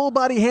give full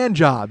body hand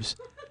jobs.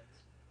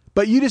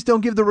 But you just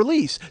don't give the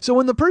release. So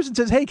when the person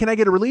says, hey, can I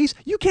get a release?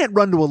 You can't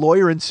run to a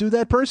lawyer and sue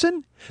that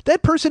person.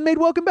 That person made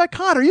Welcome Back,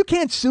 Kotter. You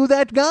can't sue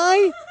that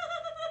guy.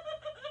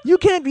 You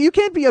can't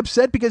be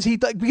upset because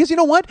because you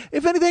know what?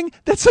 If anything,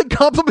 that's like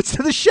compliments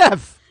to the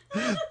chef.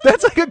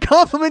 That's like a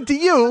compliment to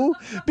you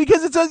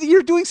because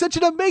you're doing such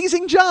an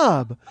amazing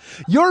job.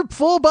 Your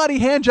full body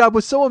hand job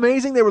was so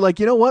amazing. They were like,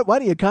 you know what? Why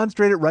don't you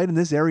concentrate it right in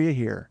this area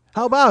here?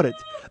 How about it?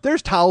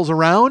 There's towels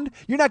around.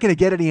 You're not going to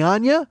get any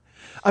on you.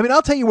 I mean,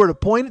 I'll tell you where to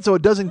point it so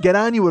it doesn't get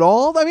on you at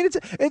all. I mean,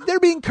 they're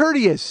being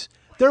courteous.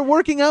 They're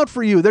working out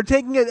for you. They're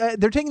taking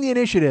the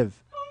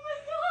initiative. Oh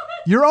my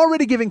God. You're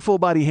already giving full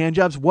body hand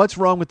jobs. What's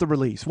wrong with the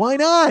release? Why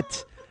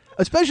not?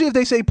 Especially if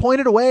they say point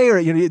it away, or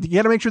you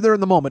got to make sure they're in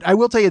the moment. I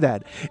will tell you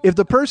that. If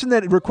the person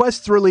that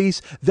requests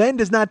release then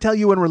does not tell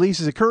you when release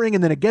is occurring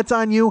and then it gets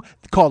on you,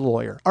 call the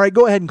lawyer. All right,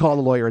 go ahead and call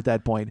the lawyer at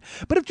that point.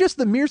 But if just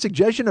the mere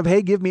suggestion of,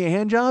 hey, give me a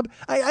hand job,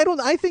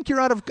 I think you're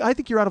out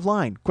of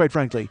line, quite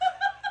frankly.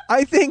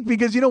 I think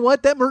because you know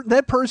what?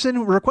 That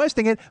person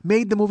requesting it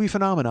made the movie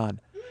Phenomenon.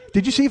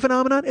 Did you see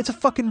Phenomenon? It's a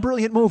fucking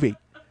brilliant movie.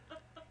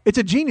 It's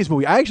a genius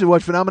movie. I actually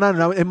watched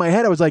Phenomenon, and in my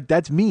head, I was like,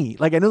 that's me.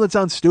 Like, I know that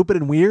sounds stupid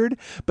and weird,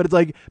 but it's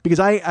like,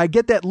 because I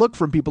get that look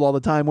from people all the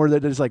time where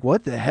they're just like,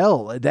 what the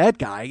hell? That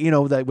guy,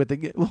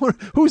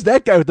 who's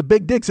that guy with the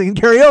big dick singing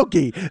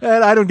karaoke?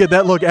 And I don't get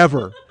that look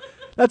ever.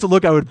 That's a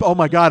look oh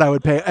my God, I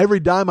would pay. Every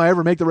dime I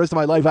ever make the rest of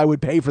my life, I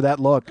would pay for that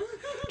look.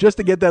 Just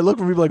to get that look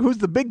from people like, who's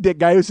the big dick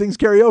guy who sings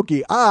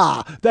karaoke?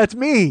 Ah, that's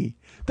me.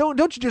 Don't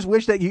you just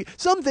wish that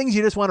some things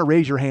you just want to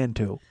raise your hand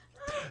to.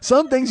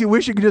 Some things you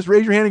wish you could just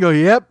raise your hand and go,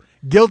 yep,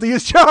 guilty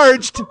as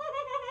charged.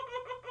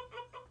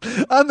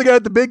 I'm the guy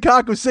with the big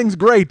cock who sings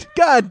great.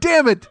 God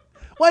damn it.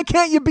 Why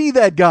can't you be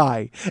that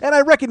guy? And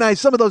I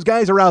recognize some of those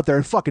guys are out there,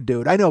 and fuck it,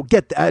 dude. I know,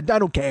 get that. I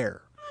don't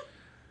care.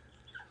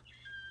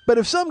 But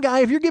if some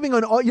guy, if you're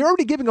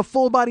already giving a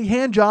full body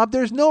hand job,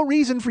 there's no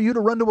reason for you to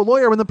run to a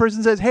lawyer when the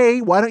person says,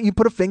 hey, why don't you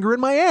put a finger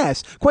in my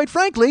ass? Quite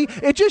frankly,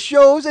 it just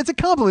shows it's a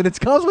compliment. It's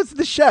compliments to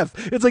the chef.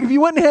 It's like if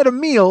you went and had a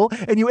meal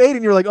and you ate it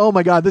and you're like, oh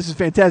my God, this is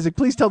fantastic.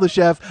 Please tell the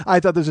chef I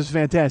thought this was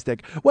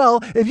fantastic.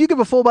 Well, if you give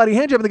a full body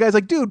hand job and the guy's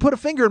like, dude, put a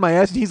finger in my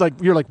ass. And he's like,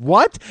 you're like,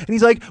 what? And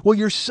he's like, well,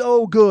 you're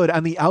so good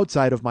on the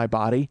outside of my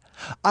body.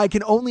 I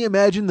can only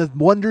imagine the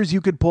wonders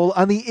you could pull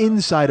on the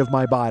inside of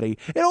my body.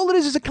 And all it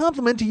is a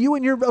compliment to you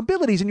and your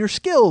abilities and your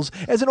skills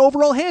as an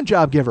overall hand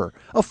job giver.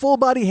 A full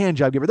body hand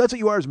job giver. That's what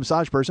you are as a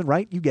massage person,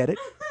 right? You get it.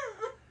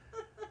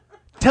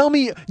 Tell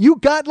me,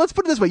 let's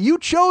put it this way. You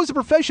chose a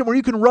profession where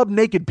you can rub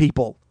naked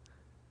people.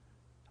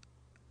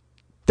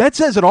 That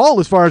says it all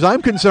as far as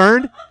I'm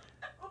concerned.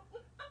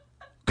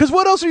 Because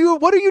what are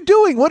you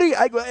doing?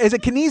 As a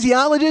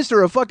kinesiologist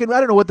or a fucking, I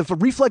don't know what the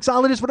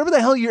reflexologist, whatever the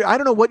hell I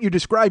don't know what you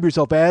describe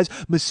yourself as,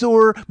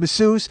 masseur,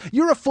 masseuse,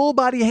 you're a full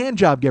body hand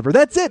job giver.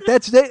 That's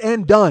it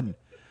and done.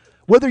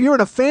 Whether you're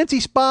in a fancy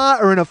spa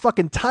or in a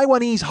fucking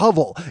Taiwanese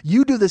hovel,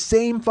 you do the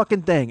same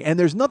fucking thing. And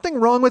there's nothing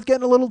wrong with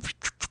getting a little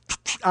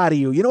out of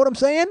you. You know what I'm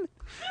saying?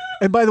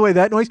 And by the way,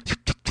 that noise,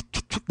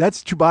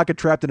 that's Chewbacca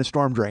trapped in a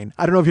storm drain.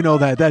 I don't know if you know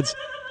that.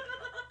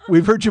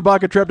 We've heard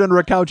Chewbacca trapped under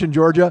a couch in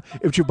Georgia.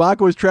 If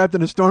Chewbacca was trapped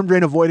in a storm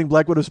drain avoiding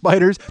Black Widow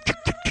spiders,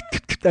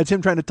 that's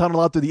him trying to tunnel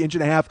out through the 1.5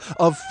 inches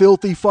of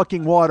filthy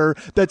fucking water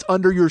that's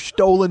under your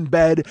stolen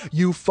bed.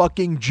 You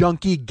fucking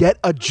junkie, get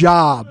a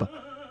job.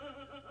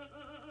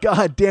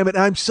 God damn it.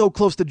 I'm so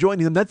close to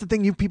joining them. That's the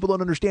thing you people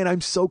don't understand.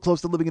 I'm so close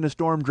to living in a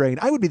storm drain.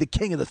 I would be the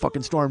king of the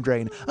fucking storm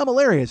drain. I'm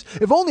hilarious.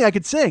 If only I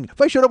could sing. If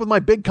I showed up with my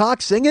big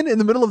cock singing in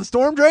the middle of the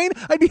storm drain,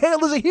 I'd be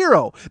hailed as a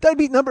hero. I'd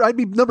be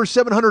number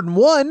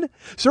 701.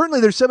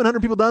 Certainly there's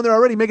 700 people down there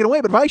already making away.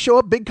 But if I show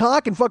up big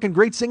cock and fucking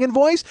great singing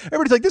voice,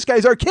 everybody's like, this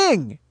guy's our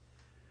king.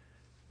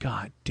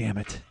 God damn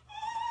it.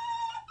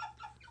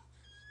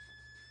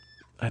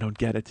 I don't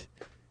get it.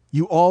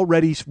 You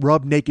already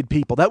rub naked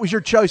people. That was your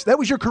choice. That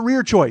was your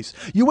career choice.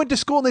 You went to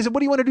school and they said,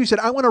 what do you want to do? You said,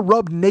 I want to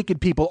rub naked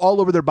people all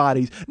over their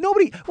bodies.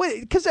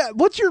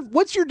 What's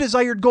your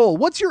desired goal?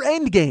 What's your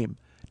end game?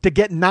 To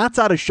get knots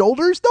out of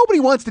shoulders?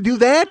 Nobody wants to do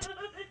that.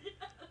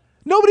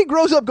 Nobody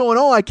grows up going,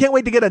 oh, I can't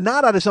wait to get a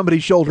knot out of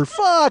somebody's shoulder.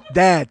 Fuck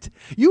that.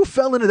 You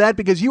fell into that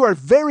because you are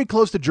very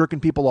close to jerking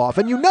people off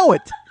and you know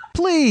it.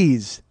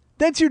 Please.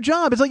 That's your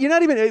job. It's like you're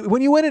not even,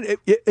 when you went in,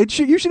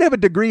 you should have a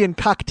degree in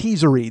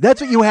cockteasery.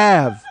 That's what you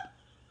have.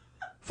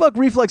 Fuck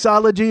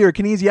reflexology or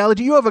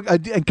kinesiology. You have a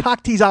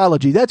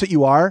cockteasology. That's what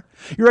you are.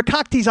 You're a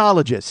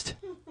cockteasologist.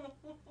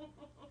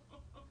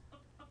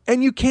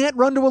 And you can't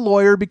run to a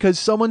lawyer because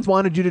someone's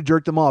wanted you to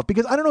jerk them off.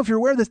 Because I don't know if you're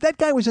aware of this. That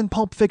guy was in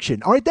Pulp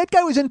Fiction. All right? That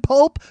guy was in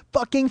Pulp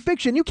fucking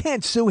Fiction. You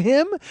can't sue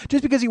him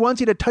just because he wants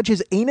you to touch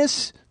his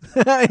anus,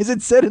 as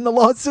it said in the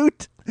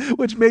lawsuit,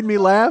 which made me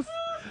laugh.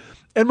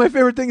 And my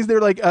favorite thing is they're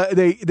like,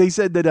 they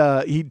said that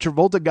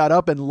Travolta got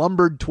up and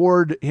lumbered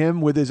toward him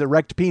with his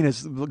erect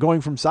penis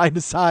going from side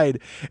to side.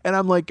 And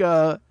I'm like,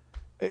 you're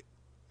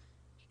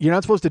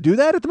not supposed to do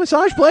that at the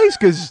massage place?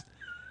 Because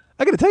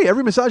I got to tell you,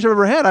 every massage I've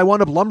ever had, I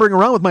wound up lumbering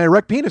around with my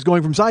erect penis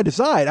going from side to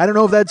side. I don't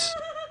know if that's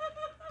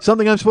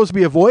something I'm supposed to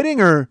be avoiding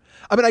or...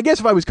 I mean, I guess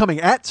if I was coming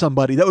at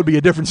somebody, that would be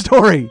a different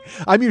story.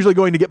 I'm usually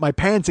going to get my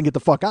pants and get the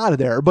fuck out of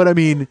there. But I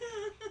mean...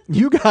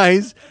 You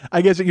guys,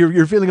 I guess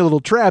you're feeling a little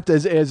trapped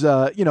as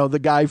the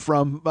guy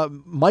from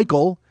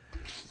Michael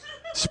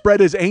spread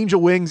his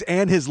angel wings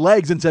and his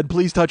legs and said,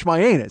 please touch my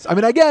anus. I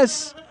mean, I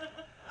guess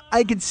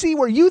I could see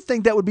where you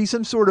think that would be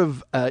some sort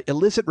of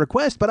illicit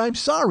request, but I'm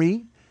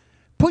sorry.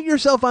 Put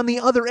yourself on the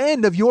other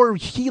end of your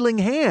healing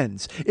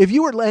hands. If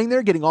you were laying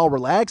there getting all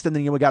relaxed and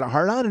then you got a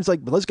hard on and it's like,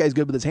 well, this guy's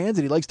good with his hands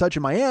and he likes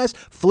touching my ass,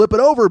 flip it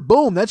over.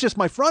 Boom. That's just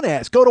my front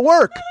ass. Go to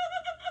work.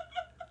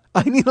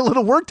 I need a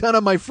little work done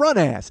on my front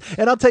ass.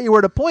 And I'll tell you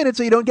where to point it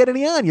so you don't get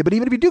any on you. But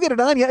even if you do get it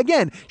on you,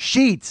 again,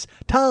 sheets,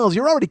 towels,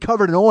 you're already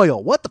covered in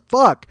oil. What the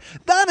fuck?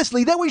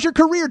 Honestly, that was your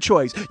career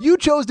choice. You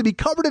chose to be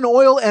covered in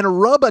oil and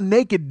rub a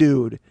naked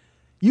dude.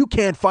 You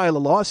can't file a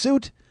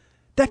lawsuit.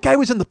 That guy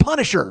was in The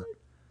Punisher.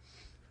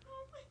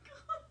 Oh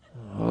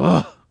my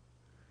God. Ugh.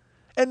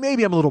 And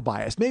maybe I'm a little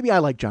biased. Maybe I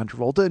like John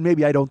Travolta, and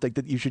maybe I don't think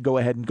that you should go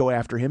ahead and go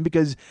after him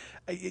because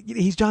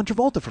he's John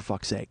Travolta, for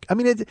fuck's sake. I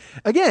mean,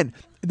 again,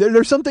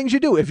 there's some things you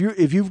do. If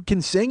you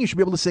can sing, you should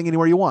be able to sing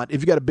anywhere you want.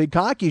 If you got a big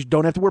cock, you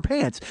don't have to wear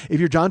pants. If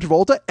you're John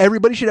Travolta,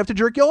 everybody should have to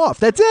jerk you off.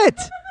 That's it.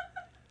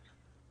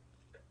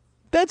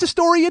 That's a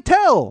story you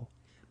tell.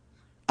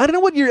 I don't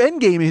know what your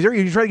end game is. Are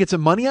you trying to get some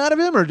money out of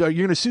him, or are you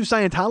going to sue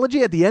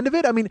Scientology at the end of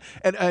it? I mean,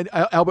 and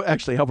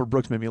Albert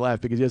Brooks made me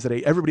laugh because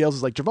yesterday everybody else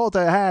is like,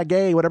 Travolta,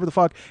 gay, whatever the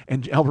fuck.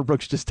 And Albert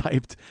Brooks just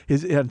typed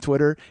on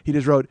Twitter, he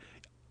just wrote,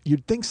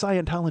 you'd think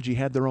Scientology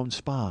had their own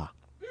spa,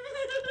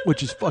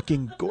 which is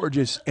fucking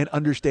gorgeous and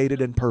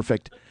understated and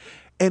perfect.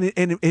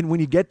 And when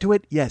you get to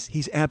it, yes,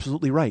 he's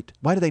absolutely right.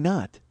 Why do they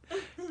not?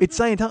 It's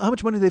Scientology. How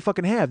much money do they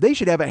fucking have? They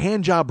should have a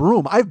hand job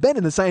room. I've been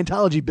in the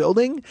Scientology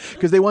building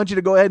because they want you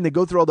to go ahead and they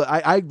go through all the.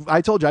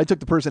 I told you I took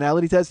the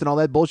personality test and all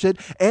that bullshit.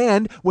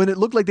 And when it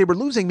looked like they were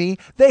losing me,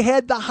 they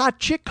had the hot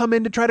chick come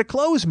in to try to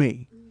close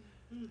me.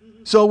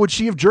 So would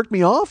she have jerked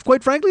me off?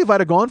 Quite frankly, if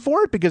I'd have gone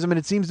for it, because I mean,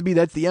 it seems to be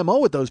that's the MO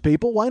with those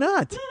people. Why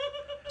not?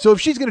 So if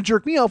she's going to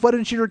jerk me off, why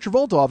didn't she jerk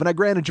Travolta off? And I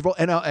granted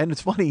Travolta, and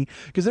it's funny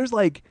because there's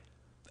like,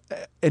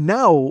 and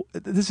now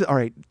this is all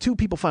right. 2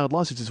 people filed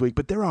lawsuits this week,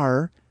 but there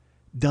are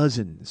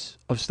dozens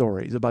of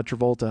stories about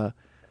Travolta.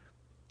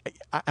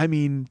 I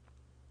mean,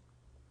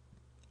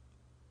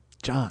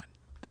 John,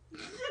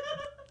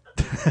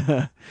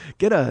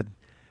 get a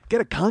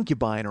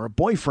concubine or a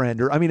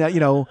boyfriend, or I mean,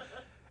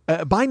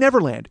 buy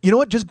Neverland. You know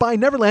what? Just buy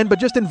Neverland, but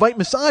just invite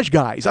massage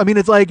guys. I mean,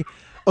 it's like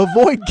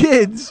avoid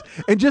kids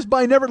and just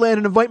buy Neverland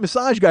and invite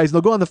massage guys.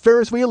 They'll go on the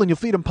Ferris wheel and you'll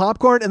feed them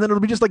popcorn, and then it'll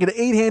be just like an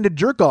 8-handed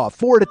jerk off,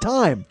 4 at a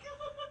time.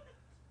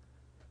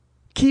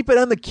 Keep it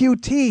on the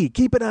QT.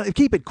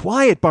 Keep it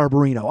quiet,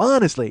 Barbarino.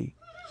 Honestly.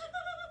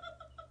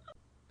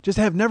 Just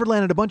have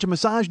Neverland and a bunch of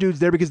massage dudes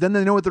there because then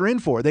they know what they're in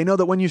for. They know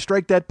that when you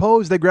strike that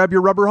pose, they grab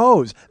your rubber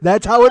hose.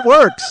 That's how it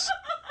works.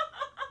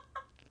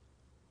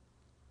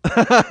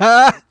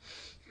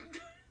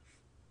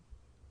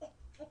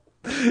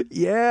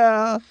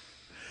 Yeah.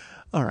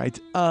 All right.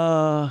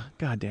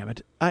 God damn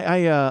it.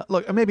 I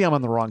look, maybe I'm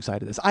on the wrong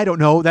side of this. I don't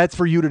know. That's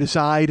for you to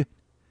decide.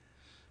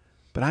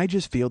 But I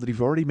just feel that if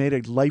you've already made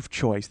a life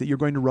choice that you're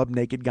going to rub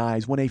naked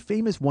guys, when a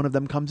famous one of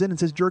them comes in and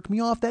says, jerk me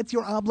off, that's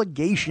your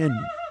obligation.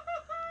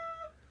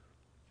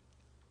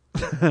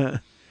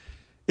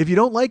 If you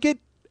don't like it,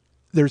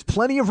 there's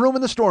plenty of room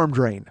in the storm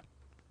drain.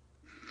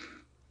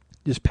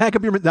 Just pack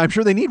up your... I'm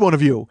sure they need one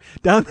of you.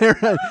 Down there,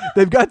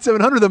 they've got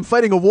 700 of them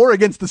fighting a war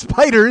against the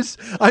spiders.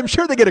 I'm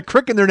sure they get a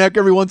crick in their neck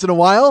every once in a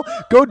while.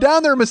 Go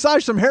down there and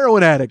massage some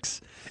heroin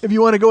addicts if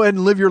you want to go ahead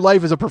and live your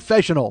life as a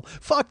professional.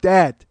 Fuck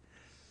that.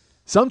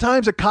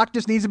 Sometimes a cock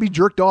just needs to be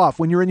jerked off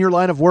when you're in your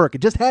line of work.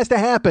 It just has to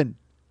happen.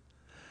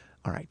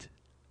 All right.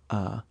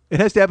 It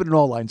has to happen in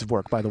all lines of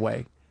work, by the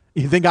way.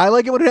 You think I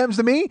like it when it happens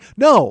to me?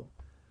 No.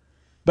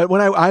 But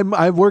when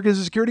I work as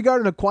a security guard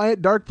in a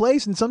quiet, dark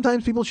place, and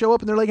sometimes people show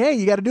up and they're like, hey,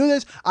 you got to do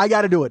this? I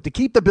got to do it to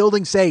keep the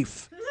building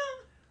safe.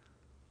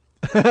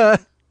 All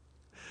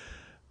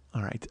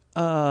right.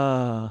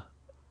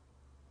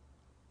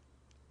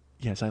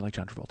 Yes, I like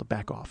John Travolta.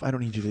 Back off. I don't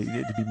need you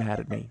to be mad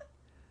at me.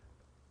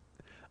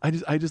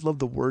 I just love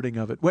the wording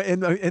of it.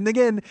 And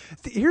again,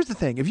 here's the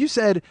thing. If you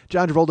said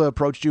John Travolta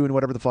approached you and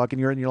whatever the fuck, and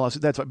you're in your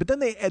lawsuit, that's fine. But then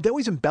they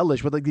always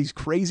embellish with like these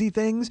crazy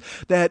things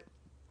that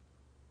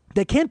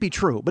can't be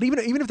true. But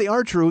even if they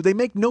are true, they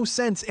make no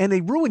sense and they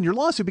ruin your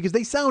lawsuit because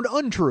they sound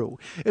untrue.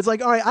 It's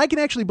like, all right, I can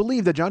actually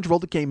believe that John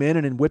Travolta came in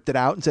and whipped it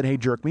out and said, hey,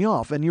 jerk me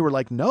off. And you were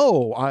like,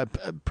 no,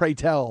 pray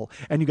tell.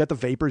 And you got the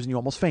vapors and you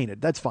almost fainted.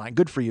 That's fine.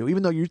 Good for you.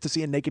 Even though you're used to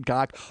seeing naked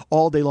cock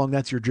all day long,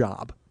 that's your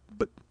job.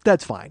 But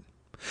that's fine.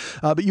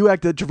 But you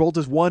act that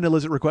Travolta's one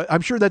illicit request.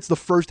 I'm sure that's the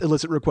first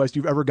illicit request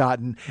you've ever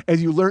gotten.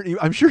 As you learn,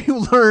 I'm sure you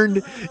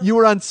learned you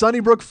were on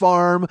Sunnybrook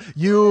Farm,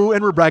 you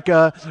and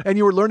Rebecca, and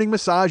you were learning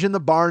massage in the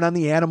barn on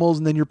the animals.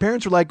 And then your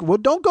parents were like, well,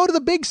 don't go to the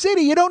big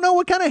city. You don't know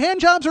what kind of hand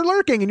jobs are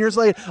lurking. And you're just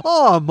like,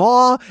 oh,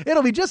 Ma,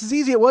 it'll be just as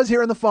easy as it was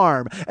here on the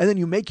farm. And then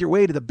you make your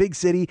way to the big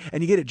city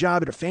and you get a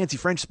job at a fancy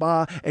French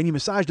spa and you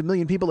massaged 1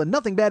 million people and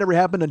nothing bad ever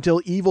happened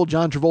until evil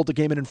John Travolta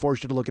came in and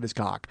forced you to look at his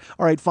cock.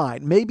 All right,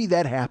 fine. Maybe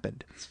that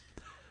happened.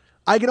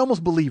 I can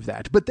almost believe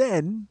that. But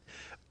then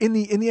in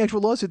the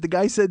actual lawsuit, the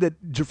guy said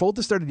that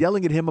Travolta started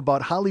yelling at him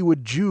about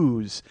Hollywood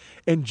Jews,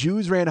 and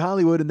Jews ran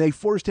Hollywood and they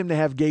forced him to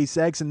have gay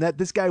sex, and that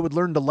this guy would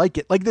learn to like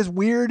it. Like this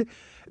weird,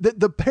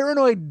 the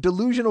paranoid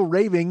delusional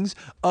ravings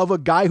of a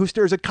guy who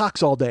stares at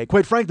cocks all day.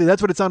 Quite frankly,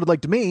 that's what it sounded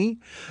like to me.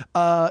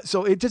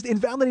 So it just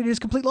invalidated his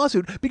complete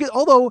lawsuit because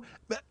although...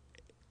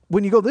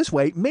 when you go this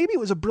way, maybe it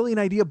was a brilliant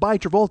idea by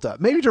Travolta.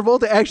 Maybe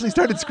Travolta actually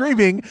started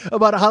screaming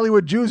about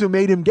Hollywood Jews who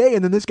made him gay,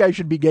 and then this guy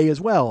should be gay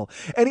as well.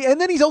 And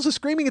then he's also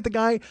screaming at the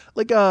guy,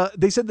 like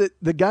they said that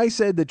the guy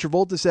said that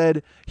Travolta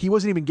said he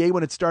wasn't even gay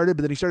when it started,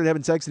 but then he started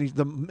having sex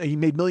and he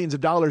made millions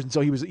of dollars, and so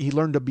he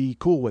learned to be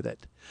cool with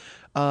it.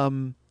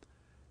 But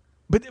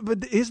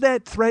is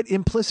that threat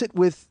implicit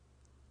with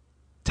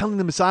telling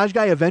the massage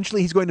guy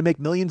eventually he's going to make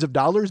millions of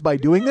dollars by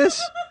doing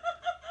this?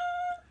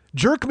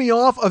 Jerk me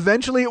off.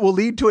 Eventually it will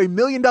lead to $1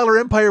 million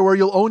empire where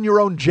you'll own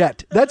your own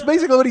jet. That's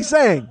basically what he's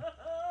saying.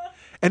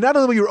 And not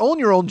only will you own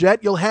your own jet,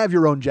 you'll have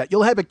your own jet.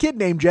 You'll have a kid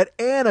named Jet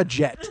and a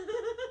jet.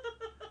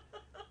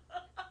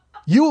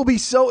 You will be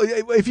so...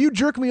 If you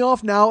jerk me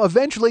off now,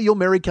 eventually you'll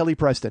marry Kelly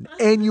Preston.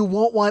 And you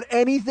won't want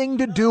anything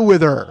to do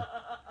with her.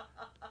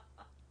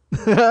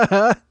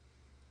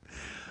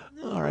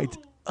 All right.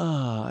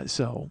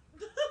 So...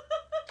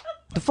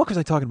 the fuck was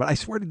I talking about? I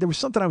swear there was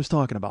something I was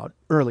talking about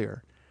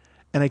earlier.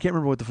 And I can't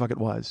remember what the fuck it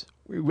was.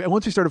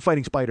 Once we started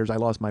fighting spiders, I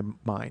lost my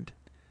mind.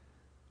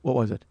 What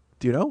was it?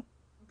 Do you know?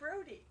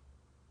 Brody.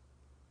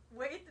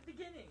 Way at the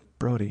beginning.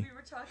 Brody. We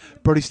were talking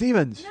about Brody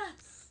Stevens.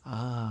 Yes.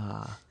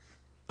 Ah.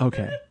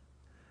 Okay.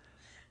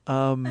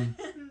 And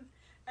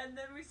And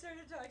then we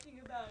started talking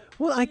about.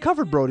 Well, I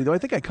covered Brody though. I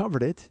think I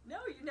covered it. No,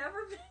 you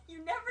never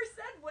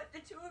said what the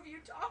two of you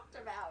talked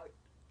about,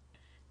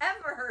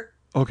 ever.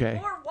 Okay.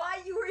 Or why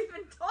you were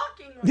even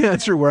talking. Yeah,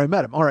 that's true. Where I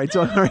met him. All right.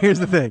 So here's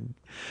the thing.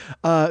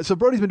 So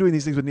Brody's been doing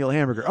these things with Neil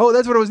Hamburger. Oh,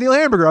 that's what it was. Neil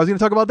Hamburger. I was going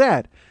to talk about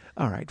that.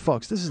 All right,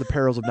 folks. This is the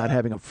perils of not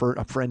having a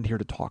friend here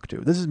to talk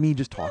to. This is me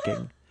just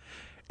talking.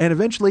 And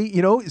eventually,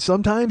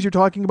 sometimes you're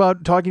talking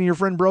to your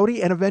friend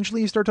Brody, and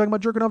eventually you start talking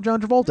about jerking off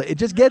John Travolta. It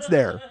just gets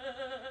there.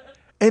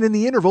 And in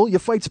the interval, you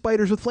fight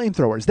spiders with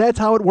flamethrowers. That's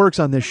how it works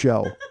on this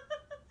show.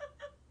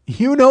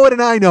 You know it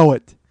and I know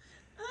it.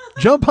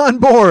 Jump on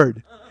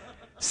board.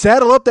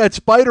 Saddle up that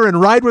spider and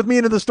ride with me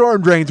into the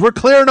storm drains. We're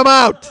clearing them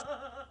out.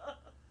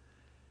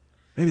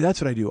 Maybe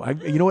that's what I do.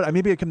 You know what?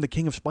 Maybe I become the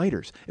king of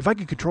spiders. If I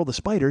can control the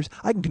spiders,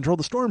 I can control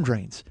the storm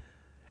drains.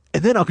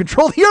 And then I'll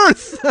control the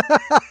earth.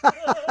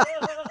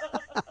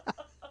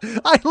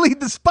 I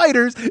lead the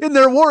spiders in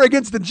their war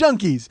against the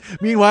junkies.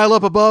 Meanwhile,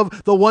 up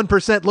above, the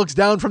 1% looks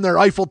down from their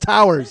Eiffel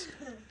Towers.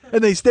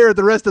 And they stare at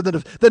the rest of the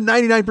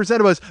 99%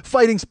 of us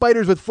fighting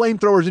spiders with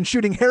flamethrowers and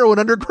shooting heroin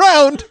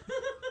underground.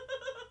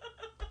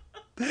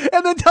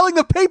 And then telling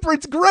the paper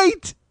it's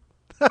great.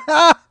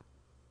 I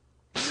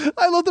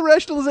love the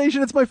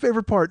rationalization. It's my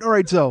favorite part. All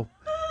right, so.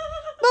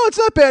 No, it's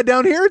not bad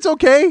down here. It's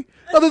okay.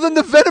 Other than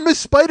the venomous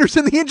spiders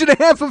and the inch and a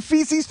half of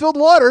feces-filled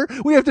water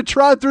we have to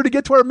trod through to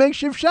get to our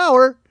makeshift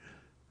shower.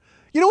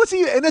 You know what's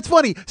even, and it's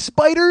funny,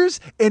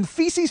 spiders and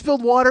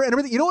feces-filled water and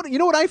everything. You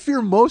know what I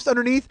fear most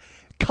underneath?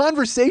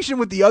 Conversation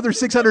with the other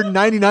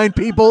 699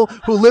 people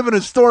who live in a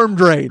storm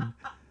drain.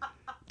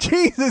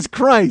 Jesus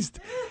Christ.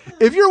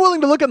 If you're willing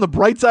to look on the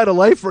bright side of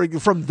life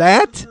from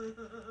that,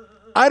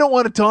 I don't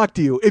want to talk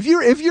to you. If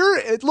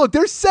you're look,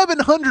 there's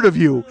 700 of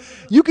you.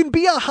 You can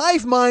be a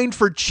hive mind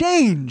for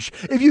change.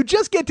 If you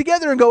just get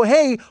together and go,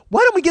 hey,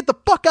 why don't we get the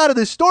fuck out of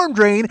this storm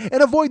drain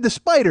and avoid the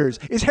spiders?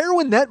 Is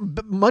heroin that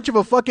much of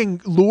a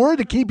fucking lure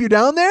to keep you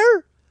down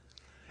there?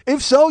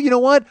 If so, you know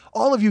what?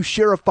 All of you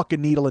share a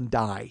fucking needle and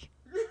die.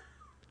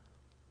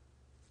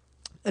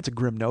 That's a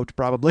grim note,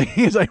 probably,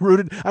 as I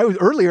was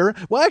earlier.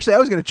 Well, actually, I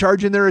was going to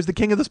charge in there as the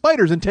king of the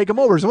spiders and take them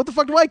over. So what the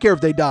fuck do I care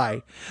if they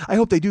die? I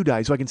hope they do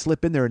die so I can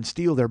slip in there and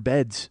steal their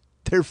beds.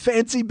 Their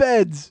fancy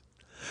beds.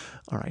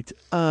 All right.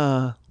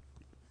 There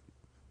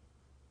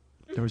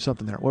was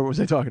something there. What was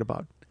I talking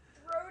about?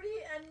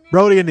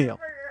 Brody and Neil.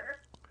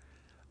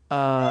 So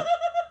I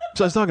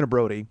was talking to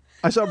Brody.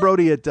 I saw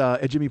Brody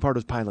at Jimmy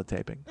Pardo's pilot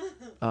taping,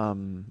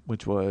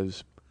 which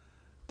was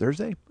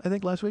Thursday, I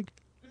think, last week.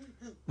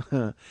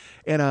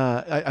 And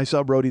I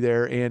saw Brody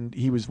there, and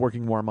he was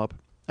working warm-up.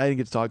 I didn't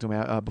get to talk to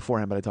him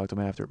beforehand, but I talked to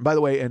him after. By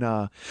the way,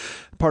 and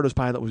Pardo's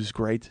pilot was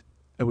great.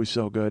 It was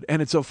so good.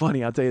 And it's so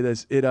funny, I'll tell you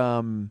this. It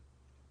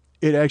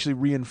actually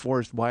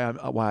reinforced why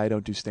I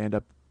don't do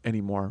stand-up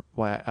anymore.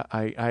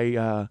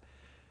 Why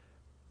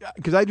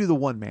because I do the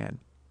one-man.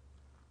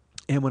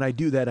 And when I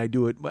do that,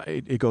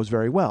 it goes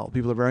very well.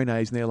 People are very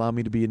nice, and they allow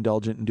me to be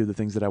indulgent and do the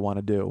things that I want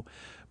to do.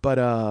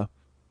 But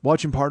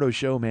watching Pardo's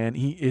show, man,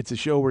 it's a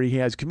show where he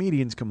has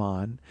comedians come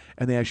on,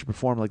 and they actually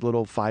perform like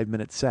little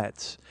 5-minute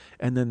sets,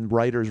 and then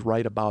writers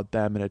write about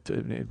them, and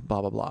it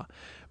blah, blah, blah.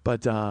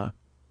 But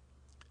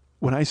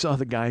when I saw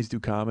the guys do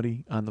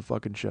comedy on the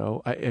fucking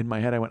show, in my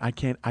head I went, I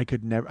can't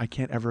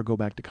ever go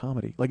back to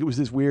comedy. Like, it was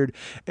this weird,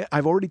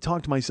 I've already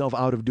talked myself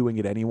out of doing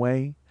it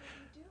anyway.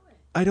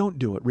 I don't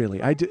do it,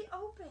 really. I do.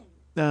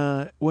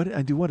 What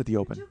I do what at the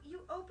Open? You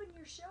open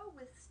your show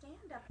with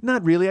stand-up.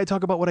 Not really. I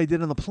talk about what I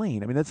did on the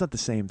plane. I mean, that's not the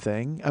same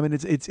thing. I mean,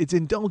 it's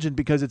indulgent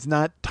because it's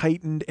not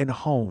tightened and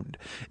honed.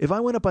 If I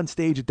went up on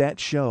stage at that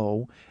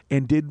show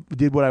and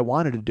did what I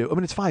wanted to do, I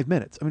mean, it's 5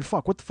 minutes. I mean,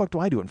 fuck, what the fuck do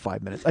I do in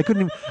 5 minutes? I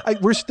couldn't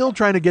even. We're still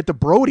trying to get to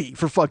Brody,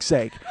 for fuck's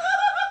sake.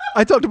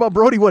 I talked about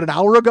Brody an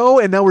hour ago,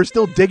 and now we're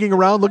still digging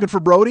around looking for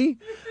Brody.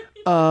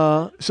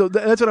 So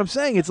that's what I'm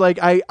saying. It's like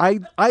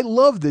I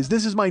love this.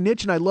 This is my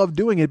niche, and I love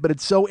doing it. But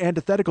it's so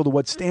antithetical to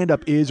what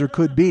stand-up is or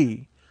could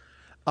be.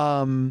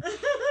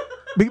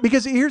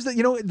 Because here's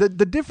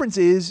the difference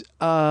is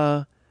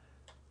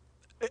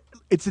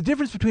it's the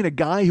difference between a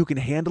guy who can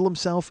handle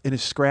himself in a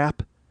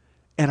scrap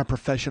and a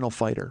professional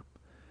fighter.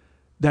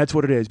 That's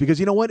what it is. Because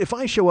you know what? If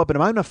I show up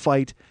and I'm in a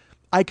fight,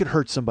 I could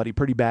hurt somebody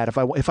pretty bad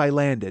if I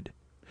landed.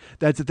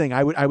 That's the thing.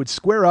 I would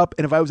square up,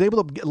 and if I was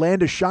able to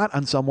land a shot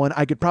on someone,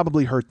 I could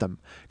probably hurt them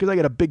because I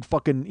got a big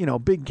fucking,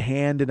 big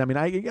hand, and I mean,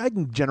 I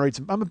can generate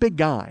some. I'm a big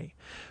guy,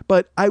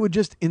 but I would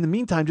just, in the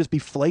meantime, just be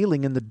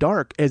flailing in the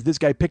dark as this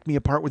guy picked me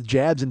apart with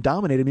jabs and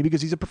dominated me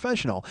because he's a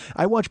professional.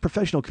 I watched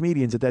professional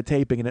comedians at that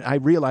taping, and I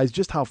realized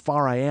just how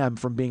far I am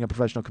from being a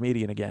professional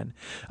comedian again.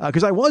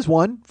 Because I was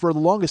one for the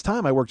longest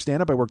time. I worked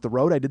stand-up, I worked the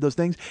road, I did those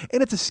things,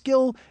 and it's a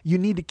skill you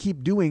need to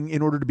keep doing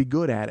in order to be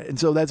good at it. And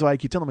so that's why I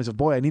keep telling myself,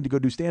 boy, I need to go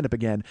do stand-up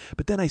again.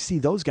 But then I see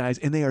those guys,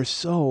 and they are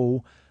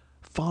so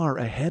far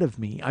ahead of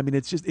me. I mean,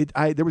 it's just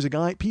there was a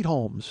guy, Pete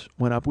Holmes,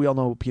 went up. We all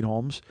know Pete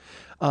Holmes.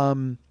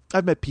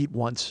 I've met Pete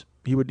once.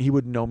 He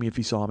wouldn't know me if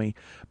he saw me,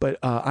 but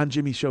on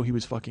Jimmy's show, he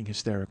was fucking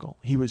hysterical.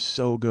 He was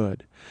so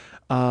good.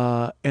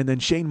 And then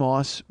Shane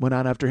Moss went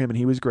on after him, and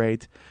he was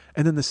great.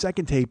 And then the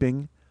second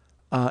taping,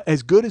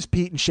 as good as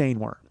Pete and Shane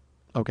were.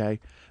 Okay,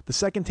 the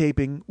second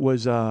taping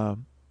was a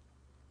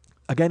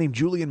guy named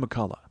Julian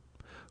McCullough,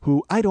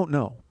 who I don't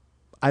know.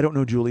 I don't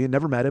know Julian.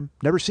 Never met him.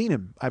 Never seen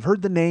him. I've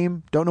heard the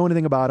name. Don't know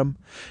anything about him.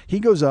 He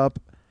goes up,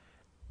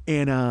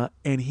 and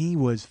he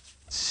was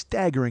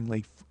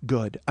staggeringly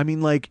good. I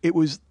mean, like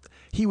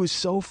he was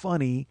so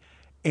funny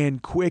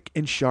and quick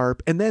and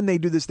sharp. And then they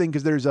do this thing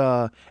because there's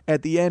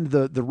at the end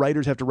the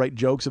writers have to write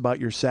jokes about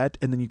your set,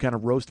 and then you kind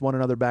of roast one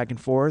another back and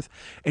forth.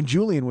 And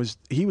Julian was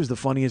the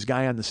funniest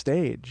guy on the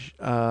stage.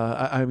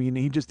 I mean,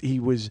 he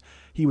was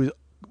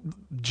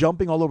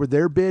jumping all over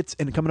their bits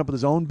and coming up with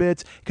his own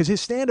bits because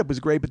his stand-up was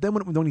great. But then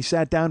when he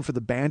sat down for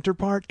the banter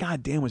part,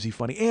 god damn was he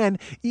funny. And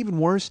even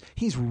worse,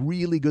 he's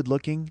really good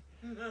looking.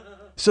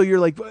 So you're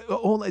like,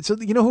 oh, so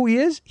you know who he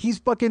is? He's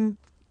fucking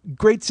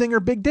great singer,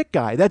 big dick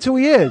guy. That's who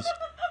he is.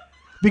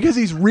 Because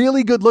he's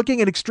really good looking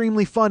and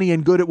extremely funny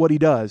and good at what he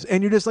does.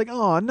 And you're just like,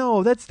 oh,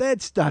 no, that's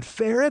not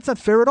fair. That's not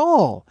fair at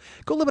all.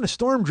 Go live in a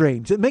storm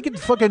drain. Make it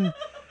fucking...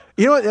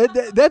 You know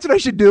what? That's what I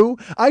should do.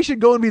 I should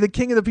go and be the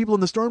king of the people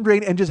in the storm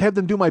drain and just have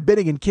them do my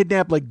bidding and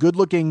kidnap like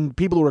good-looking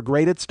people who are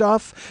great at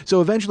stuff.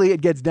 So eventually it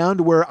gets down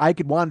to where I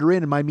could wander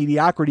in and my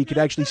mediocrity could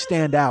actually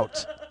stand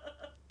out.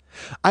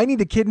 I need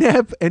to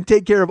kidnap and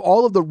take care of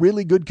all of the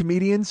really good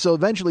comedians. So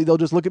eventually they'll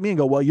just look at me and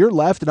go, well, you're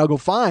left. And I'll go,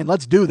 fine,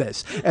 let's do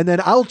this. And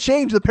then I'll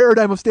change the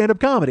paradigm of stand-up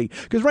comedy.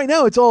 Because right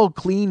now it's all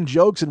clean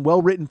jokes and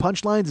well-written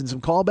punchlines and some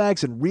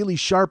callbacks and really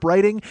sharp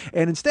writing.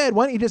 And instead,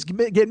 why don't you just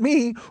get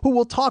me, who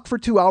will talk for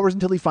 2 hours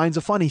until he finds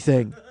a funny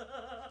thing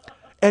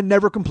and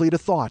never complete a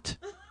thought.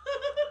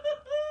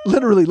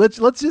 Literally, let's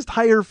just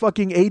hire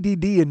fucking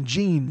ADD and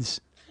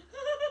jeans.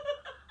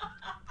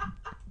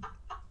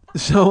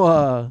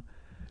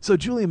 So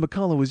Julian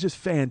McCullough was just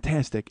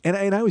fantastic, and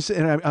I was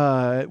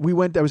I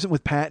was sitting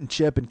with Pat and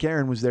Chip, and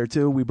Karen was there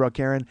too. We brought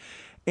Karen,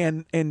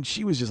 and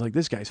she was just like,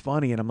 this guy's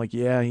funny, and I'm like,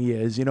 yeah, he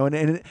is, you know,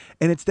 and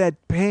it's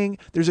that paying.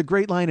 There's a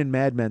great line in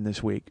Mad Men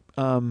this week,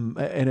 and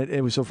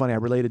it was so funny. I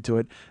related to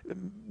it.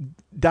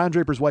 Don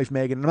Draper's wife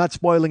Megan, and I'm not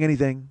spoiling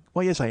anything.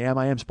 Well, yes, I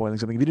am spoiling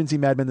something. If you didn't see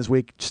Mad Men this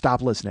week,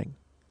 stop listening.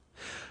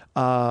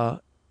 Don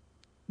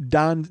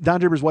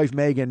Draper's wife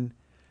Megan,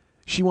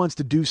 she wants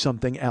to do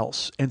something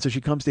else. And so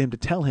she comes to him to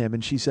tell him.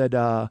 And she said,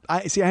 I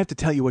have to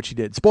tell you what she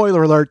did.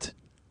 Spoiler alert.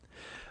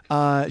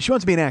 She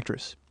wants to be an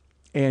actress.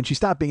 And she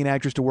stopped being an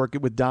actress to work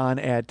with Don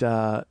at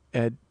the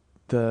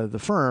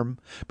firm.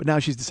 But now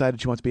she's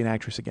decided she wants to be an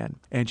actress again.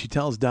 And she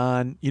tells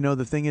Don, you know,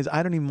 the thing is,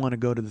 I don't even want to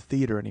go to the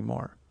theater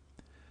anymore.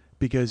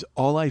 Because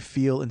all I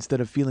feel, instead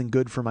of feeling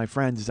good for my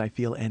friends, is I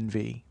feel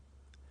envy.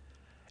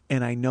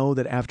 And I know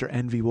that after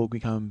envy will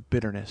become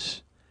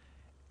bitterness.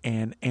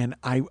 And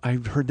I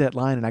heard that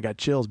line and I got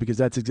chills because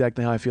that's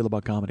exactly how I feel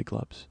about comedy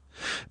clubs.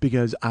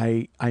 Because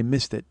I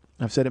missed it.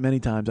 I've said it many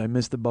times. I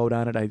missed the boat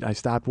on it. I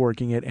stopped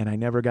working it and I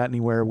never got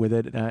anywhere with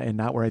it and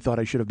not where I thought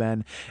I should have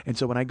been. And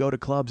so when I go to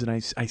clubs and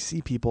I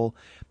see people,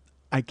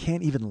 I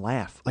can't even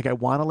laugh. Like I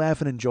want to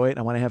laugh and enjoy it and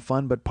I want to have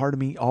fun, but part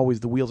of me always,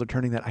 the wheels are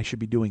turning that I should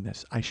be doing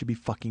this. I should be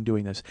fucking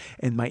doing this.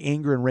 And my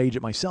anger and rage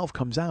at myself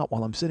comes out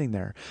while I'm sitting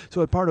there.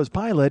 So at Pardo's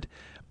Pilot,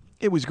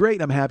 it was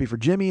great. I'm happy for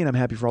Jimmy and I'm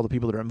happy for all the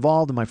people that are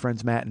involved. And my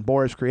friends Matt and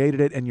Boris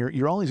created it. And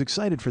you're always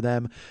excited for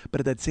them.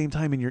 But at that same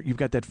time, you've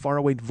got that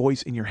faraway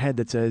voice in your head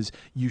that says,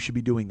 you should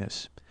be doing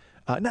this.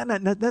 Not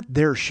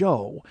their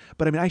show,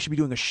 but I mean, I should be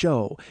doing a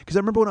show. Because I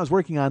remember when I was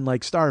working on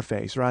like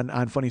Starface or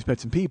on Funniest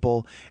Pets and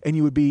People, and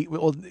you would be,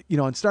 well, you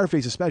know, on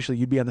Starface especially,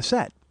 you'd be on the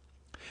set.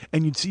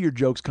 And you'd see your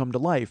jokes come to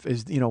life.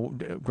 As you know,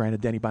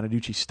 granted, Danny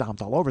Bonaducci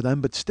stomped all over them,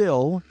 but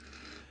still,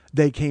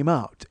 they came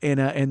out,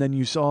 and then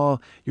you saw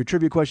your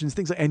trivia questions,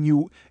 things like, and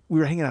we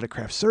were hanging out at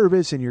craft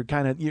service, and you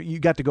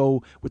got to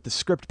go with the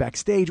script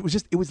backstage.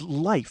 It was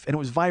life, and it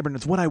was vibrant.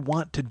 It's what I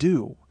want to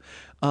do,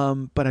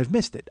 but I've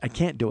missed it. I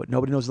can't do it.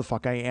 Nobody knows the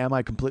fuck I am.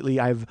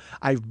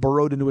 I've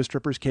burrowed into a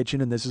stripper's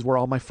kitchen, and this is where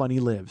all my funny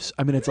lives.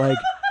 I mean, it's like.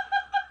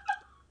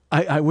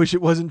 I wish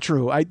it wasn't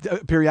true.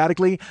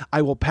 Periodically,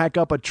 I will pack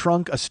up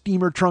a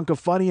steamer trunk of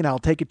funny, and I'll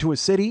take it to a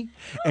city,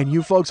 and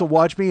you folks will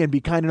watch me and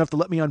be kind enough to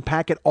let me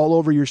unpack it all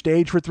over your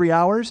stage for 3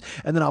 hours,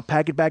 and then I'll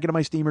pack it back into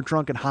my steamer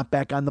trunk and hop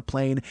back on the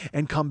plane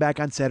and come back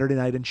on Saturday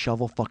night and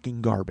shovel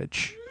fucking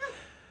garbage.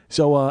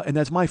 So, and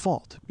that's my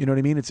fault. You know what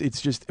I mean?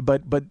 It's just,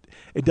 but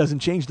it doesn't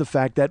change the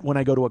fact that when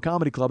I go to a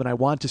comedy club and I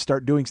want to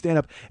start doing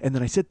stand-up and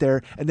then I sit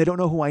there and they don't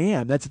know who I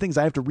am. That's the thing is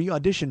I have to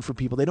re-audition for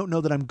people. They don't know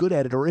that I'm good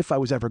at it or if I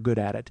was ever good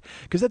at it.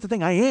 Because that's the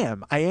thing. I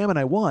am and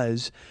I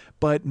was,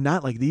 but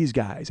not like these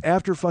guys.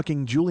 After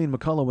fucking Julian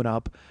McCullough went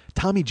up,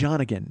 Tommy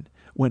Johnigan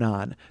went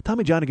on.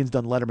 Tommy Johnigan's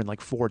done Letterman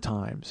like 4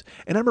 times.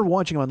 And I remember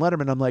watching him on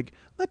Letterman. I'm like,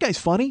 that guy's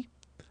funny.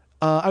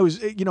 I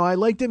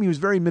liked him. He was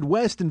very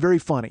Midwest and very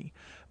funny.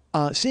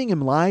 Seeing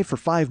him live for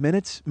 5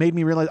 minutes made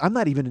me realize I'm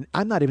not even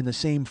the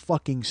same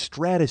fucking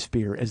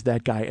stratosphere as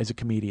that guy as a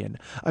comedian.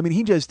 I mean,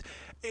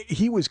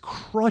 he was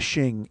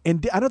crushing,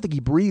 and I don't think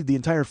he breathed the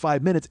entire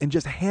 5 minutes, and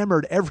just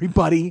hammered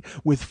everybody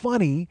with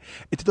funny.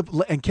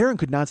 And Karen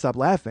could not stop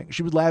laughing.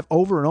 She would laugh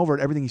over and over at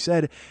everything he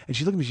said, and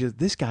she looked at me, she said,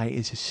 "This guy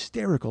is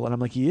hysterical." And I'm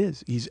like, he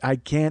is.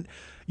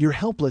 You're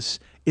helpless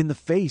in the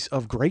face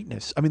of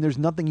greatness. I mean, there's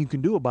nothing you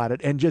can do about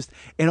it.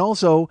 And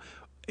also,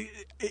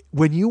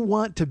 when you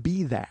want to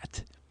be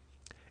that,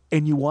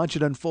 and you watch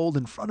it unfold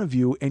in front of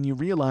you, and you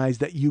realize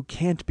that you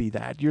can't be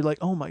that. You're like,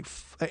 oh my,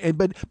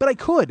 but I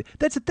could.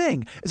 That's the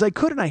thing, is I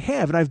could, and I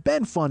have, and I've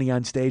been funny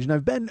on stage,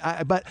 and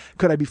but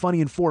could I be funny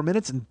in 4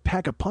 minutes and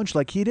pack a punch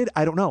like he did?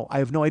 I don't know. I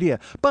have no idea.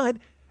 But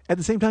at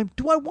the same time,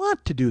 do I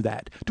want to do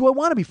that? Do I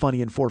want to be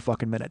funny in 4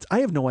 fucking minutes? I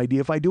have no idea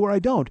if I do or I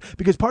don't,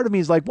 because part of me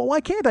is like, well,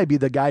 why can't I be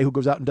the guy who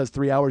goes out and does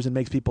 3 hours and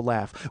makes people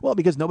laugh? Well,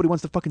 because nobody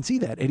wants to fucking see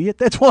that, idiot.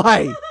 That's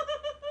why.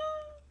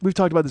 We've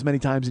talked about this many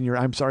times, and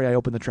I'm sorry I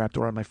opened the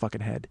trapdoor on my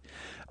fucking head.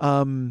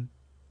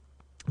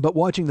 But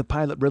watching the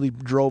pilot really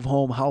drove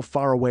home how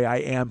far away I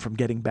am from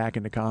getting back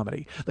into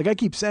comedy. Like, I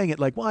keep saying it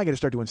like, well, I got to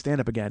start doing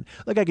stand-up again.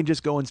 Like, I can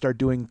just go and start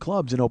doing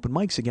clubs and open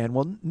mics again.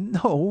 Well,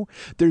 no,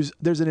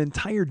 there's an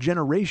entire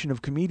generation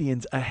of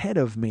comedians ahead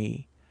of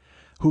me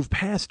who've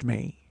passed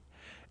me.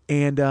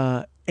 And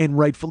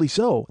rightfully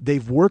so.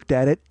 They've worked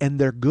at it, and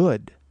they're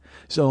good.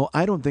 So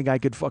I don't think I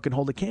could fucking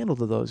hold a candle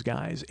to those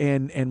guys.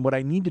 And what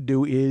I need to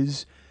do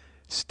is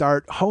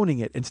start honing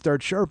it and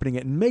start sharpening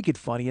it and make it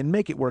funny and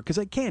make it work, because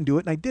I can do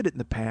it, and I did it in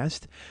the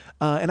past.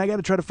 And I got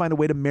to try to find a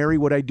way to marry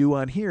what I do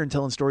on here and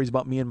telling stories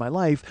about me and my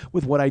life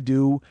with what I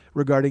do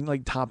regarding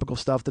like topical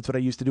stuff. That's what I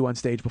used to do on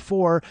stage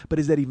before. But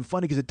is that even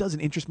funny? Because it doesn't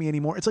interest me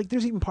anymore. It's like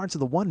there's even parts of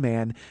the one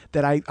man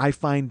that I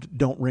find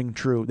don't ring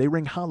true. They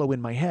ring hollow in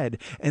my head,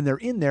 and they're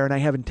in there, and I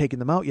haven't taken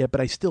them out yet,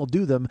 but I still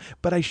do them.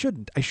 But I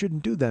shouldn't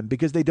do them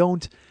because they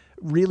don't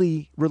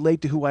really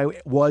relate to who I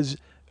was,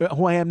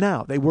 who I am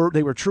now. They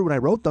were true when I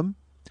wrote them.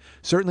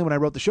 Certainly when I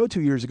wrote the show 2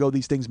 years ago,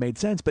 these things made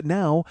sense. But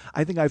now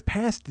I think I've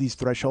passed these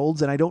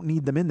thresholds, and I don't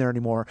need them in there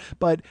anymore.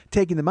 But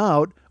taking them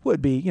out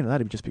would be,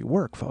 that'd just be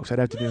work, folks. I'd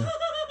have to do...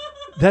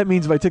 That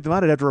means if I took them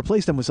out, I'd have to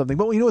replace them with something.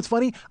 But you know what's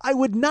funny? I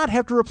would not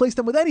have to replace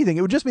them with anything.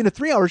 It would just mean a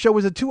 3-hour show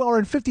was a 2-hour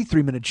and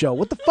 53-minute show.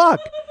 What the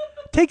fuck?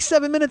 Take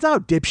 7 minutes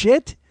out,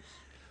 dipshit.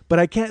 But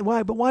I can't...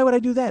 Why? But why would I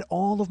do that?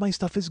 All of my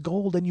stuff is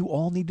gold, and you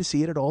all need to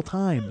see it at all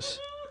times.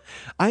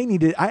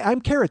 I'm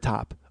Carrot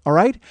Top. All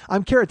right?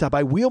 I'm Carrot Top.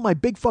 I wheel my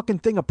big fucking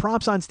thing of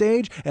props on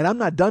stage, and I'm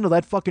not done till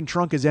that fucking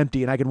trunk is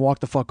empty and I can walk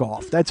the fuck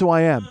off. That's who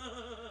I am.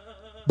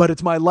 But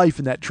it's my life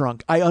in that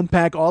trunk. I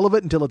unpack all of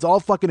it until it's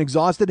all fucking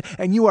exhausted,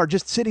 and you are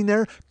just sitting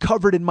there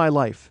covered in my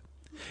life.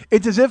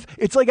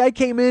 It's like I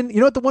came in, you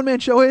know what the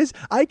one-man show is?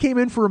 I came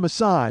in for a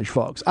massage,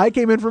 folks. I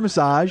came in for a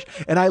massage,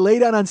 and I lay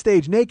down on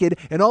stage naked,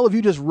 and all of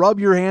you just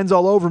rub your hands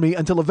all over me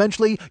until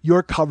eventually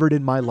you're covered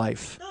in my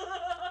life.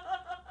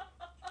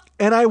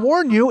 And I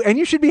warn you, and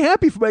you should be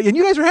happy for me, and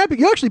you guys are happy.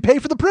 You actually pay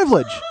for the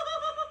privilege.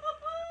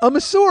 A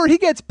masseur, he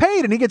gets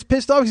paid, and he gets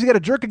pissed off because he's got to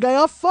jerk a guy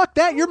off. Fuck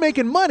that, you're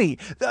making money.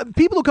 The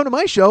people who come to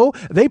my show,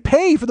 they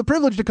pay for the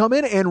privilege to come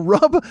in and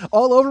rub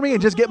all over me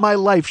and just get my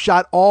life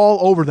shot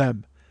all over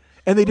them.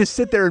 And they just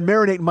sit there and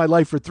marinate in my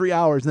life for 3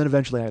 hours, and then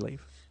eventually I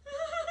leave.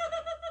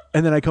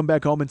 And then I come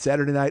back home, and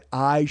Saturday night,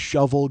 I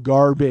shovel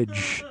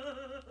garbage.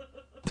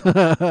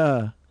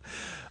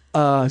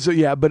 So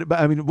yeah, but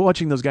I mean,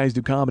 watching those guys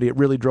do comedy, it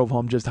really drove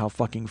home just how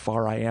fucking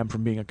far I am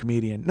from being a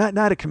comedian.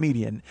 Not a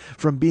comedian,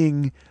 from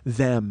being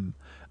them.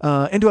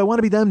 And do I want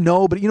to be them?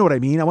 No, but you know what I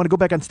mean. I want to go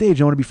back on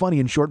stage. I want to be funny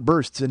in short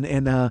bursts,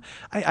 and I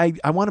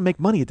want to make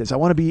money at this. I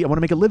want to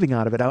make a living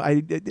out of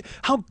it.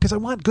 Because I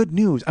want good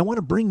news. I want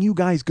to bring you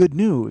guys good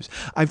news.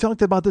 I've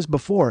talked about this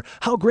before.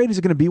 How great is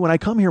it going to be when I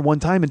come here one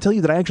time and tell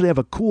you that I actually have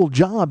a cool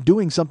job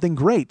doing something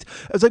great?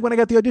 It's like when I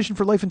got the audition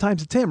for Life and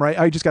Times of Tim, right?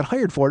 I just got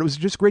hired for it. It was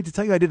just great to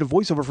tell you I did a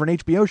voiceover for an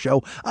HBO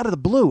show out of the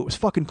blue. It was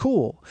fucking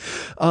cool.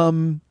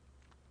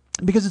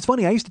 Because it's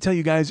funny, I used to tell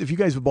you guys, if you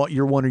guys have bought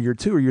year 1 or year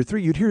 2 or year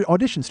 3, you'd hear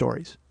audition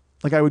stories.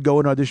 Like I would go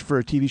and audition for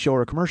a TV show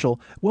or a commercial.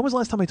 When was the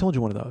last time I told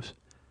you one of those?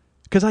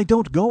 Because I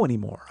don't go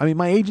anymore. I mean,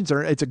 my agents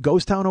it's a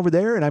ghost town over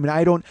there. And I mean,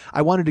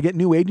 I wanted to get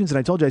new agents, and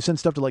I told you I sent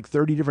stuff to like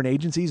 30 different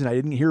agencies, and I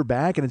didn't hear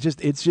back. And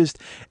it's just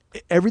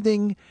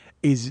everything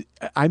is,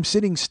 I'm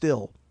sitting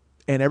still,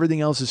 and everything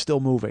else is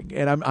still moving.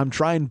 And I'm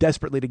trying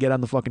desperately to get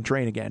on the fucking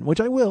train again, which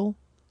I will,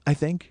 I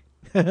think.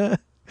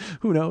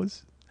 Who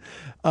knows?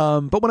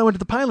 But when I went to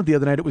the pilot the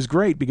other night, it was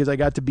great because I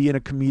got to be in a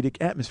comedic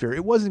atmosphere.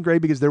 It wasn't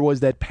great because there was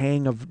that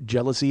pang of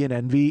jealousy and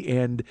envy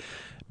and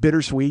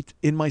bittersweet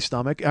in my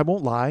stomach. I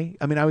won't lie.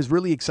 I mean, I was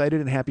really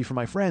excited and happy for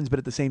my friends, but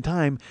at the same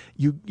time,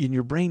 in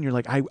your brain, you're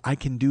like, I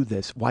can do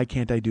this. Why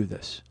can't I do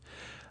this?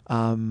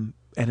 And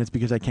it's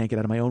because I can't get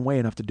out of my own way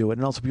enough to do it.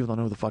 And also people don't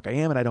know who the fuck I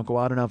am, and I don't go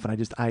out enough. And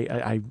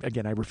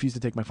I refuse to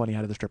take my funny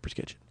out of the stripper's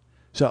kitchen.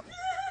 So,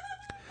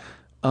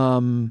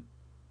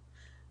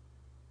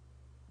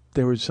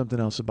 there was something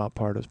else about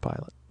Pardo's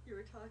pilot. You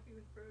were talking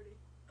with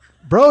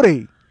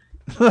Brody.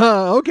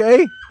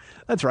 Okay.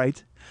 That's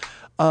right.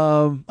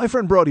 My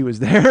friend Brody was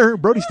there.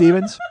 Brody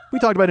Stevens. We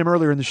talked about him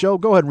earlier in the show.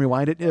 Go ahead and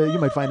rewind it. You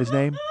might find his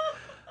name.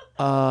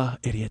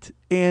 Idiot.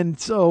 And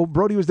so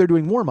Brody was there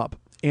doing warm-up.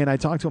 And I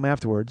talked to him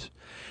afterwards.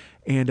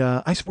 And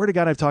I swear to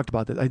God, I've talked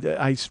about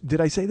this.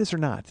 Did I say this or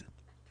not?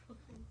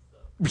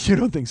 You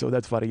don't think so?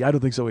 That's funny. I don't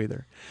think so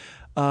either.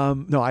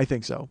 No, I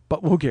think so.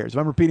 But who cares? If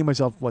I'm repeating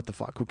myself, what the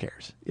fuck? Who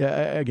cares? Yeah.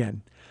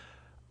 Again,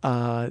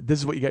 this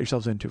is what you got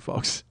yourselves into,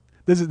 folks.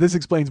 This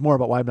explains more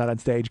about why I'm not on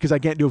stage, because I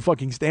can't do a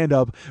fucking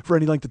stand-up for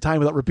any length of time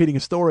without repeating a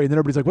story, and then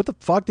everybody's like, what the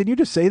fuck? Didn't you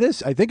just say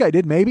this? I think I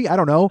did, maybe. I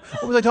don't know.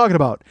 What was I talking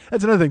about?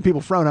 That's another thing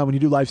people frown on when you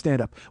do live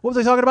stand-up. What was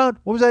I talking about?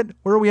 What was that?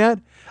 Where are we at?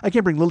 I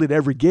can't bring Lily to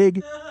every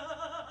gig.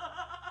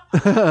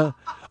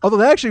 Although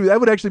that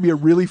would actually be a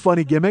really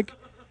funny gimmick.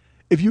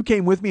 If you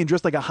came with me and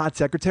dressed like a hot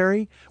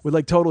secretary with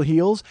like total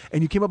heels,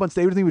 and you came up on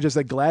stage with me with just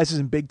like glasses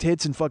and big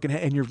tits and fucking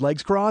and your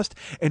legs crossed,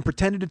 and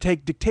pretended to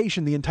take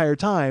dictation the entire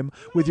time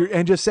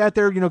and just sat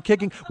there,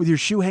 kicking with your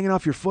shoe hanging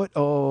off your foot.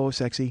 Oh,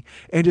 sexy.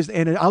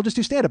 And I'll just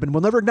do stand up and we'll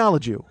never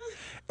acknowledge you.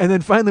 And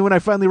then finally, when I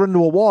run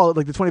into a wall at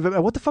like the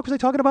 25th, what the fuck was I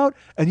talking about?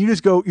 And you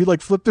just go, you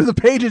like flip through the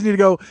pages and you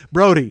go,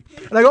 Brody.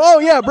 And I go, oh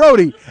yeah,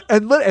 Brody.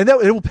 And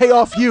it will pay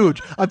off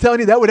huge. I'm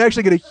telling you, that would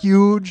actually get a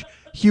huge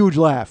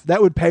laugh.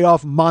 That would pay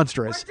off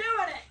monstrous. We're doing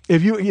it.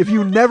 If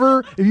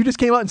you just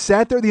came out and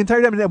sat there the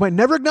entire time and I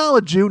never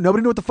acknowledged you,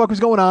 nobody knew what the fuck was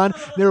going on.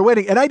 They were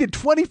waiting, and I did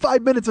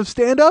 25 minutes of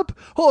stand up.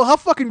 Oh, how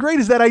fucking great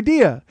is that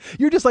idea?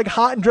 You're just like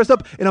hot and dressed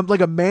up in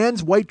like a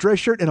man's white dress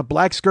shirt and a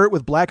black skirt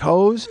with black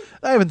hose.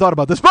 I haven't thought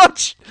about this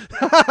much.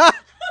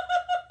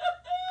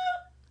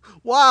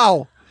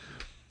 Wow.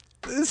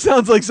 This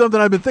sounds like something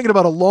I've been thinking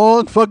about a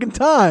long fucking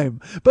time,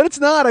 but it's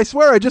not. I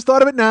swear, I just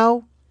thought of it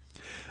now.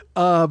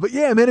 But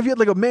yeah, man, if you had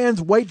like a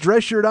man's white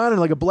dress shirt on and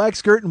like a black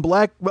skirt and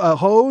black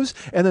hose,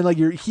 and then like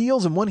your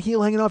heels and one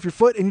heel hanging off your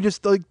foot, and you're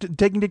just like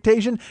taking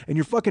dictation, and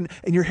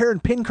your hair in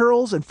pin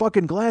curls and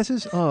fucking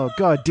glasses. Oh,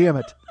 God damn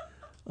it.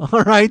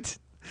 All right.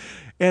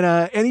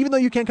 And even though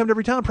you can't come to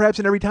every town, perhaps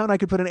in every town I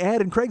could put an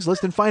ad in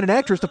Craigslist and find an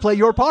actress to play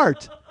your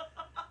part.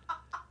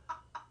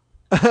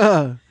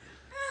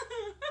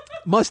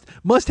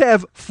 Must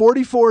have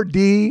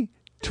 44D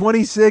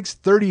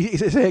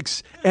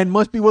 2636 and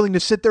must be willing to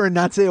sit there and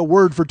not say a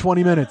word for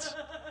 20 minutes.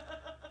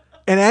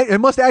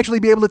 And must actually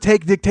be able to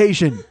take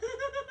dictation.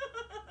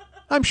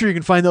 I'm sure you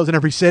can find those in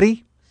every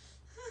city.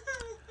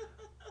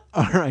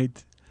 All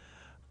right.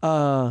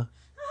 So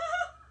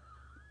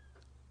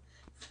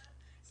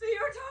you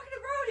were talking to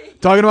Brody.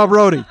 Talking about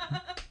Brody.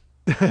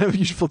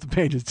 You should flip the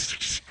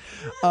pages.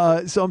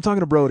 So I'm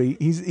talking to Brody.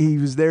 He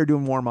was there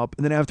doing warm up,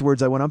 and then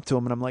afterwards I went up to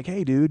him and I'm like,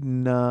 "Hey, dude!"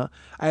 And I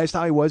asked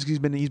how he was because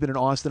he's been in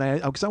Austin.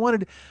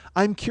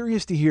 I'm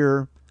curious to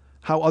hear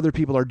how other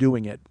people are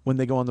doing it when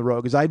they go on the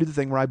road, because I do the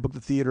thing where I book the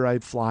theater, I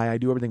fly, I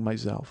do everything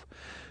myself.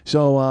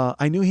 So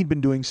I knew he'd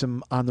been doing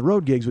some on the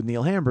road gigs with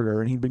Neil Hamburger,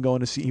 and he'd been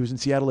going to see. He was in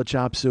Seattle at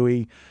Chop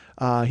Suey.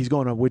 He's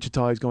going to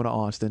Wichita. He's going to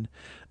Austin.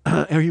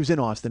 He was in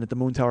Austin at the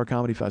Moon Tower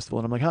Comedy Festival.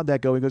 And I'm like, how'd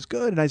that go? He goes,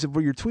 good. And I said,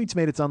 well, your tweets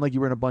made it sound like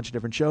you were in a bunch of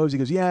different shows. He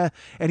goes, yeah.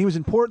 And he was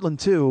in Portland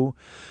too.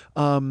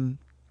 And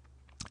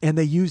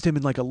they used him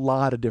in like a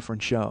lot of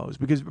different shows,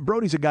 because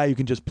Brody's a guy you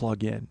can just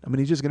plug in. I mean,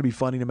 he's just going to be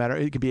funny no matter.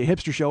 It could be a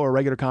hipster show or a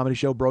regular comedy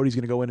show. Brody's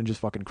going to go in and just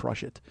fucking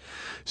crush it.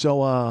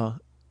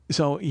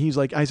 So he's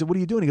like, I said, what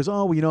are you doing? He goes,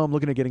 oh, well, I'm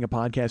looking at getting a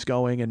podcast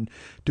going and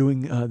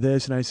doing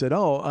this. And I said,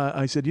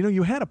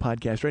 you had a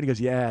podcast, right? He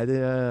goes,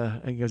 yeah.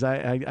 He goes,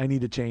 I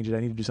need to change it. I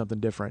need to do something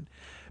different,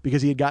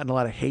 because he had gotten a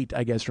lot of hate,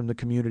 I guess, from the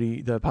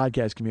community, the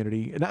podcast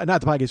community, not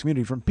the podcast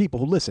community, from people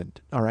who listened.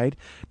 All right.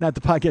 Not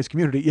the podcast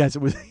community. Yes,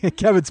 it was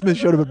Kevin Smith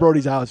showed up at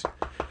Brody's house.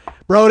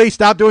 Brody,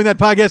 stop doing that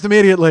podcast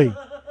immediately.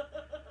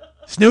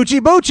 Snoochie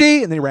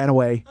Boochie. And then he ran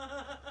away.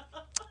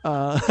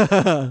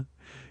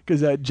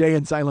 Because Jay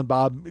and Silent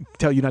Bob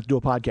tell you not to do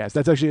a podcast.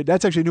 That's actually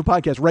a new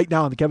podcast right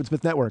now on the Kevin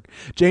Smith Network.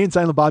 Jay and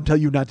Silent Bob tell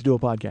you not to do a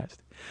podcast.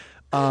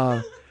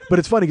 But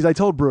it's funny because I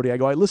told Brody, I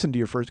listened to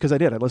your first, because I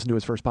listened to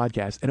his first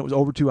podcast, and it was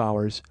over 2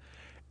 hours,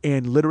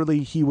 and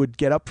literally he would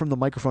get up from the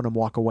microphone and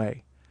walk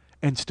away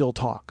and still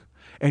talk.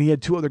 And he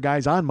had two other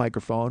guys on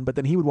microphone, but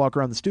then he would walk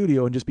around the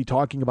studio and just be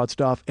talking about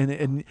stuff,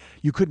 and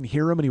you couldn't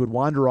hear him, and he would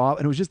wander off,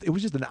 and it was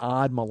just an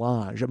odd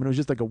melange. I mean, it was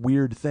just like a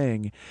weird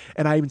thing.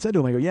 And I even said to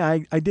him, I go, yeah,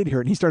 I did hear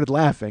it. And he started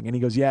laughing, and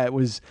he goes, yeah, it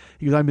was.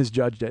 He goes, I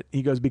misjudged it.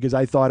 He goes, because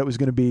I thought it was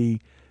going to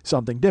be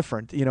something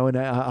different, and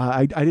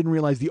I didn't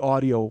realize the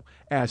audio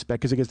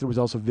aspect, because I guess there was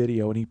also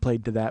video, and he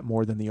played to that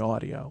more than the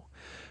audio.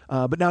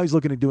 But now he's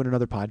looking at doing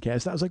another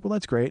podcast. I was like, well,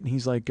 that's great. And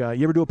he's like,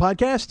 you ever do a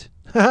podcast?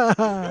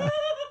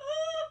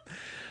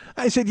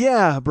 I said,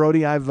 yeah,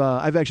 Brody, I've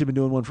actually been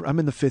doing one I'm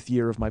in the 5th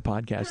year of my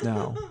podcast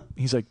now.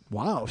 He's like,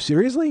 wow,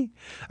 seriously?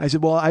 I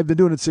said, well, I've been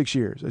doing it 6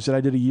 years. I said, I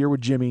did a year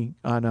with Jimmy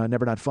on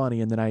Never Not Funny,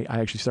 and then I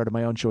actually started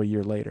my own show a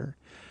year later.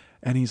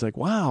 And he's like,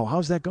 wow,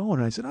 how's that going?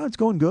 And I said, oh, it's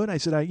going good. I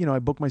said, I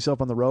book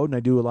myself on the road, and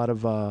I do a lot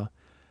of, I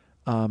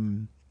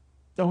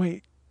wanted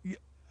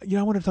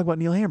to talk about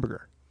Neil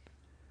Hamburger.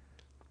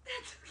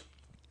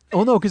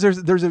 Oh no,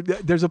 because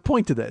there's a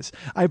point to this.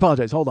 I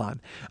apologize. Hold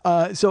on.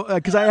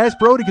 Because I asked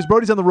Brody, because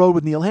Brody's on the road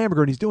with Neil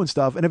Hamburger and he's doing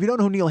stuff. And if you don't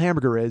know who Neil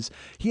Hamburger is,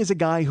 he is a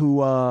guy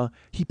who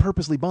he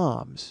purposely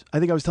bombs. I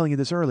think I was telling you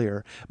this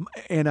earlier,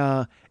 and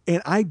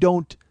I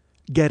don't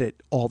get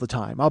it all the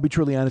time. I'll be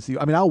truly honest with you.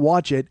 I mean, I'll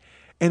watch it,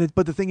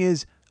 But the thing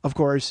is, of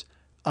course,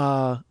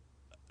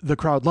 the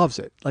crowd loves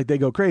it. Like, they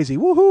go crazy.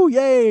 Woohoo,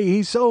 yay,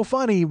 he's so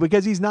funny,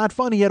 because he's not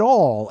funny at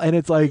all. And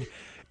it's like,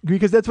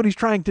 because that's what he's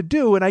trying to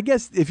do. And I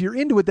guess if you're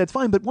into it, that's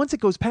fine. But once it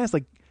goes past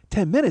like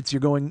 10 minutes,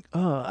 you're going,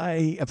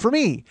 for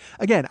me,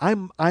 again,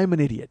 I'm an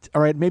idiot.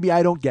 All right. Maybe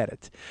I don't get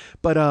it.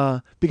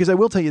 But, because I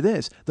will tell you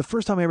this, the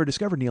first time I ever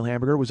discovered Neil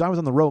Hamburger was I was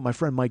on the road with my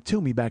friend Mike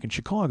Toomey back in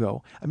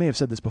Chicago. I may have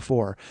said this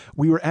before.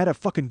 We were at a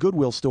fucking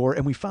Goodwill store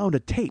and we found a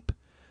tape.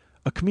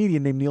 A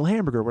comedian named Neil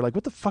Hamburger. We're like,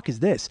 what the fuck is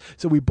this?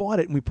 So we bought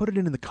it and we put it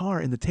in the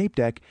car in the tape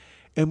deck,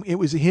 and it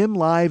was him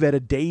live at a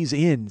Days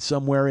Inn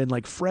somewhere in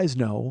like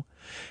Fresno.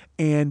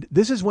 And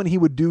this is when he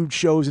would do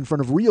shows in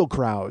front of real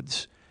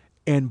crowds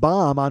and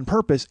bomb on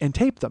purpose and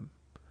tape them.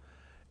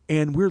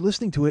 And we're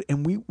listening to it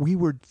and we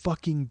were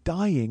fucking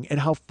dying at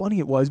how funny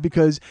it was,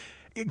 because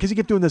he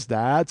kept doing this,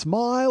 that's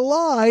my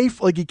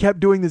life. Like, he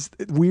kept doing this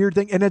weird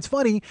thing. And it's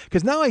funny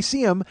because now I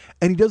see him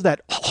and he does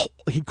that,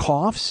 he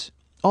coughs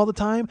all the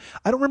time.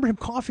 I don't remember him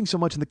coughing so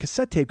much in the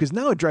cassette tape, because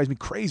now it drives me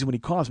crazy when he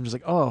coughs. I'm just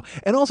like, oh.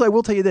 And also, I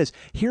will tell you this,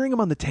 hearing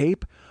him on the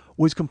tape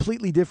was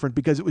completely different,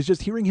 because it was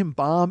just hearing him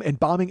bomb and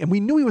bombing, and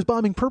we knew he was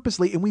bombing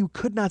purposely, and we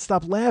could not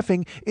stop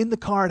laughing in the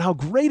car at how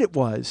great it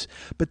was.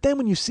 But then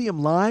when you see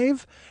him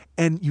live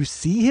and you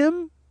see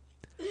him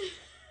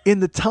in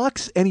the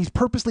tux, and he's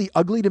purposely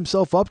uglied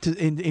himself up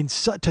to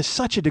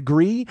such a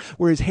degree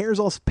where his hair's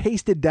all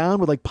pasted down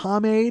with like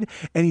pomade,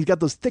 and he's got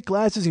those thick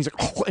glasses, and he's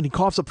like, oh, and he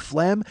coughs up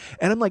phlegm,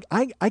 and I'm like,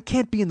 I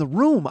can't be in the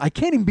room. I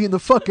can't even be in the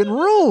fucking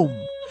room.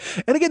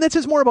 And again, that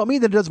says more about me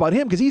than it does about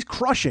him, because he's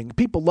crushing.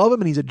 People love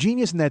him and he's a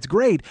genius, and that's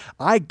great.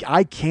 I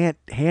can't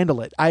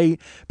handle it.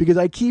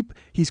 Because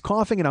he's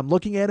coughing and I'm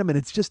looking at him, and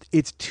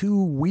it's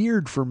too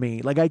weird for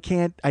me. Like, I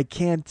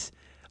can't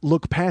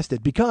look past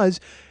it, because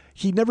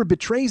he never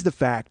betrays the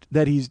fact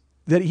that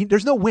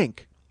there's no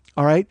wink.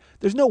 All right.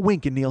 There's no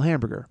wink in Neil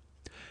Hamburger.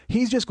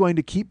 He's just going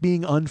to keep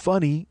being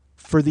unfunny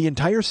for the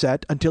entire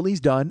set until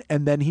he's done.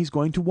 And then he's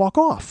going to walk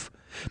off.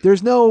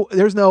 There's no,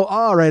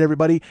 all right,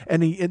 everybody.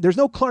 And there's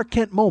no Clark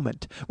Kent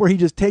moment where he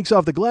just takes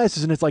off the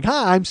glasses and it's like,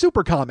 hi, I'm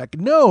super comic.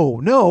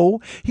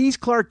 No, he's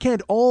Clark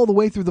Kent all the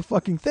way through the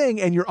fucking thing,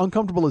 and you're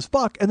uncomfortable as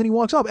fuck. And then he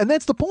walks off. And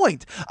that's the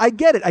point. I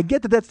get it. I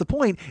get that that's the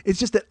point. It's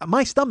just that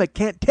my stomach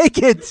can't take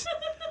it.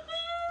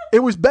 It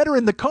was better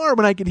in the car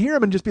when I could hear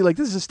him and just be like,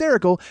 this is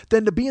hysterical,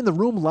 than to be in the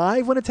room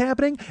live when it's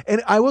happening.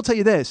 And I will tell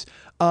you this,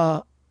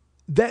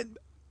 that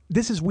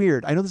this is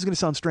weird. I know this is going to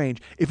sound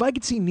strange. If I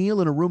could see Neil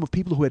in a room of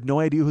people who had no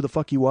idea who the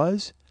fuck he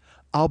was,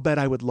 I'll bet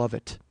I would love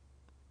it.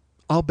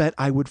 I'll bet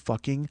I would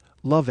fucking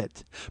love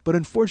it. But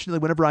unfortunately,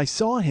 whenever I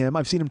saw him,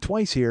 I've seen him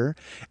twice here,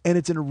 and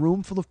it's in a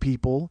room full of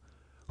people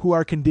who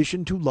are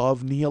conditioned to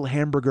love Neil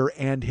Hamburger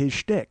and his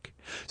shtick.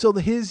 So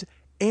his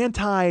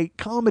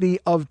anti-comedy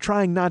of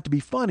trying not to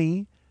be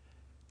funny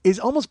is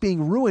almost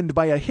being ruined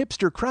by a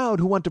hipster crowd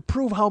who want to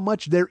prove how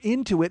much they're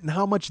into it and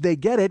how much they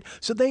get it,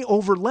 so they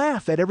overlaugh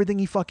at everything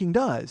he fucking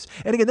does.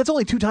 And again, that's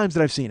only 2 times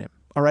that I've seen him.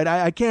 All right,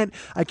 I can't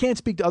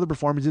speak to other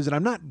performances,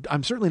 and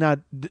I'm certainly not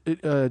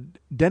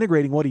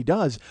denigrating what he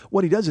does.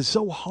 What he does is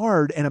so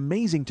hard and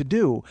amazing to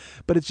do,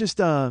 but it's just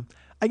I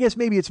guess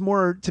maybe it's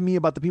more to me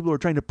about the people who are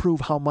trying to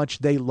prove how much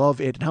they love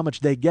it and how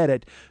much they get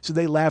it, so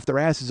they laugh their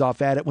asses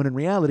off at it, when in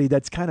reality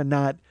that's kind of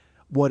not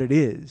what it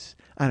is.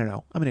 I don't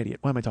know. I'm an idiot.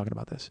 Why am I talking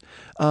about this?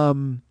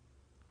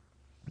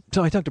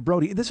 So I talked to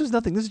Brody. This was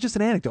nothing. This is just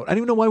an anecdote. I don't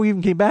even know why we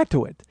even came back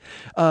to it.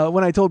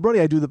 When I told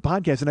Brody I do the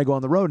podcast and I go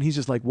on the road, and he's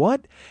just like,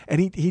 what?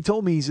 And he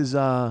told me, he says,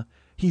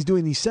 he's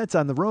doing these sets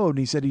on the road, and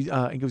he said, he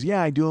goes,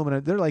 yeah, I do them.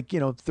 And they're like,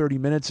 30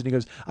 minutes. And he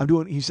goes,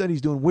 he said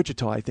he's doing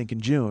Wichita, I think,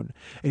 in June.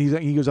 And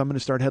he goes, I'm going to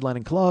start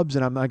headlining clubs.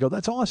 And I go,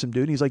 that's awesome,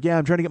 dude. And he's like, yeah,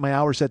 I'm trying to get my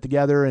hour set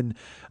together. And,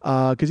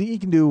 cause he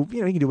can do, he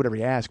can do whatever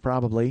you ask,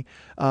 probably,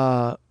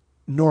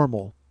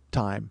 normal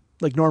time.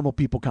 Like normal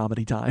people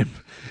comedy time.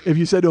 If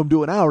you said to him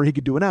do an hour, he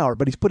could do an hour,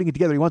 but he's putting it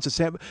together. He wants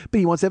to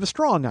have a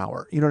strong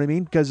hour. You know what I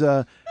mean? Because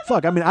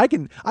fuck, I mean, I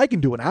can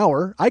do an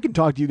hour. I can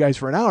talk to you guys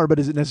for an hour, but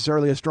is it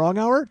necessarily a strong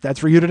hour? That's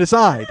for you to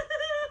decide.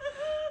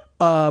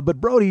 But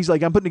Brody's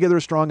like, I'm putting together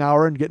a strong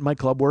hour and getting my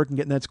club work and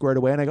getting that squared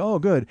away. And I go, oh,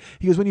 good.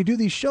 He goes, when you do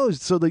these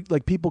shows, so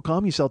like people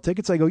come, you sell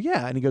tickets. I go,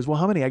 yeah. And he goes, well,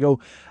 how many? I go,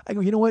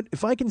 you know what?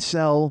 If I can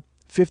sell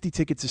 50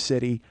 tickets a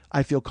city,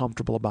 I feel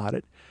comfortable about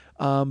it.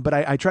 But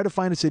I try to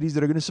find the cities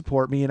that are going to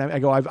support me. And I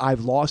go,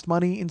 I've lost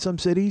money in some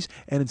cities,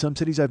 and in some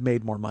cities I've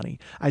made more money.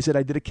 I said,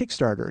 I did a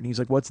Kickstarter, and he's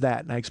like, what's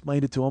that? And I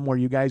explained it to him, where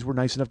you guys were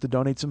nice enough to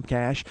donate some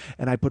cash,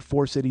 and I put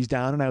 4 cities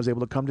down, and I was able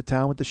to come to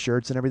town with the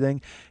shirts and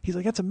everything. He's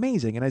like, that's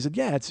amazing. And I said,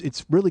 yeah,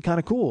 it's really kind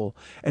of cool.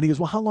 And he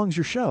goes, well, how long's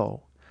your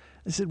show?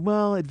 I said,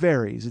 well, it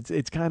varies.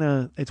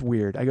 It's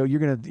weird. I go, you're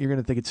going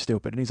to think it's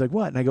stupid. And he's like,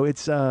 what? And I go,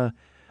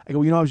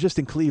 I was just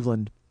in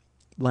Cleveland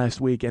last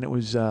week, and it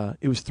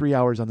was 3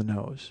 hours on the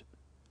nose.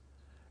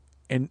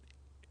 And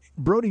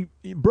Brody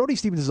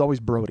Stevens is always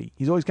Brody.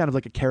 He's always kind of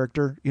like a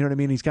character. You know what I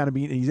mean?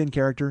 He's in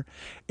character.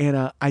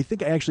 And I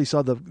think I actually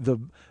saw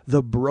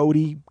the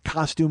Brody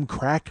costume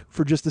crack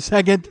for just a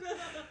second.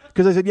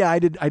 Because I said, yeah, I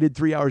did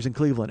 3 hours in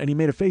Cleveland. And he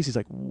made a face. He's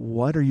like,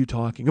 what are you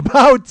talking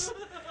about?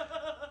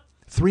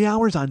 3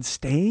 hours on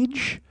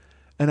stage?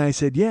 And I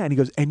said, yeah. And he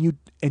goes, and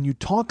you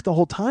talk the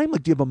whole time?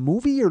 Like, do you have a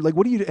movie or like,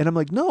 what do you do? And I'm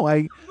like, no,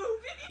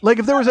 like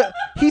if there was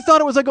he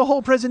thought it was like a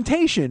whole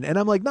presentation. And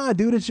I'm like, nah,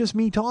 dude, it's just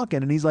me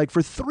talking. And he's like,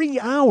 for 3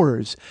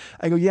 hours.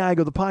 I go, yeah,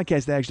 the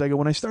podcast actually. I go,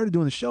 when I started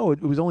doing the show,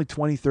 it was only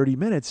 20, 30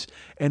 minutes.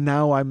 And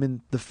now I'm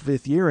in the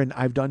 5th year and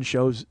I've done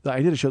shows.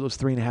 I did a show that was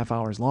 3.5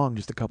 hours long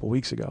just a couple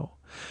weeks ago.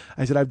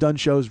 I said, I've done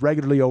shows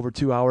regularly over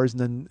 2 hours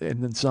and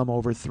then some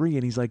over 3.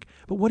 And he's like,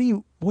 but what do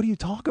you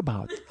talk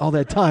about all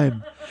that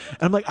time?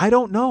 And I'm like, I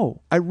don't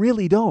know. I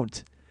really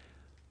don't.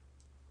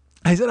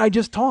 I said, I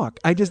just talk.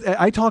 I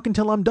talk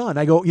until I'm done.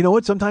 I go, you know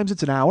what? Sometimes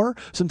it's an hour.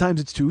 Sometimes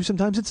it's 2.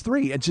 Sometimes it's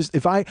 3. It's just,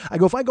 if I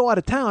go out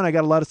of town, I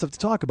got a lot of stuff to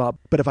talk about.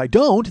 But if I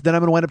don't, then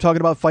I'm going to wind up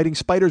talking about fighting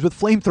spiders with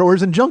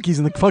flamethrowers and junkies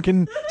in the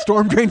fucking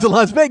storm drains of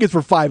Las Vegas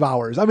for 5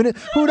 hours. I mean,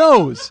 who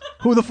knows?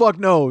 Who the fuck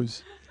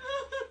knows?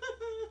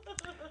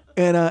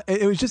 And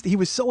it was just, he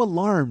was so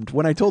alarmed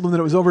when I told him that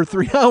it was over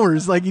 3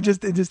 hours. Like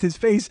just his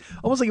face,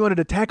 almost like he wanted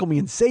to tackle me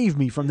and save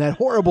me from that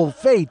horrible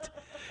fate.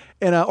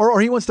 And or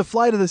he wants to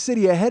fly to the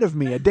city ahead of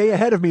me, a day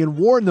ahead of me, and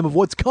warn them of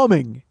what's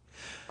coming.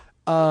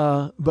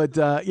 It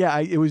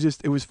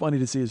was funny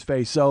to see his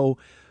face. So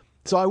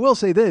I will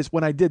say this: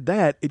 when I did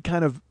that, it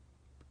kind of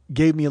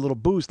gave me a little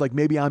boost. Like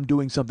maybe I'm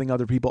doing something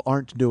other people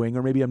aren't doing,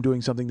 or maybe I'm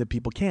doing something that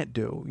people can't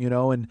do. You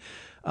know, and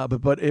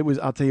but it was.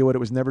 I'll tell you what, it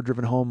was never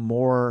driven home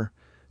more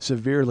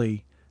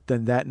severely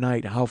than that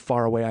night how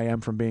far away I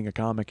am from being a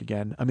comic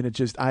again. I mean, it's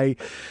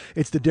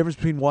the difference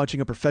between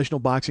watching a professional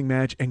boxing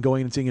match and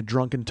going and seeing a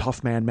drunken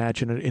tough man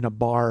match in a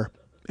bar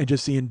and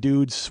just seeing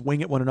dudes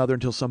swing at one another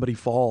until somebody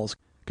falls.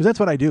 Because that's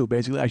what I do,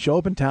 basically. I show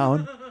up in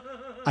town,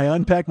 I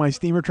unpack my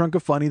steamer trunk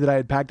of funny that I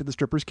had packed at the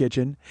stripper's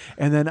kitchen,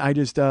 and then I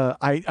just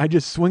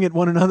swing at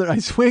one another. I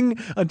swing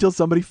until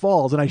somebody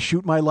falls, and I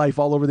shoot my life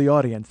all over the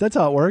audience. That's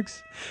how it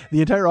works.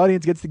 The entire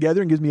audience gets together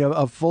and gives me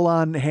a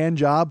full-on hand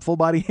job,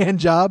 full-body hand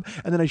job,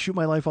 and then I shoot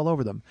my life all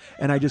over them.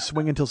 And I just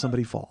swing until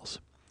somebody falls.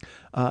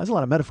 There's a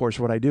lot of metaphors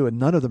for what I do, and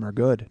none of them are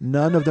good.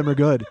 None of them are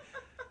good.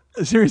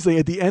 Seriously,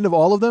 at the end of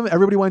all of them,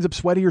 everybody winds up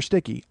sweaty or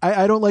sticky.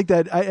 I don't like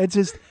that. It's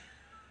just...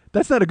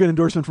 That's not a good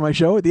endorsement for my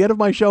show. At the end of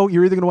my show,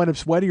 you're either going to wind up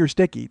sweaty or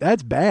sticky.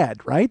 That's bad,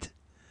 right?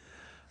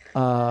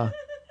 Or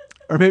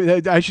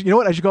maybe I should. You know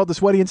what? I should call it the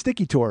Sweaty and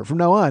Sticky Tour from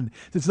now on.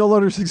 Since no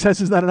longer success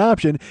is not an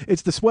option,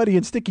 it's the Sweaty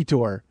and Sticky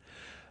Tour.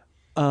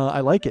 I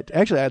like it.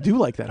 Actually, I do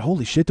like that.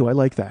 Holy shit, do I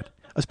like that?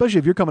 Especially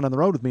if you're coming on the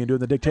road with me and doing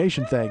the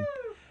dictation thing.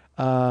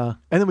 And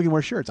then we can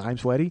wear shirts. I'm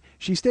sweaty.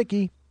 She's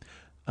sticky.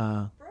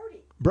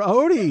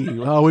 Brody.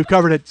 Oh, we've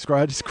covered it.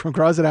 Just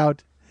cross it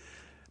out.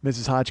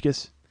 Mrs.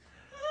 Hotchkiss.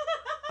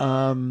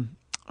 All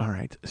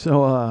right.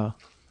 So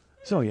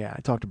yeah,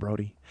 I talked to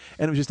Brody,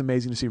 and it was just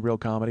amazing to see real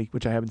comedy,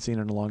 which I haven't seen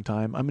in a long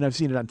time. I mean, I've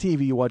seen it on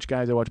TV. You watch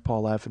guys, I watch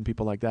Paul F. and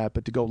people like that,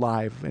 but to go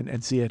live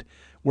and see it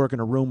work in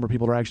a room where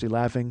people are actually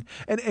laughing.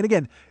 And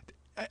again,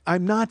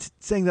 I'm not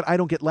saying that I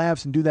don't get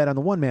laughs and do that on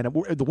the one man.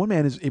 The one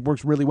man it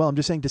works really well. I'm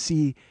just saying to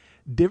see,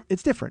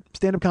 it's different.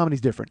 Stand-up comedy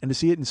is different. And to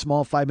see it in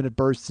small 5-minute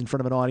bursts in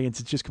front of an audience,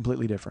 it's just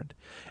completely different.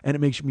 And it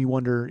makes me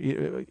wonder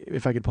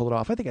if I could pull it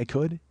off. I think I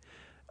could.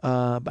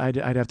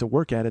 I'd have to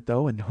work at it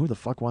though, and who the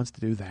fuck wants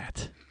to do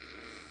that?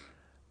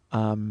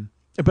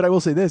 But I will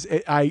say this: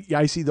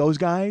 I see those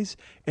guys,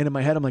 and in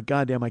my head I'm like,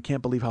 God damn, I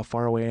can't believe how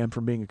far away I am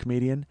from being a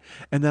comedian.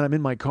 And then I'm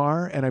in my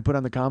car and I put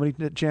on the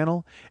Comedy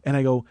Channel, and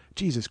I go,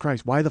 Jesus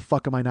Christ, why the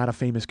fuck am I not a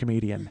famous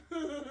comedian?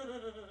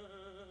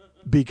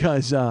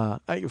 Because,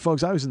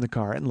 folks, I was in the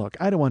car, and look,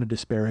 I don't want to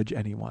disparage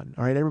anyone,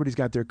 all right? Everybody's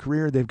got their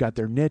career, they've got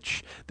their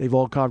niche, they've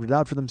all carved it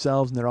out for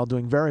themselves, and they're all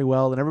doing very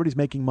well, and everybody's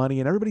making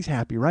money, and everybody's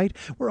happy, right?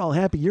 We're all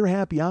happy, you're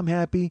happy, I'm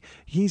happy,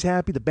 he's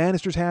happy, the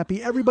Bannister's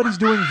happy, everybody's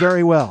doing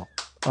very well,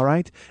 all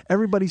right?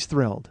 Everybody's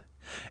thrilled.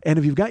 And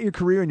if you've got your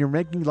career and you're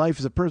making life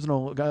as a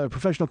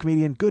professional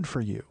comedian, good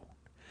for you.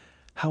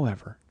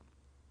 However,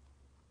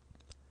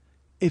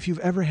 if you've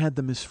ever had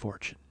the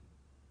misfortune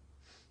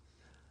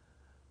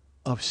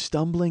of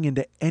stumbling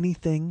into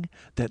anything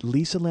that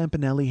Lisa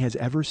Lampanelli has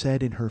ever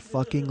said in her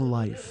fucking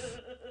life.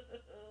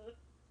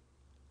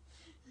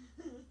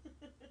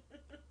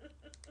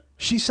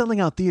 She's selling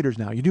out theaters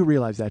now. You do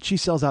realize that. She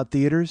sells out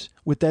theaters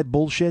with that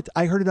bullshit.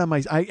 I heard it on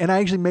and I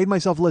actually made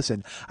myself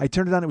listen. I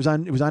turned it on. It was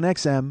on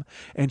XM,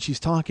 and she's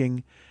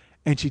talking.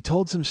 And she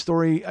told some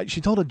story.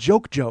 She told a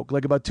joke,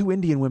 like about 2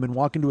 Indian women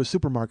walk into a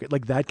supermarket,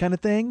 like that kind of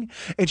thing.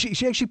 And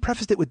she actually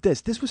prefaced it with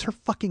this. This was her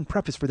fucking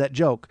preface for that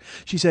joke.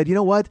 She said, you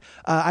know what?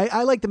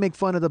 I like to make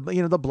fun of the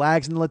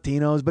blacks and the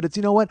Latinos, but it's,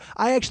 you know what?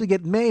 I actually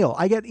get mail.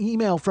 I get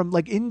email from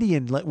like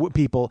Indian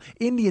people,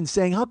 Indians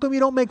saying, how come you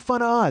don't make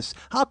fun of us?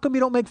 How come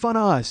you don't make fun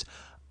of us?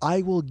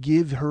 I will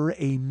give her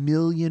 $1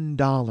 million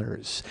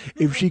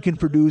if she can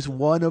produce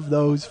one of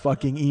those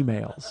fucking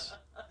emails.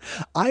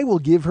 I will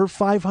give her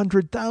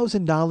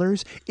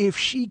 $500,000 if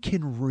she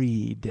can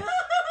read.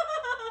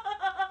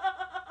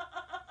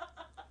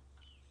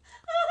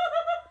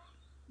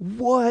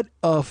 What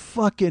a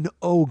fucking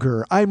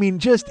ogre. I mean,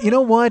 just, you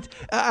know what?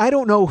 I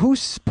don't know who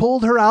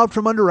pulled her out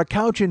from under a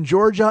couch in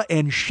Georgia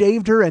and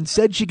shaved her and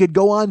said she could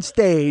go on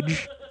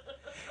stage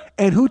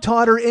And who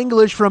taught her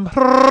English from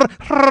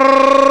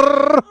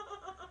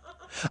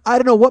I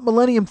don't know what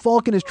Millennium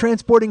Falcon is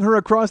transporting her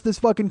across this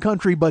fucking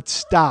country, but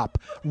stop.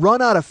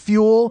 Run out of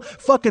fuel.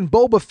 Fucking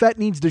Boba Fett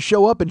needs to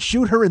show up and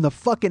shoot her in the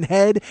fucking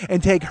head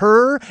and take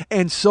her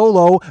and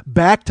Solo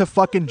back to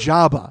fucking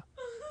Jabba.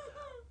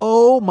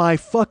 Oh my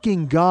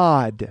fucking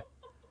God.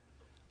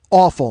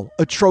 Awful.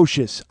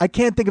 Atrocious. I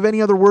can't think of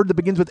any other word that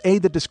begins with A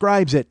that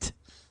describes it.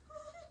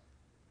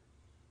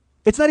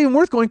 It's not even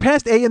worth going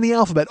past A in the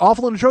alphabet.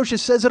 Awful and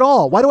atrocious says it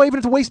all. Why do I even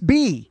have to waste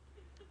B?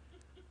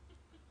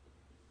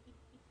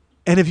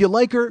 And if you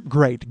like her,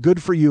 great,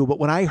 good for you. But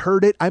when I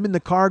heard it, I'm in the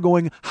car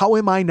going, how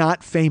am I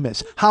not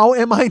famous? How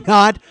am I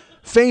not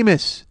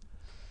famous?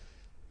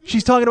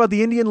 She's talking about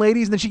the Indian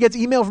ladies, and then she gets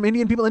email from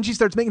Indian people, and she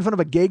starts making fun of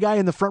a gay guy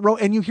in the front row,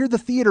 and you hear the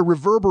theater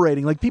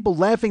reverberating, like people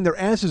laughing their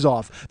asses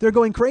off. They're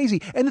going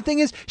crazy. And the thing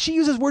is, she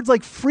uses words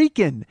like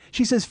freakin'.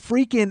 She says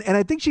freakin', and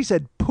I think she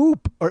said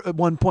poop at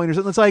one point or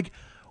something. It's like,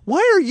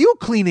 why are you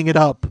cleaning it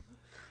up?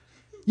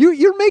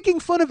 You're making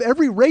fun of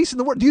every race in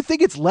the world. Do you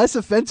think it's less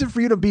offensive for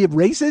you to be a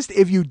racist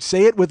if you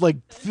say it with like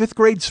 5th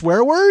grade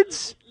swear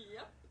words?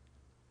 Yep.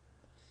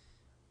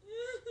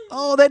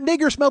 Oh, that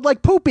nigger smelled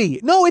like poopy.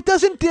 No, it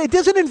doesn't. It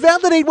doesn't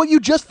invalidate what you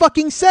just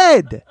fucking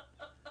said.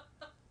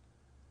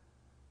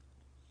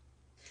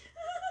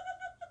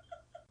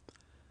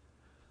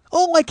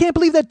 Oh, I can't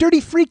believe that dirty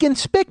freaking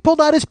spick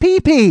pulled out his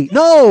pee-pee.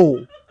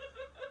 No.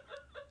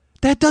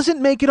 That doesn't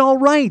make it all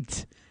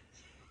right.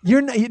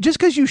 You're not, just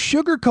because you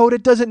sugarcoat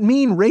it doesn't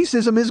mean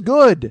racism is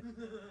good.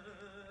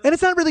 And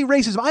it's not really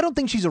racism. I don't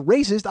think she's a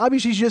racist.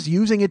 Obviously, she's just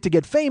using it to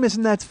get famous,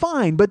 and that's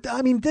fine. But,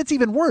 I mean, that's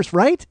even worse,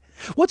 right?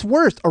 What's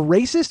worse, a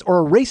racist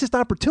or a racist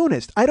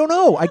opportunist? I don't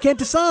know. I can't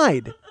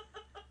decide.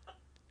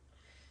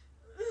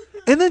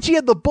 And then she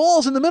had the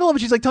balls in the middle of it.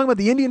 She's like talking about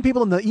the Indian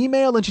people in the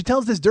email, and she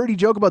tells this dirty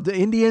joke about the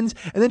Indians.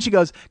 And then she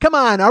goes, come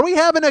on, are we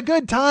having a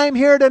good time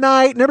here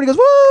tonight? And everybody goes,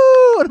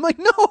 woo! And I'm like,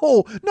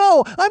 no,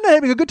 I'm not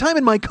having a good time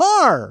in my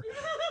car.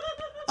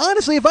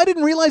 Honestly, if I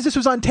didn't realize this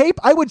was on tape,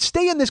 I would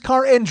stay in this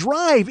car and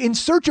drive in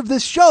search of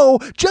this show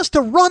just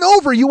to run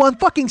over you on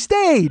fucking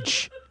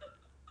stage.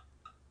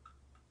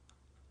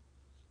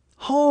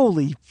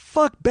 Holy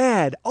fuck,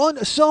 bad.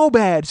 So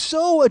bad.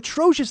 So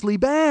atrociously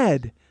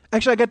bad.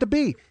 Actually, I got the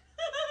B.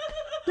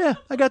 Yeah,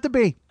 I got the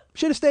B.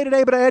 Should have stayed at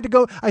A, but I had to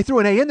go. I threw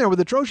an A in there with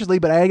atrociously,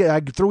 but I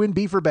threw in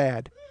B for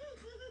bad.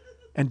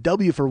 And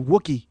W for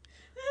Wookiee.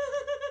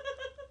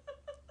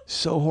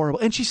 So horrible.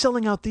 And she's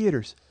selling out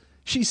theaters.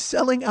 She's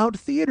selling out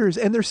theaters,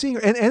 and they're seeing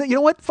her. And you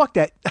know what? Fuck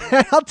that.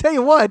 I'll tell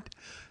you what.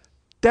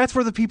 That's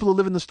where the people who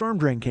live in the storm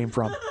drain came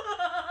from.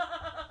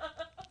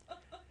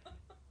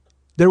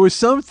 There was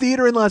some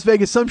theater in Las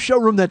Vegas, some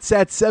showroom that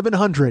sat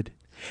 700.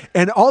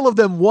 And all of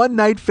them one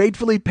night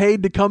faithfully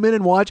paid to come in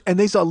and watch, and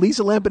they saw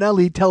Lisa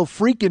Lampanelli tell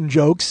freaking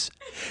jokes.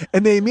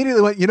 And they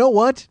immediately went, you know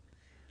what?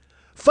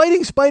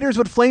 Fighting spiders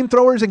with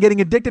flamethrowers and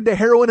getting addicted to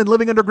heroin and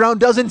living underground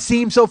doesn't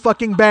seem so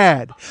fucking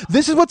bad.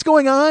 This is what's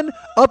going on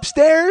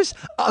upstairs.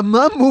 I'm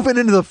moving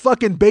into the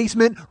fucking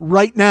basement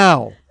right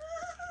now.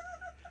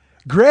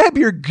 Grab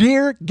your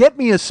gear, get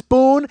me a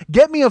spoon,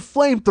 get me a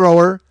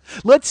flamethrower.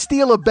 Let's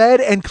steal a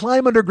bed and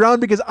climb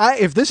underground because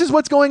if this is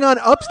what's going on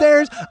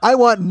upstairs, I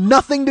want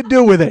nothing to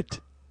do with it.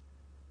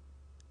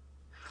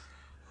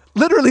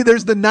 Literally,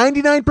 there's the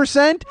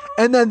 99%,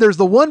 and then there's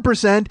the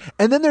 1%,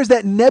 and then there's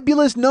that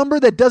nebulous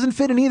number that doesn't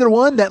fit in either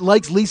one that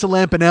likes Lisa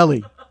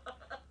Lampanelli.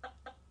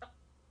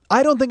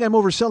 I don't think I'm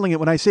overselling it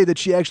when I say that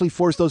she actually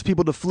forced those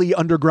people to flee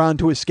underground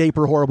to escape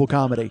her horrible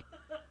comedy.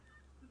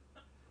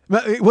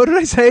 What did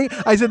I say?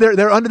 I said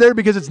they're under there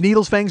because it's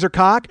needles, fangs, or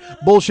cock?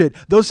 Bullshit.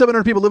 Those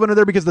 700 people live under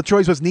there because the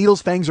choice was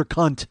needles, fangs, or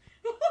cunt.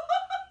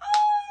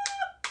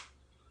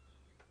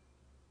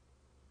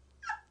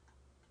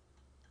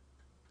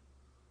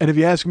 And if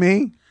you ask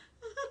me,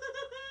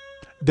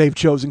 they've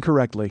chosen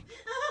correctly.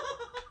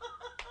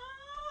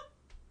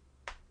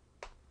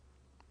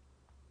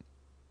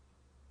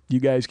 You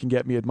guys can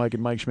get me at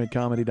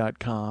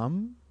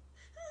mike@mikeshmidtcomedy.com.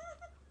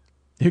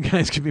 You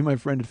guys can be my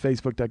friend at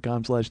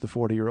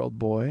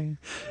facebook.com/the40yearoldboy.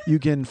 You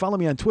can follow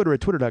me on Twitter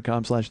at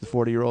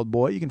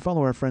twitter.com/the40yearoldboy. You can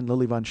follow our friend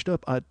Lily Von Stupp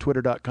at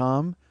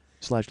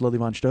twitter.com/Lily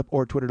Von Stupp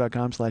or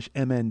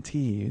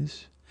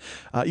twitter.com/MNTs.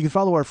 You can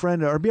follow our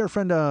friend, or be our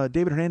friend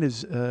David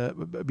Hernandez,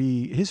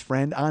 be his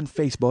friend on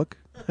Facebook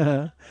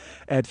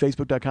at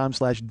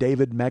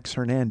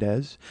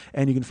facebook.com/DavidMexHernandez.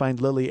 And you can find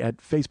Lily at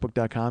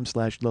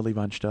facebook.com/Lily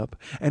Von Stupp.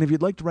 And if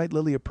you'd like to write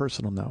Lily a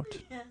personal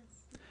note, yes.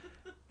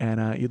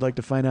 And you'd like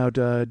to find out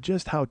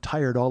just how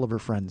tired all of her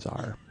friends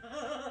are,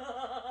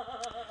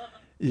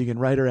 you can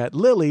write her at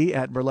Lily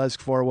at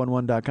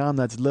burlesque411.com.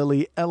 That's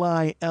Lily,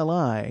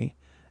 Lili,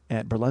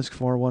 at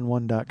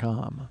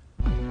burlesque411.com.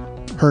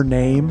 Her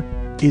name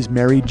is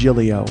Mary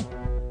Gillio.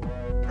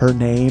 Her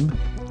name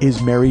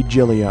is Mary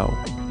Gillio.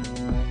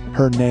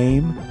 Her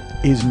name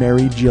is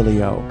Mary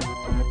Gillio.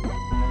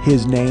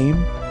 His name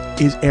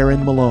is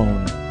Aaron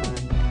Malone.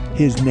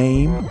 His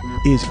name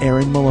is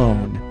Aaron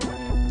Malone.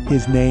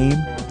 His name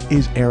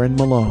is Aaron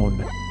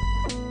Malone.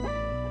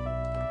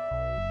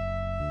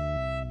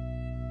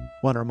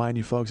 Want to remind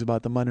you folks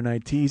about the Monday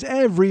Night Teas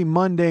every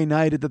Monday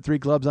night at the 3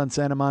 clubs on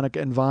Santa Monica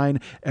and Vine.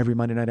 Every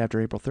Monday night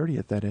after April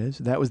 30th, that is.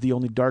 That was the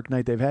only dark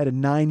night they've had in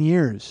 9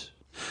 years.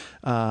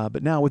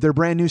 But now with their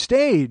brand new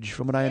stage,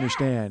 from what I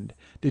understand.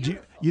 You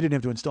didn't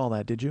have to install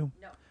that, did you?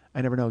 No.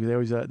 I never know. They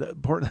always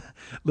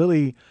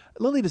Lily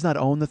does not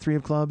own the 3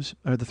 clubs,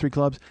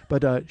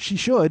 but she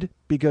should,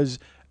 because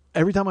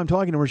every time I'm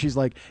talking to her, she's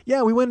like,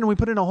 yeah, we went and we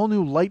put in a whole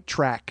new light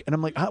track. And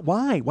I'm like,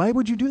 why? Why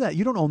would you do that?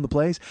 You don't own the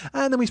place.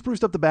 And then we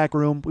spruced up the back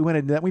room. We went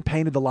into that. We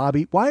painted the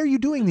lobby. Why are you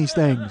doing these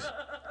things?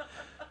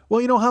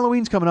 Well,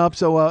 Halloween's coming up.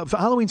 So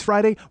Halloween's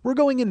Friday. We're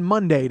going in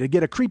Monday to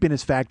get a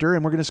creepiness factor,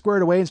 and we're going to square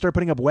it away and start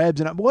putting up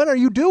webs. And what are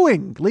you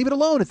doing? Leave it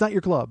alone. It's not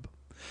your club.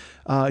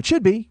 It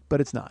should be,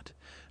 but it's not.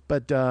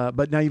 But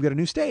now you've got a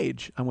new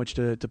stage on which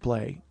to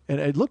play.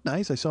 And it looked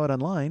nice. I saw it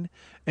online.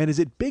 And is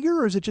it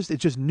bigger, or is it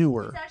just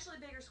newer? It's actually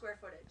bigger square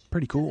footage.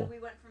 Pretty cool. We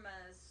went from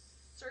a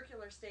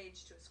circular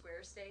stage to a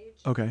square stage.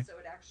 Okay. So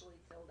it actually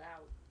filled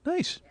out.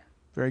 Nice. Yeah.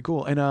 Very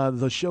cool. And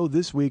the show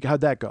this week, how'd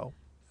that go?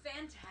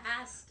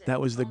 Fantastic. That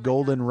was the my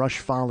Golden God. Rush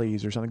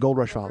Follies or something. Gold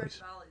Rush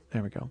Follies.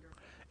 There we go.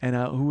 And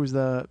who was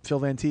Phil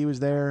Van T was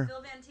there?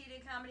 Phil Van T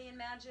did Comedy and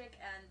Magic,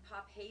 and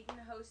Pop Hayden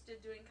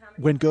hosted doing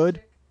Comedy Went and good?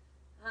 Magic.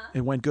 Huh?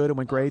 It went good. It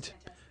went great.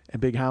 Fantastic. And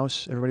big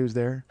house. Everybody was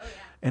there. Oh,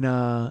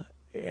 yeah.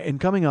 And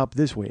coming up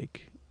this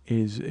week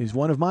is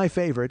one of my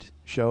favorite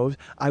shows.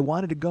 I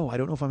wanted to go. I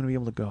don't know if I'm going to be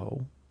able to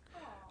go.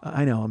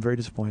 I know. I'm very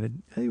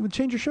disappointed. You would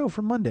change your show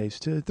from Mondays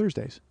to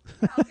Thursdays.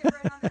 I'll get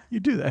right on that. You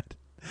do that.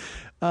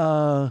 Can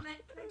I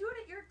do it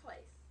at your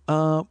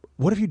place?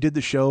 What if you did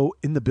the show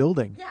in the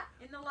building? Yeah,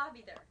 in the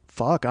lobby there.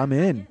 Fuck, I'm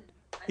in.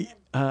 I'm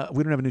in.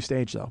 We don't have a new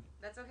stage, though.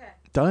 That's okay.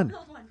 Done.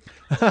 I'll build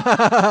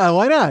one.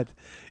 Why not?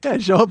 Yeah,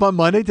 show up on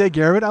Monday, take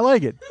care of it. I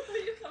like it.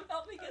 Will you come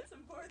help me get some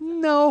boards?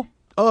 No.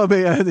 Oh, but,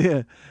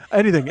 yeah.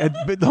 Anything.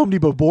 At the Home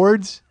Depot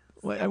boards.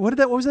 What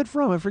was that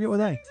from? I forget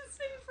what I.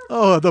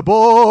 Oh, the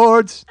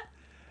boards.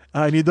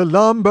 I need the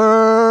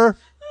lumber.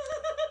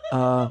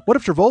 What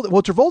if Travolta?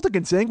 Well, Travolta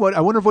can sing.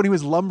 I wonder if when he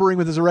was lumbering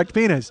with his erect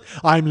penis.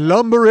 I'm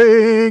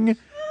lumbering.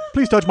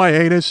 Please touch my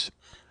anus.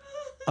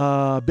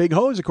 Big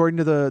hose, according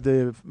to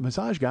the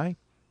massage guy,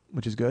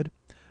 which is good.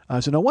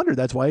 So no wonder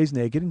that's why he's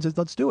naked and says,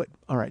 let's do it.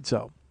 All right,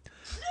 so.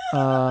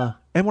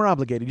 And we're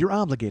obligated. You're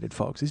obligated,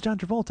 folks. He's John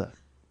Travolta.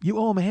 You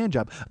owe him a hand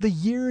job. The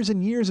years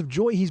and years of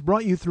joy he's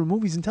brought you through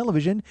movies and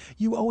television,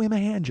 you owe him a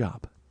hand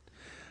job.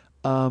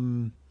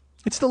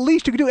 It's the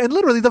least you could do, and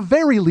literally the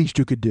very least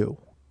you could do.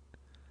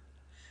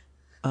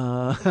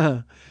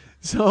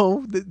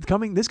 So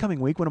this coming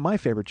week, one of my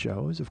favorite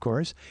shows, of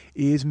course,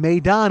 is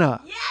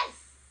Madonna.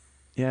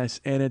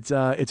 Yes, and it's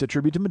a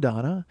tribute to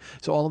Madonna.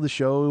 So all of the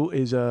show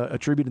is a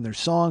tribute in their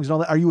songs and all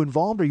that. Are you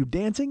involved? Are you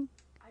dancing?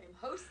 I am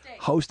hosting.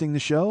 Hosting the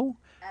show?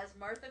 As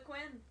Martha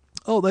Quinn.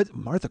 Oh, that's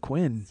Martha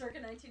Quinn. Circa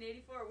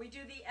 1984. We do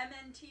the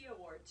MNT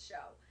Awards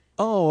show.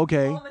 Oh,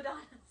 okay. All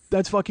Madonnas.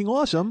 That's fucking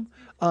awesome.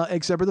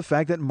 Except for the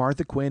fact that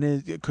Martha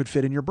Quinn could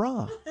fit in your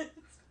bra.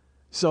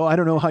 So I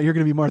don't know how you're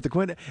going to be Martha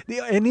Quinn.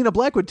 And Nina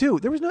Blackwood too.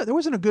 There was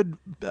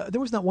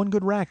not one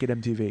good rack at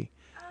MTV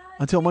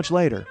until much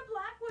later. Nina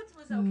Blackwood's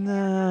was okay. Nah.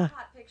 I got a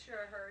hot picture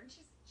of her, and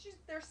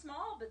they're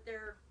small, but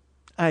they're.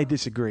 I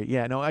disagree.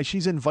 Yeah, no,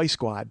 she's in Vice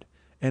Squad,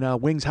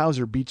 and Wings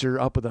Hauser beats her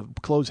up with a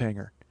clothes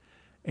hanger,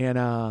 and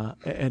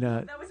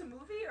That was a movie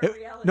or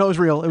reality? no, it was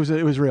real. It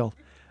was real.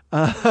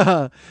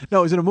 No, it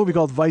was in a movie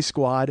called Vice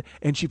Squad,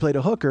 and she played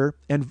a hooker.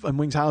 And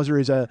Wings Hauser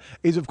is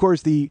of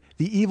course the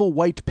evil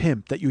white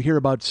pimp that you hear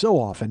about so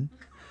often.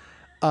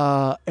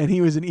 And he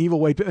was an evil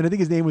white pimp, and I think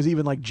his name was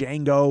even like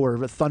Django or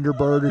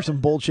Thunderbird or some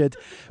bullshit.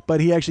 But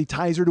he actually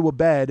ties her to a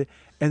bed,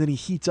 and then he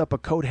heats up a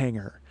coat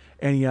hanger,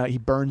 and he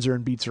burns her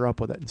and beats her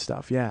up with it and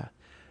stuff. Yeah,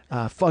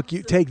 fuck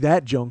you. Take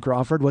that, Joan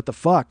Crawford. What the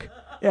fuck?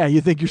 Yeah, you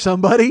think you're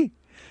somebody?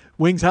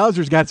 Wings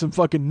Hauser's got some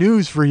fucking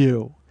news for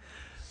you.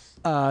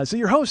 So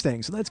you're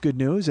hosting, so that's good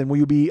news. And will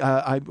you be?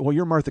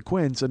 You're Martha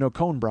Quinn, so no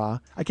cone bra.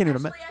 I can't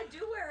even. Actually, I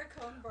do wear a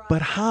cone bra.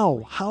 But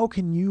how? How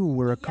can you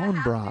wear a cone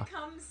You bra, have to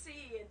come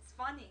see. It's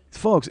funny.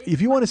 folks?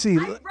 If you want to see,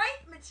 I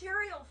write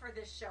material for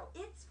this show.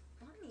 It's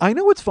funny. I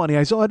know it's funny.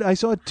 I saw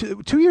it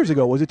 2 years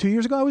ago. Was it 2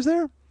 years ago I was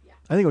there? Yeah.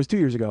 I think it was 2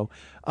 years ago.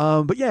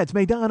 But yeah, it's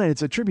Madonna.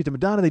 It's a tribute to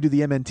Madonna. They do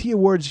the MNT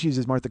Awards. She's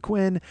as Martha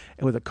Quinn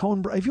and with a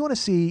cone bra. If you want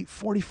to see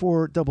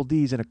 44 double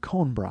Ds in a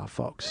cone bra,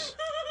 folks.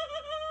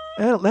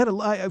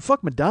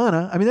 Fuck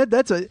Madonna. I mean,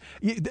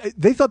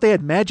 they thought they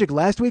had magic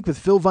last week with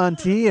Phil Van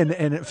T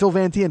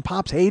and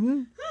Pops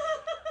Hayden.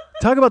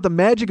 Talk about the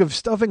magic of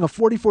stuffing a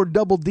 44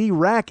 double D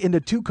rack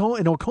into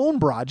a cone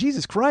bra.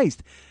 Jesus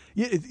Christ.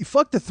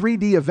 Fuck the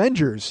 3D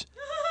Avengers.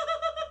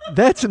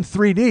 That's some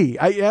 3D.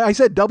 I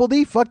said double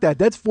D? Fuck that.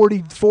 That's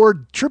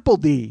 44 triple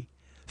D.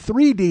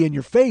 3D in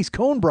your face,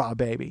 cone bra,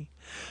 baby.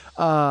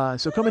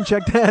 So come and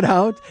check that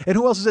out. And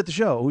who else is at the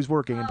show? Who's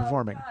working and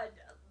performing? God.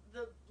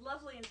 The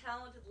lovely and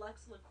talented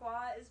Lex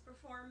Lacroix is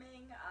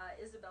performing.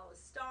 Isabella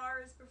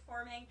Starr is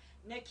performing.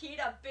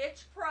 Nikita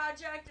Bitch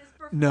Project is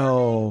performing.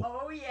 No.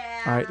 Oh,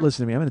 yeah. All right,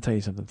 listen to me. I'm going to tell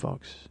you something,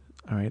 folks.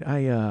 All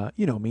right,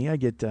 you know me. I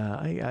get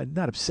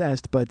not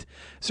obsessed, but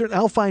certainly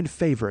I'll find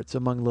favorites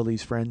among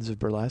Lily's friends of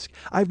burlesque.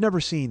 I've never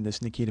seen this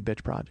Nikita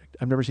Bitch Project.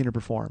 I've never seen her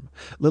perform.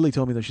 Lily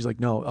told me that she's like,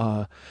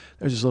 no,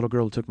 there's this little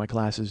girl who took my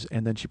classes,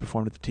 and then she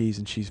performed at the Tees,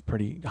 and she's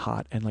pretty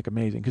hot and like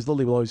amazing. Because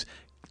Lily will always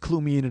clue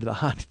me into the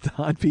hot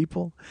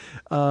people.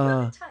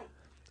 Really tight.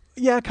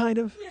 Yeah, kind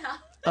of.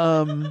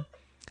 Yeah.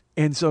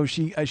 And so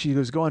she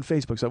goes, go on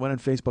Facebook. So I went on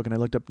Facebook and I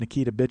looked up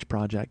Nikita Bitch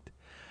Project.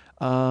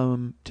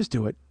 Just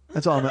do it.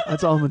 That's all I'm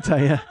gonna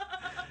tell you.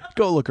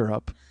 Go look her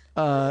up.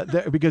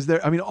 Because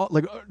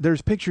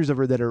there's pictures of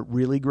her that are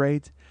really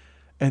great,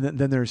 and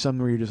then there's some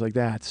where you're just like,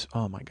 that's,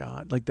 oh my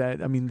God, like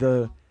that. I mean,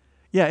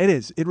 yeah, it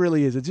is. It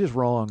really is. It's just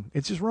wrong.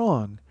 It's just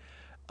wrong.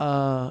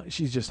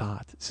 She's just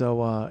hot.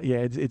 So yeah,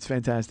 it's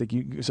fantastic.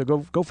 So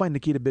go find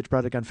Nikita Bitch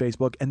Project on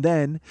Facebook, and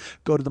then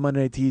go to the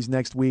Monday Night Tees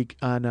next week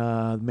on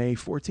May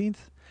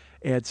 14th.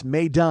 It's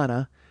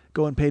Madonna.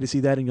 Go and pay to see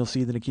that, and you'll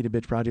see the Nikita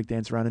Bitch Project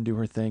dance around and do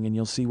her thing, and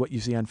you'll see what you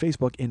see on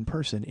Facebook in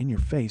person, in your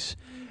face.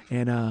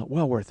 And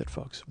well worth it,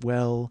 folks.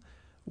 Well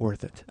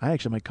worth it. I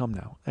actually might come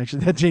now.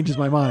 Actually, that changes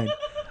my mind.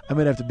 I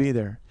might have to be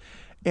there.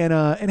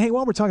 And hey,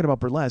 while we're talking about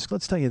burlesque,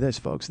 let's tell you this,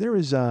 folks. There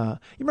is, you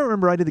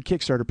remember I did the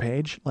Kickstarter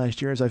page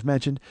last year, as I've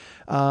mentioned.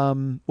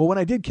 Well, when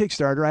I did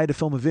Kickstarter, I had to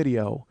film a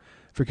video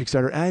for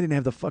Kickstarter, and I didn't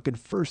have the fucking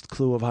first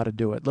clue of how to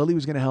do it. Lily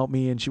was going to help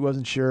me, and she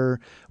wasn't sure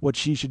what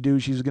she should do.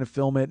 She was going to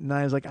film it, and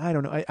I was like, I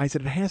don't know. I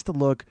said, it has to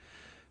look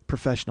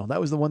professional. That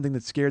was the one thing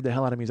that scared the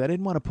hell out of me, is I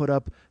didn't want to put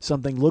up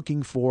something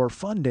looking for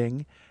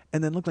funding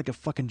and then look like a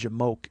fucking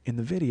jamoke in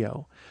the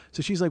video.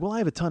 So she's like, well, I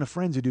have a ton of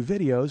friends who do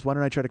videos. Why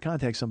don't I try to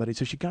contact somebody?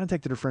 So she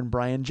contacted her friend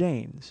Brian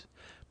Janes.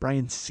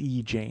 Brian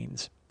C.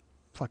 Janes.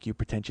 Fuck you,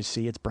 pretentious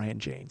C. It's Brian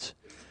Janes.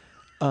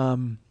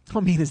 How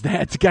mean is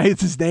that? The guy,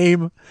 it's his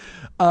name.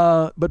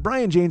 But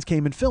Brian Janes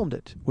came and filmed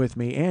it with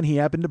me, and he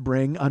happened to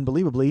bring,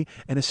 unbelievably,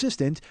 an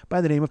assistant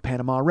by the name of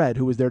Panama Red,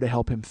 who was there to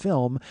help him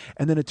film.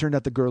 And then it turned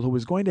out the girl who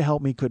was going to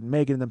help me couldn't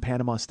make it, and then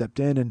Panama stepped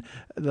in, and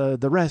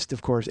the rest,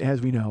 of course,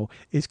 as we know,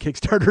 is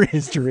Kickstarter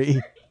history.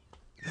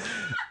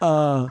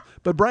 But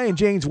Brian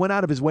Janes went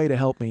out of his way to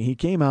help me. He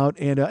came out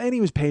and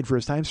he was paid for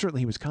his time.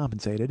 Certainly he was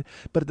compensated,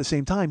 but at the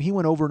same time, he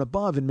went over and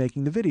above in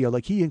making the video.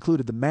 Like, he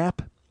included the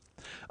map.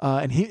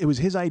 And it was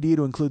his idea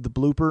to include the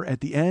blooper at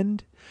the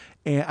end.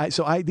 And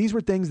these were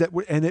things that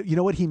were, and you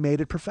know what? He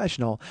made it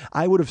professional.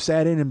 I would have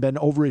sat in and been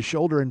over his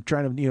shoulder and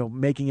trying to,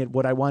 making it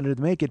what I wanted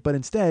to make it. But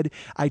instead,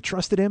 I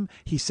trusted him.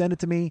 He sent it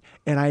to me,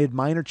 and I had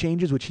minor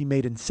changes, which he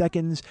made in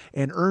seconds,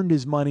 and earned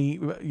his money,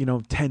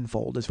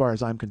 tenfold as far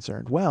as I'm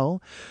concerned.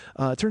 Well,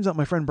 it turns out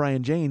my friend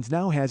Brian Janes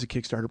now has a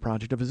Kickstarter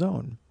project of his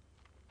own.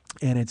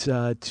 And it's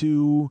I'm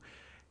trying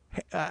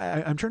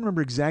to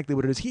remember exactly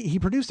what it is. He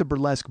produced a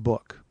burlesque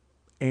book.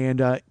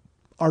 And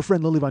our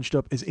friend Lily Von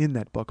Stupp is in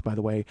that book, by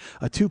the way,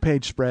 a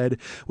 2-page spread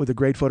with a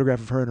great photograph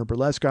of her in her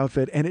burlesque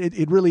outfit. And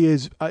it really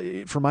is,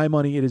 for my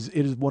money, it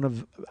is one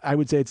of, I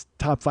would say it's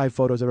top 5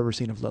 photos I've ever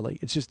seen of Lily.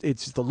 It's just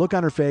the look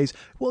on her face.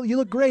 Well, you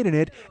look great in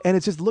it. And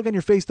it's just the look on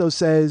your face, though,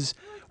 says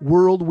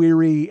world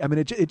weary. I mean,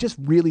 it just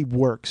really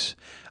works.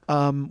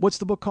 What's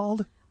the book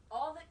called?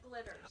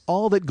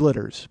 All That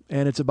Glitters,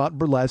 and it's about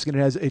burlesque, and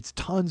it's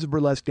tons of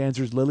burlesque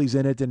dancers. Lily's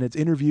in it, and it's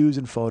interviews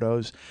and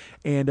photos.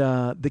 And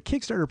the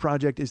Kickstarter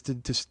project is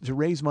to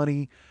raise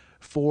money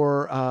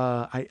for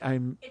It's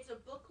a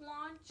book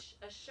launch,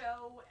 a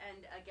show, and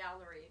a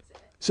gallery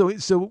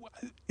exhibit. So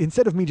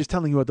instead of me just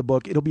telling you about the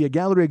book, it'll be a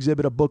gallery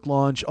exhibit, a book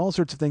launch, all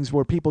sorts of things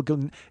where people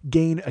can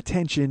gain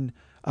attention.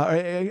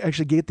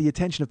 Actually get the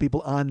attention of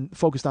people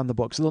focused on the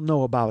book, so they'll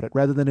know about it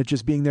rather than it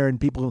just being there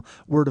and people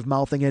word of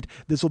mouthing it.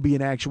 This will be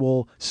an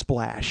actual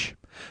splash.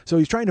 So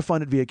he's trying to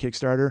fund it via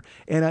Kickstarter,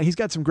 and he's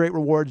got some great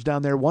rewards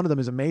down there. One of them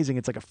is amazing.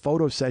 It's like a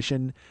photo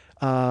session,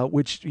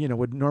 which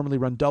would normally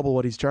run double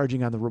what he's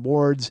charging on the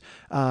rewards.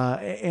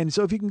 And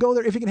so if you can go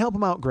there, if you can help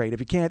him out, great.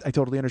 If you can't, I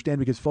totally understand,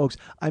 because folks,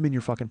 I'm in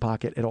your fucking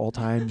pocket at all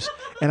times,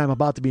 and I'm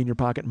about to be in your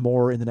pocket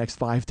more in the next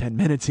 5-10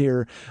 minutes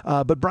here.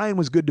 But Brian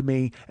was good to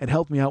me and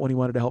helped me out when he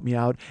wanted to help me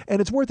out,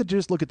 and it's worth it to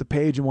just look at the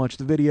page and watch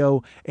the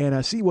video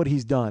and see what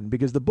he's done,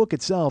 because the book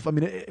itself, I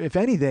mean, if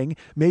anything,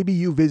 maybe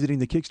you visiting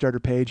the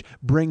Kickstarter page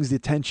brings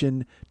the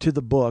attention to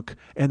the book,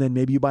 and then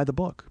maybe you buy the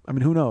book. I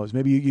mean, who knows?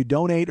 Maybe you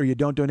donate, or you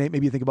don't donate.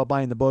 Maybe you think about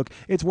buying the book.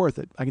 It's worth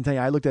it. I can tell you,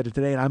 I looked at it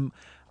today, and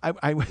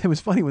it was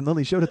funny when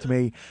Lily showed it to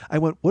me. I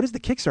went, what is the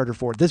Kickstarter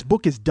for? This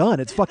book is done.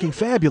 It's fucking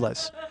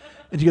fabulous.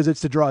 And she goes, it's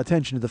to draw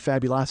attention to the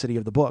fabulosity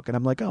of the book. And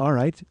I'm like, oh, all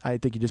right. I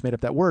think you just made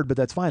up that word, but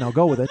that's fine. I'll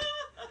go with it.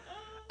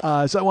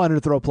 So I wanted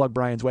to throw a plug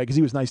Brian's way, because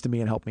he was nice to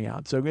me and helped me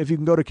out. So if you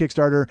can go to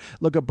Kickstarter,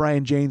 look up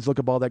Brian Janes, look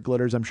up All That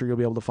Glitters. I'm sure you'll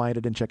be able to find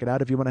it and check it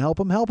out. If you want to help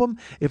him, help him.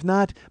 If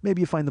not,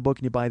 maybe you find the book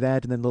and you buy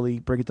that, and then Lily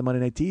bring it to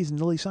Monday Night Tees, and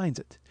Lily signs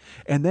it.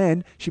 And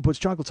then she puts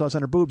chocolate sauce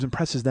on her boobs and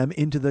presses them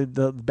into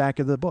the back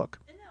of the book.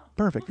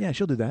 Perfect. Yeah,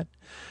 she'll do that.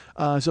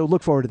 So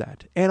look forward to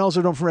that. And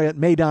also don't forget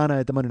Madonna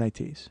at the Monday Night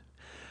Tees.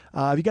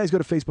 If you guys go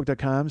to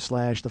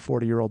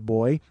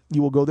facebook.com/the40yearoldboy,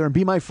 you will go there and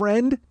be my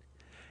friend.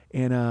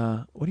 And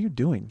what are you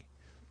doing?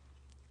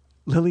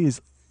 Lily is,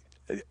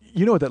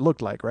 you know what that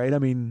looked like, right? I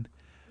mean,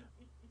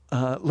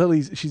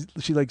 Lily's,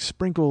 she like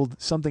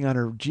sprinkled something on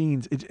her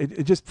jeans.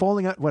 It just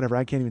falling out. Whatever.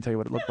 I can't even tell you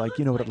what it looked like.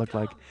 You know what it looked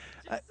like.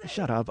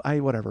 Shut up.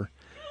 Whatever.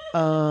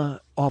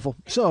 Awful.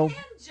 So.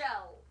 Hand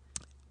gel.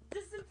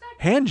 Disinfectant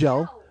Hand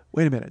gel.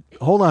 Wait a minute.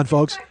 Hold on,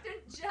 folks.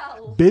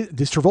 Gel.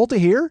 Is Travolta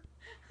here?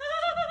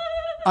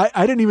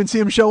 I didn't even see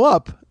him show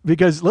up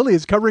because Lily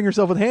is covering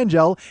herself with hand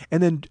gel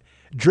and then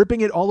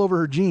dripping it all over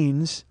her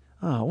jeans.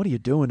 Oh, what are you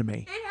doing to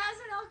me? It has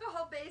an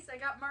alcohol base. I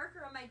got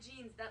marker on my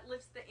jeans that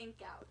lifts the ink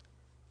out.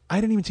 I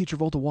didn't even see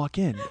Travolta walk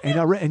in,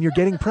 and you're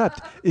getting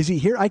prepped. Is he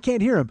here? I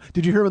can't hear him.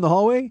 Did you hear him in the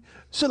hallway?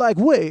 So like,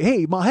 wait,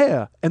 hey, my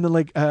hair, and then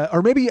like,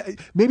 or maybe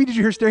did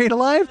you hear Staying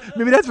Alive?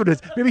 Maybe that's what it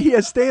is. Maybe he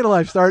has Staying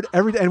Alive start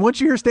every day. And once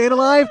you hear Staying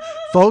Alive,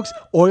 folks,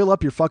 oil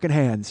up your fucking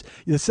hands.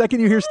 The second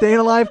you hear Staying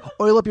Alive,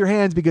 oil up your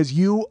hands because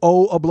you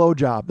owe a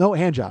blowjob. No,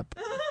 hand job.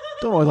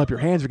 Don't oil up your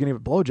hands for getting a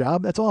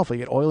blowjob. That's awful.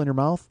 You get oil in your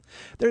mouth.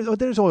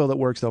 There's oil that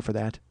works though for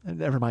that.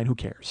 Never mind. Who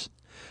cares?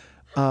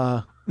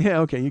 Yeah.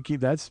 Okay. You keep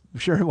that.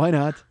 Sure. Why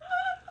not?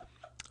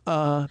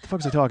 The fuck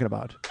was I talking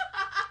about?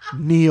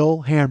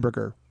 Neil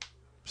Hamburger.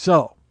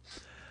 So,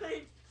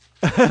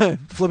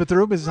 flip it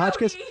through, Mrs.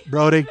 Hotchkiss.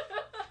 Brody.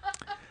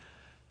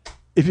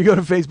 If you go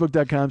to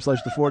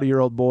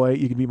facebook.com/the40year-old-boy,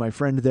 you can be my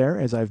friend there,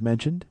 as I've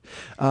mentioned.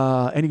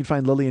 And you can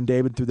find Lily and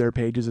David through their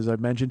pages, as I've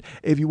mentioned.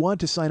 If you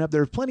want to sign up,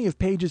 there are plenty of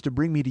pages to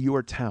bring me to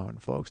your town,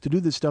 folks, to do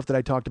the stuff that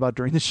I talked about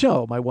during the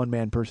show, my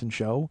one-man person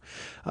show.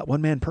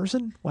 One-man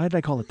person? Why did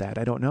I call it that?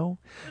 I don't know.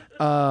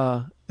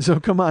 So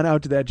come on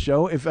out to that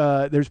show. If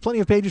there's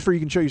plenty of pages where you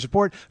can show your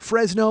support.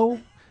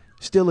 Fresno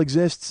still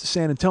exists,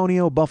 San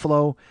Antonio,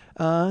 Buffalo,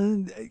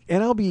 and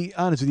I'll be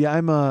honest with you,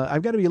 I've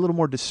got to be a little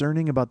more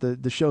discerning about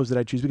the shows that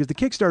I choose because the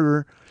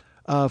Kickstarter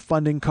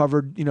funding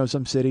covered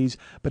some cities,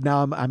 but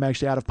now I'm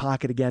actually out of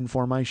pocket again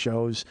for my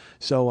shows.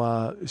 So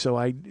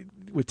I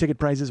with ticket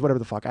prices, whatever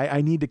the fuck,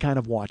 I need to kind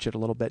of watch it a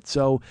little bit.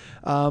 So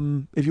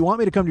if you want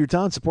me to come to your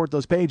town, support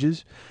those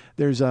pages.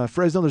 There's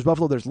Fresno, there's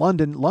Buffalo, there's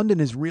London. London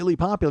is really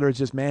popular. It's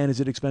just, man, is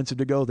it expensive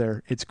to go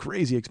there. It's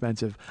crazy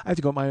expensive. I have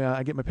to go.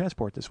 I get my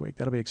passport this week.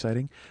 That'll be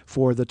exciting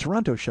for the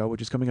Toronto show,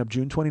 which is coming up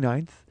June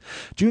 29th.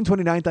 June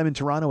 29th, I'm in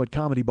Toronto at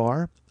Comedy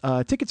Bar.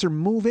 Tickets are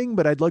moving,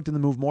 but I'd like them to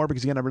move more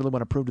because, again, I really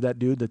want to prove to that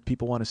dude that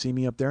people want to see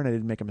me up there, and I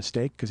didn't make a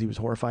mistake because he was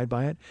horrified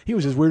by it. He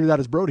was as weirded out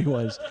as Brody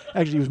was.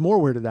 Actually, he was more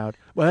weirded out.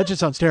 Well, that just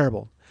sounds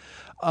terrible.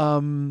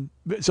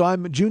 So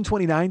I'm June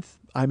 29th.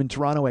 I'm in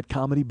Toronto at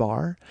Comedy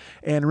Bar.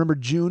 And remember,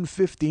 June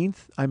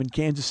 15th, I'm in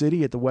Kansas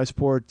City at the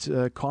Westport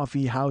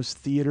Coffee House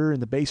Theater in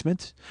the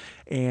basement.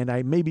 And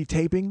I may be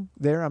taping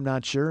there. I'm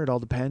not sure. It all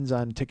depends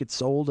on tickets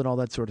sold and all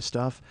that sort of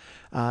stuff.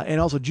 And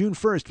also June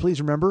 1st,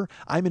 please remember,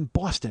 I'm in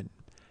Boston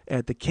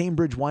at the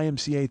Cambridge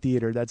YMCA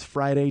Theater. That's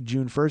Friday,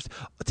 June 1st.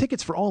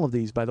 Tickets for all of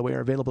these, by the way,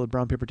 are available at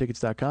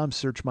brownpapertickets.com.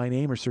 Search my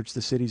name or search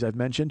the cities I've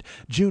mentioned.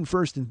 June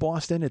 1st in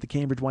Boston at the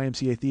Cambridge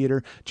YMCA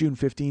Theater. June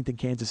 15th in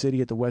Kansas City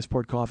at the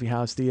Westport Coffee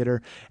House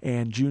Theater.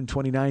 And June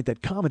 29th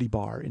at Comedy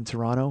Bar in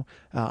Toronto,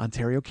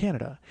 Ontario,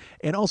 Canada.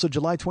 And also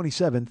July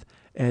 27th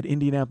at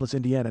Indianapolis,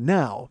 Indiana.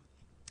 Now,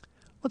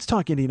 let's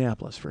talk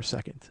Indianapolis for a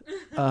second.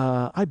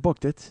 I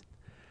booked it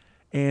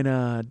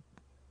and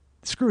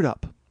screwed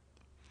up.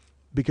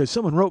 Because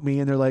someone wrote me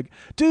and they're like,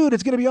 dude,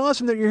 it's going to be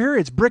awesome that you're here.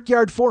 It's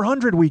Brickyard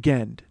 400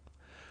 weekend.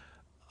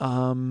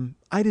 I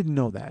didn't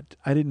know that.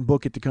 I didn't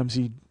book it to come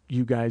see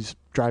you guys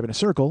drive in a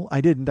circle.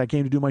 I didn't. I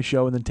came to do my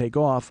show and then take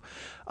off.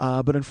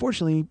 But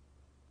unfortunately,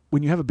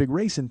 when you have a big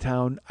race in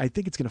town, I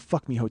think it's going to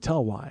fuck me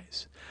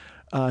hotel-wise.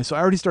 So I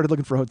already started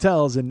looking for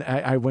hotels, and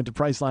I went to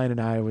Priceline, and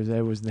I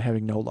was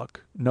having no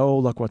luck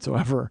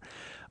whatsoever.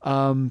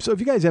 So if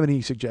you guys have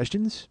any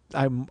suggestions,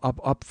 I'm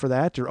up for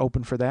that or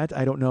open for that.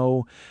 I don't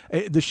know.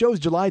 The show's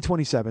July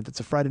 27th.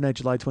 It's a Friday night,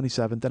 July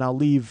 27th, and I'll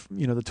leave,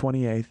 the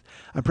 28th.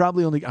 I'm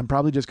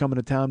probably just coming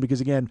to town because,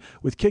 again,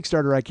 with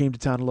Kickstarter, I came to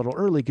town a little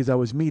early because I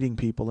was meeting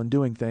people and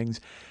doing things.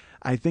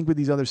 I think with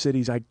these other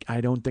cities,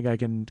 I don't think I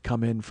can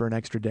come in for an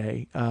extra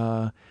day.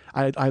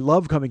 I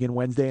love coming in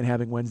Wednesday and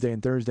having Wednesday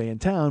and Thursday in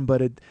town,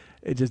 but it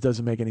just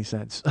doesn't make any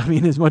sense. I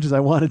mean, as much as I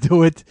want to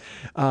do it,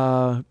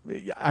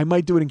 I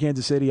might do it in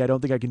Kansas City. I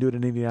don't think I can do it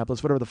in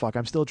Indianapolis, whatever the fuck.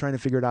 I'm still trying to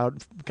figure it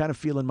out, kind of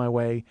feeling my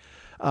way.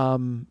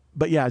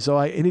 But yeah, so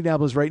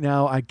Indianapolis right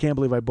now, I can't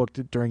believe I booked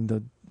it during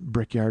the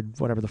Brickyard,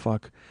 whatever the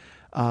fuck.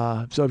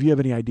 So if you have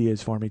any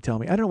ideas for me, tell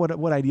me. I don't know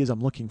what ideas I'm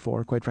looking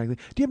for, quite frankly.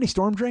 Do you have any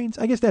storm drains?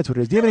 I guess that's what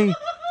it is. Do you have any...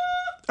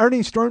 Are there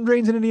any storm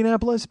drains in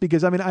Indianapolis?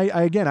 Because I'm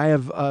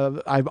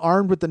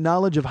armed with the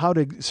knowledge of how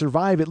to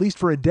survive at least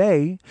for a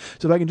day.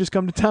 So if I can just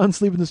come to town,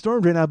 sleep in the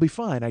storm drain, I'll be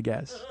fine, I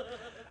guess.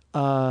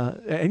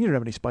 And you don't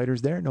have any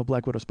spiders there, no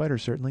Black Widow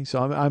spiders certainly.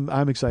 So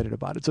I'm excited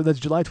about it. So that's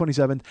July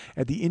 27th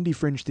at the Indy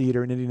Fringe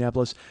Theater in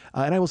Indianapolis,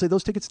 and I will say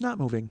those tickets not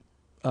moving.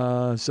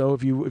 So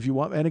if you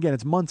want, and again,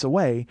 it's months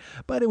away,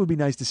 but it would be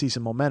nice to see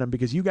some momentum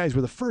because you guys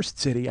were the first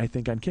city, I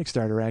think, on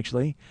Kickstarter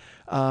actually.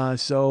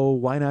 So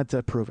why not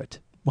prove it?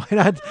 Why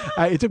not?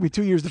 It took me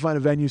 2 years to find a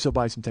venue, so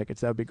buy some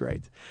tickets. That would be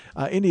great.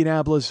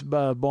 Indianapolis,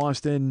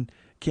 Boston,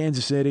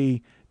 Kansas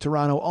City,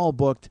 Toronto, all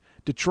booked.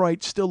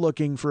 Detroit, still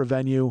looking for a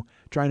venue,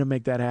 trying to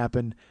make that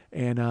happen.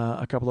 And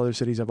a couple other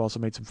cities I've also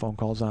made some phone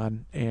calls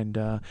on.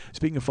 And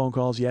speaking of phone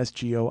calls, yes,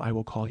 Gio, I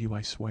will call you,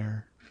 I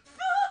swear.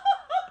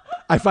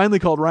 I finally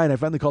called Ryan. I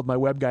finally called my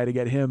web guy to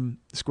get him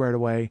squared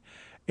away.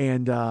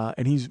 And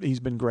he's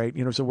been great,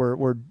 so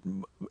we're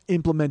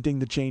implementing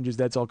the changes.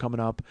 That's all coming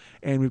up,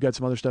 and we've got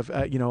some other stuff.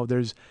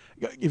 There's,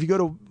 if you go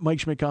to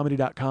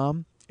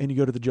MikeSchmidtComedy.com and you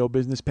go to the Joe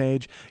Business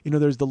page,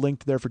 there's the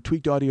link there for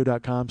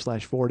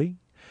tweakedaudio.com/40.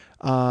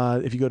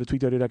 If you go to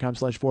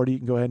tweakedaudio.com/40, you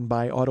can go ahead and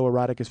buy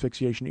autoerotic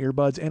asphyxiation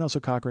earbuds and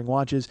also Cockring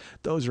watches.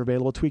 Those are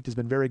available. Tweaked has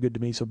been very good to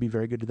me, so be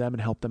very good to them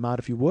and help them out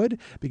if you would,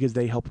 because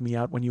they help me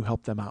out when you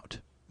help them out.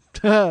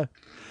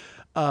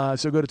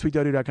 So go to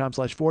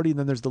tweakedaudio.com/40, and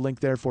then there's the link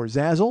there for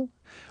Zazzle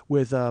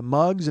with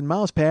mugs and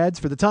mouse pads.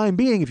 For the time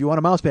being, if you want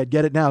a mouse pad,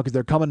 get it now because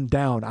they're coming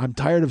down. I'm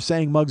tired of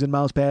saying mugs and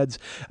mouse pads,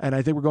 and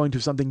I think we're going to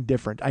something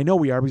different. I know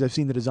we are because I've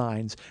seen the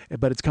designs,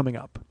 but it's coming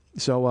up.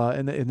 So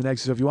in the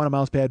next, so if you want a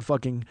mouse pad,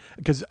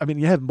 because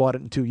you haven't bought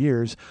it in 2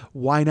 years,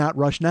 why not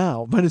rush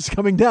now? But it's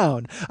coming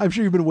down. I'm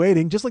sure you've been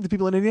waiting, just like the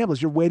people in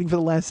Indianapolis. You're waiting for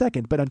the last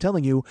second, but I'm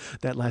telling you,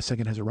 that last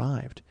second has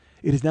arrived.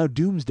 It is now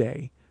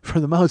doomsday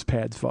for the mouse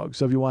pads, folks.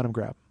 So if you want them,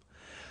 grab them.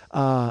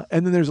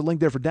 And then there's a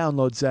link there for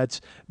download sets.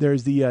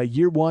 There's the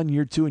year 1,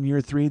 year 2, and year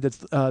 3. That's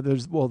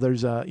there's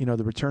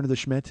the Return of the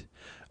Schmidt,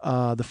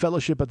 the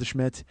Fellowship of the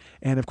Schmidt,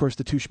 and of course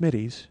the 2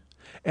 Schmitties,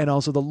 and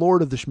also the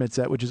Lord of the Schmidt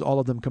set, which is all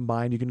of them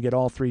combined. You can get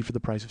all 3 for the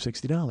price of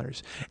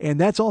 $60, and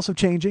that's also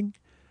changing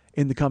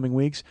in the coming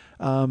weeks.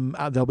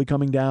 They'll be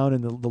coming down,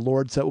 and the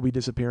Lord set will be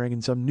disappearing,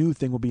 and some new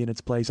thing will be in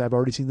its place. I've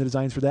already seen the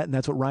designs for that, and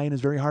that's what Ryan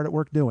is very hard at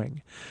work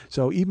doing.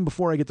 So even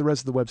before I get the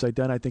rest of the website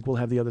done, I think we'll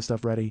have the other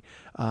stuff ready.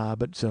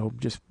 But so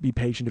just be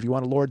patient. If you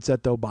want a Lord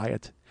set, though, buy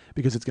it,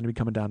 because it's going to be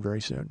coming down very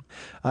soon.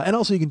 And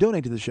also, you can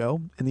donate to the show.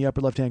 In the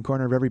upper left-hand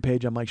corner of every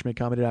page on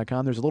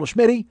MikeSchmidtComedy.com, there's a little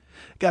Schmitty,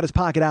 got his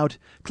pocket out.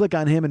 Click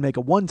on him and make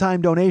a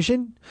one-time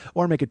donation,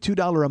 or make a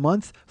 $2 a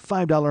month,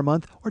 $5 a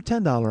month, or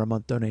 $10 a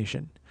month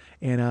donation.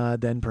 And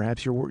then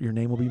perhaps your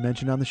name will be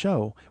mentioned on the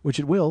show, which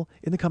it will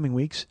in the coming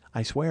weeks,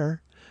 I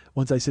swear,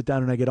 once I sit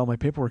down and I get all my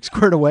paperwork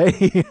squared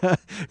away.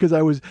 Because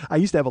I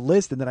used to have a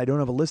list, and then I don't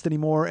have a list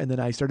anymore, and then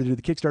I started to do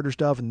the Kickstarter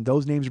stuff, and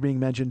those names are being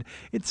mentioned.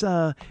 It's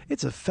a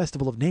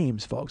festival of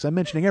names, folks. I'm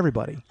mentioning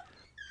everybody.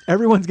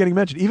 Everyone's getting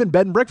mentioned. Even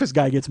Bed and Breakfast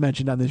guy gets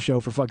mentioned on this show,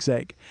 for fuck's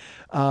sake.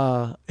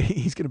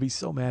 He's going to be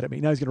so mad at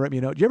me. Now he's going to write me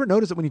a note. Do you ever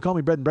notice that when you call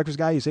me Bed and Breakfast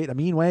guy, you say it in a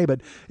mean way,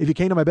 but if you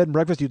came to my bed and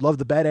breakfast, you'd love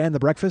the bed and the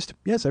breakfast?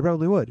 Yes, I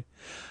probably would.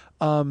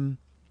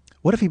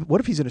 What if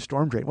he's in a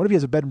storm drain? What if he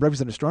has a bed and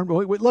breakfast in a storm?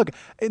 Wait, look,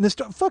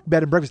 fuck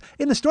bed and breakfast.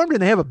 In the storm drain,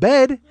 they have a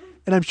bed,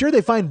 and I'm sure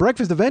they find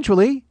breakfast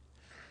eventually.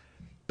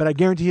 But I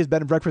guarantee his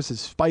bed and breakfast is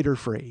spider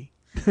free.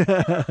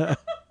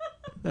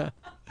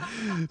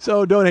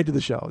 So donate to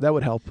the show. That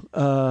would help.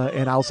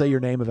 And I'll say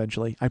your name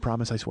eventually. I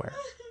promise. I swear.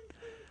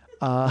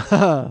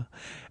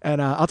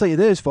 And I'll tell you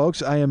this,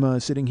 folks. I am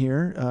sitting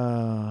here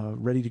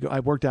ready to go.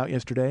 I worked out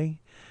yesterday.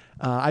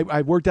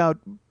 I worked out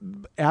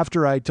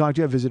after I talked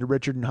to you. I visited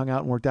Richard and hung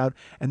out and worked out.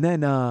 And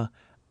then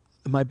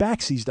my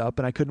back seized up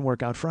and I couldn't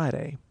work out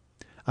Friday.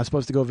 I was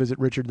supposed to go visit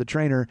Richard, the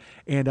trainer,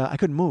 and I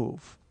couldn't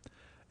move.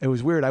 It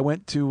was weird. I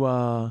went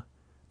to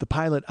the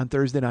Pilot on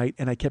Thursday night,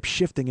 and I kept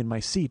shifting in my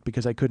seat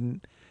because I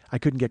couldn't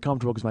get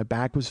comfortable because my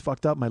back was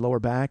fucked up, my lower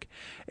back.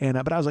 And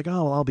but I was like,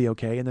 oh, well, I'll be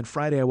okay. And then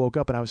Friday I woke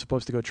up and I was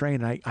supposed to go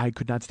train, and I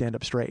could not stand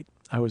up straight.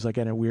 I was like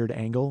at a weird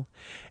angle.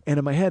 And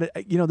in my head,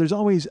 there's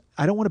always,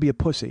 I don't want to be a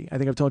pussy. I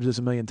think I've told you this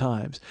a million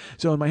times.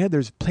 So in my head,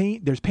 there's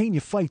pain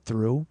you fight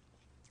through,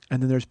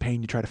 and then there's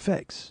pain you try to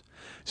fix.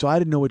 So I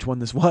didn't know which one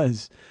this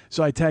was.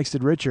 So I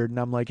texted Richard, and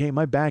I'm like, hey,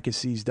 my back is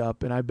seized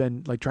up, and I've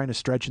been like trying to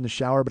stretch in the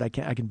shower, but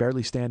I can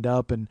barely stand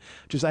up, and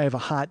just I have a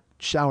hot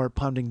shower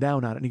pounding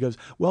down on it. And he goes,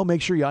 well,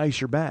 make sure you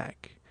ice your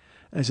back.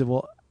 And I said,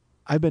 well,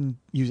 I've been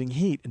using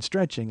heat and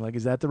stretching. Like,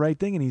 is that the right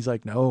thing? And he's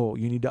like, no,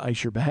 you need to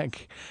ice your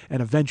back,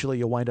 and eventually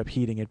you'll wind up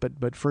heating it,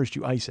 but first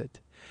you ice it.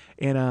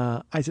 And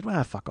I said,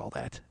 well, fuck all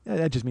that.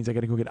 That just means I got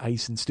to go get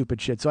ice and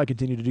stupid shit. So I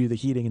continued to do the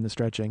heating and the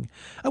stretching,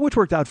 which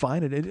worked out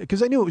fine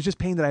because I knew it was just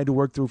pain that I had to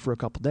work through for a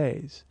couple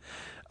days.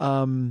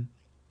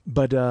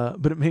 But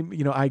it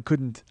made, I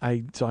couldn't,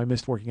 so I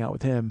missed working out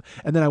with him.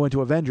 And then I went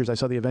to Avengers. I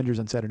saw the Avengers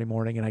on Saturday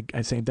morning, and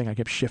I same thing. I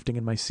kept shifting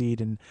in my seat,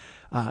 and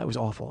it was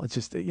awful. It's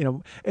just,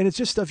 and it's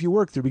just stuff you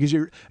work through because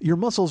your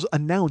muscles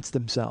announce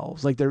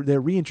themselves. Like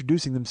they're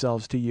reintroducing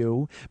themselves to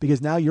you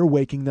because now you're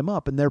waking them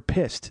up, and they're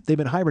pissed. They've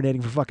been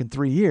hibernating for fucking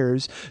 3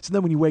 years. So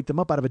then when you wake them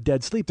up out of a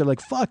dead sleep, they're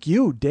like, fuck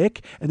you,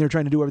 dick. And they're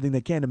trying to do everything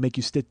they can to make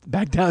you sit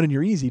back down in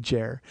your easy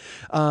chair.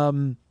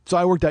 So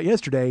I worked out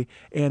yesterday,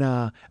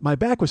 and my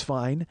back was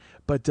fine.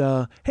 But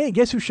hey,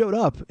 guess who showed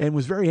up and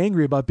was very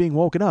angry about being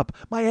woken up?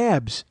 My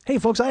abs. Hey,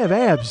 folks, I have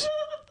abs.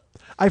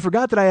 I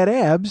forgot that I had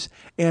abs.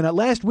 And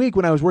last week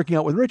when I was working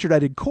out with Richard, I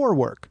did core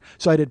work.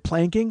 So I did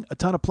planking, a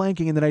ton of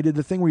planking, and then I did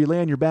the thing where you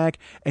lay on your back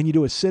and you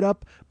do a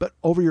sit-up, but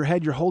over your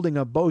head you're holding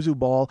a Bozu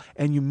ball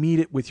and you meet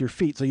it with your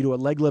feet. So you do a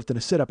leg lift and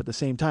a sit-up at the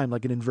same time,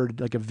 like an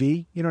inverted, like a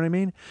V, you know what I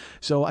mean?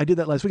 So I did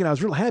that last week, and I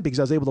was real happy because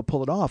I was able to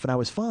pull it off, and I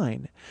was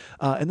fine.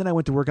 And then I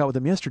went to work out with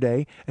him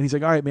yesterday, and he's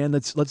like, all right, man,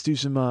 let's do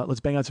some, let's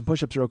bang out some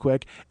push-ups real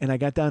quick. And I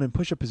got down in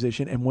push-up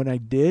position, and when I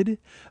did,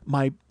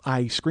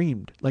 I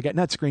screamed,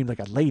 not screamed like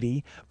a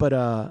lady, but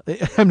I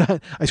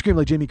screamed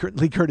like Jamie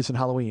Lee Curtis in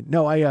Halloween.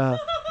 No,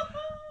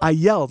 I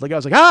yelled, like I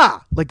was like,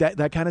 ah, like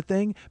that kind of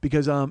thing,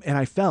 because and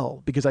I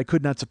fell because I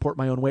could not support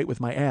my own weight with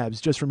my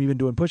abs just from even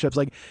doing push-ups.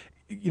 Like,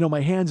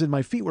 my hands and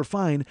my feet were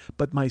fine,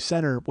 but my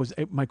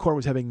core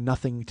was having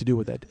nothing to do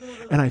with it.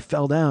 And I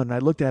fell down, and I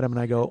looked at him,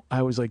 and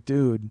I was like,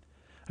 dude,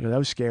 that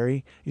was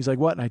scary. He's like,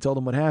 what? And I told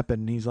him what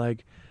happened. And he's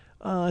like,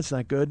 oh, that's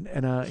not good.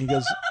 And he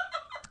goes,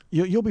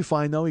 You'll be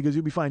fine though. He goes,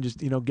 you'll be fine.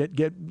 Just,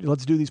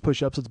 let's do these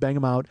push-ups. Let's bang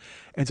them out.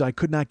 And so I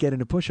could not get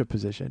into push-up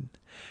position.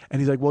 And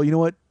he's like, well, you know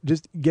what?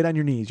 Just get on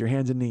your knees, your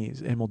hands and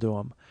knees, and we'll do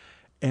them.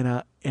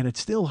 And it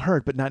still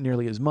hurt, but not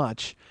nearly as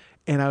much.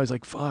 And I was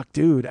like, fuck,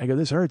 dude. I go,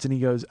 this hurts. And he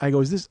goes,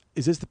 is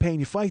this the pain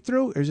you fight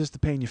through, or is this the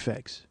pain you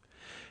fix?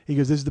 He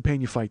goes, this is the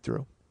pain you fight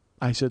through.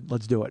 I said,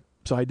 let's do it.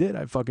 So I did.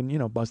 I fucking,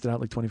 busted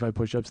out like 25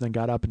 push-ups, and then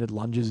got up and did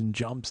lunges and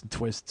jumps and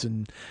twists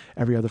and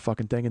every other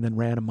fucking thing, and then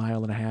ran 1.5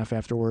 miles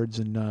afterwards,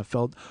 and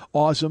felt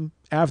awesome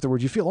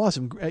afterwards. You feel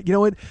awesome. You know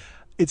what?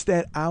 It's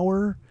that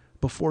hour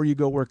before you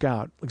go work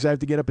out, because I have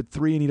to get up at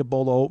 3 and eat a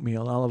bowl of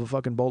oatmeal. I'll have a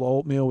fucking bowl of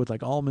oatmeal with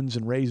like almonds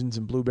and raisins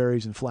and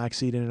blueberries and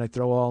flaxseed in it. I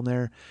throw all in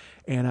there,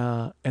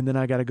 and then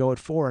I got to go at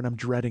 4, and I'm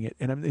dreading it.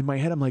 And in my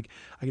head, I'm like,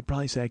 I could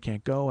probably say I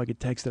can't go. I could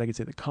text it. I could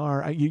say the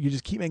car. You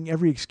just keep making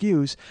every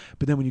excuse.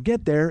 But then when you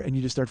get there and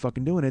you just start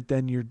fucking doing it,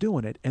 then you're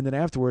doing it. And then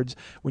afterwards,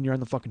 when you're on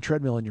the fucking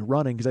treadmill and you're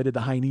running, because I did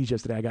the high knees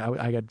yesterday,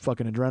 I got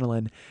fucking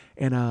adrenaline,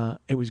 and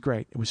it was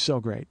great. It was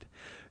so great.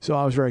 So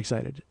I was very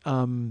excited.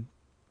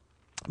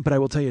 But I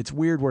will tell you, it's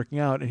weird working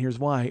out, and here's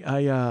why.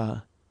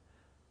 I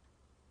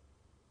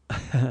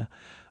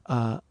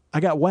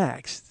got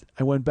waxed.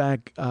 I went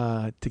back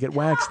to get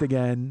waxed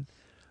again,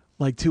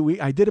 like 2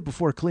 weeks. I did it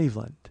before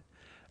Cleveland.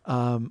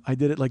 I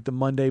did it like the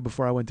Monday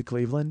before I went to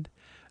Cleveland,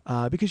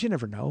 because you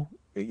never know.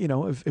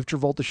 If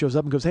Travolta shows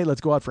up and goes, "Hey,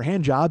 let's go out for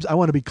hand jobs," I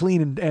want to be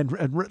clean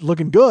and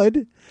looking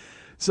good.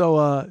 So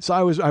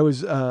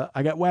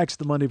I got waxed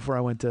the Monday before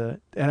I went to,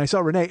 and I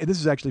saw Renee. And this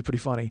is actually pretty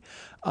funny.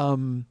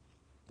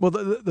 Well,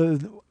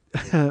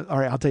 all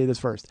right, I'll tell you this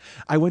first.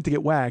 I went to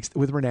get waxed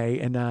with Renee,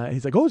 and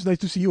he's like, "Oh, it's nice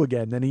to see you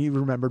again." Then he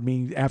remembered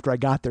me after I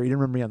got there. He didn't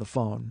remember me on the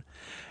phone,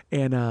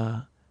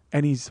 and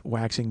he's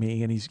waxing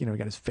me, and he's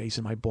got his face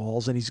in my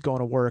balls, and he's going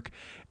to work,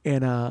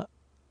 and I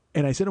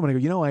said to him, I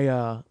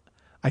go,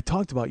 I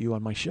talked about you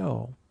on my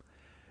show.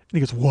 And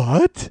he goes,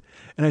 what?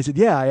 And I said,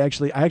 yeah, I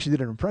actually did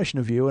an impression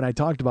of you, and I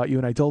talked about you,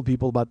 and I told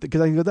people about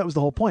because I thought that was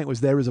the whole point, was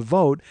there was a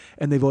vote,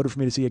 and they voted for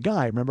me to see a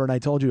guy, remember? And I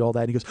told you all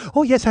that. And he goes,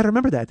 oh, yes, I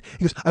remember that.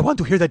 He goes, I want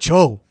to hear that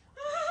show.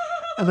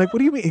 I'm like, what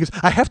do you mean? He goes,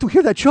 I have to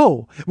hear that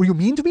show. Were you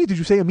mean to me? Did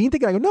you say a mean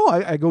thing? And I go, no.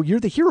 I go,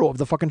 you're the hero of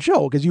the fucking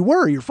show, because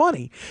you're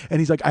funny. And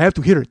he's like, I have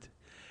to hear it.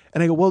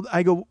 And I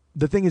go,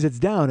 the thing is, it's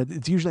down.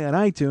 It's usually on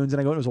iTunes. And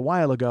I go, it was a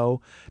while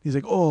ago. He's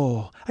like,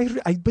 oh,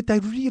 but I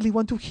really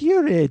want to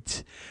hear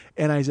it.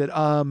 And I said,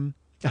 I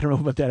don't know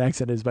what that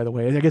accent is, by the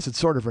way. I guess it's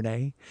sort of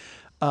Renee.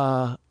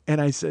 And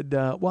I said,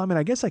 well, I mean,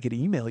 I guess I could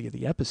email you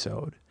the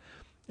episode.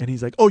 And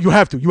he's like, oh, you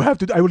have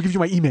to. I will give you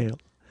my email.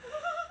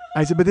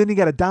 I said, but then you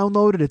got to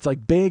download it. It's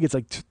like big. It's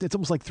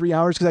almost like 3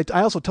 hours. Because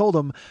I also told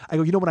him, I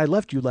go, when I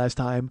left you last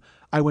time,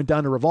 I went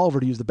down to Revolver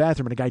to use the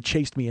bathroom, and a guy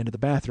chased me into the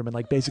bathroom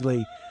and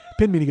basically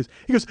pinned me. And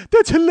he goes,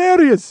 that's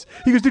hilarious.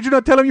 He goes, did you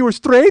not tell him you were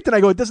straight? And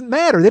I go, it doesn't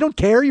matter. They don't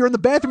care. You're in the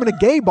bathroom in a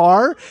gay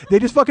bar. They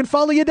just fucking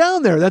follow you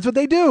down there. That's what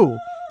they do.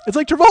 It's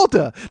like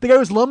Travolta. The guy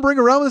was lumbering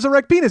around with his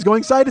erect penis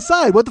going side to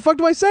side. What the fuck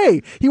do I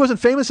say? He wasn't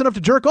famous enough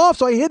to jerk off,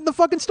 so I hid in the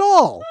fucking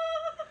stall.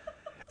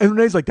 And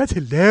Renee's like, that's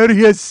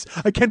hilarious.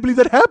 I can't believe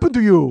that happened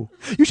to you.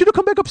 You should have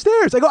come back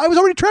upstairs. I go, I was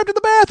already trapped in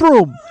the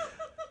bathroom.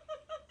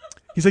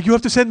 He's like, you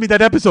have to send me that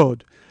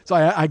episode. So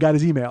I got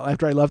his email.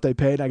 After I left, I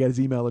paid. I got his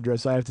email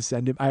address, so I have to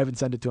send him. I haven't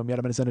sent it to him yet.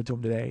 I'm going to send it to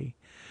him today.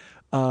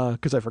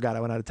 Because I forgot I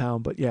went out of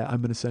town. But yeah,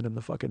 I'm going to send him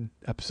the fucking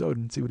episode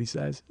and see what he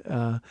says.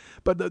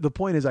 But the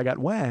point is, I got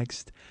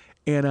waxed.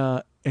 And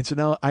so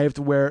now I have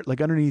to wear, like,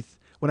 underneath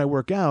when I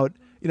work out,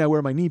 I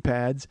wear my knee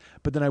pads,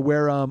 but then I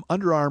wear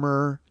Under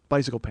Armour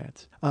bicycle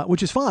pants,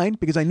 which is fine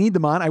because I need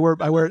them on. I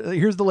wear.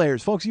 Here's the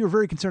layers, folks. You were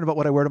very concerned about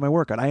what I wear to my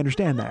workout. I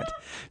understand that.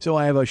 So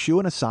I have a shoe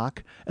and a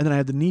sock, and then I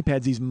have the knee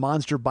pads, these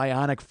monster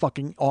bionic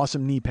fucking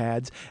awesome knee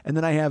pads, and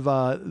then I have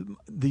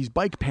these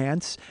bike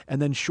pants,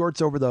 and then shorts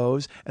over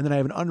those, and then I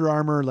have an Under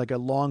Armour like a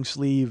long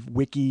sleeve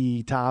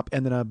wiki top,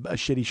 and then a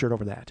shitty shirt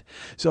over that.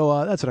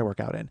 So that's what I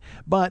work out in.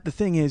 But the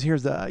thing is,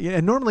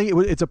 and normally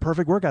it's a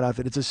perfect workout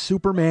outfit. It's a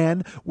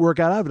Superman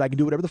workout outfit. I can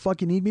do whatever the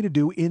fuck you need me to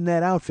do in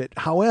that outfit.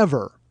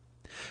 However,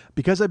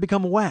 because I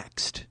become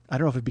waxed. I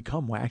don't know if I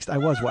become waxed. I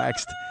was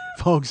waxed.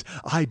 Folks,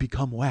 I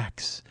become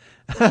wax.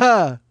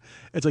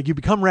 It's like you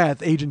become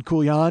Wrath, Agent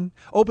Kulian.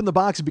 Open the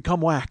box and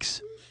become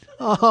Wax.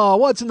 Oh,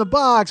 what's in the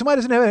box? Why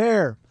doesn't it have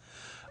hair?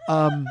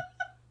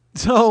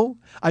 So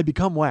I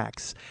become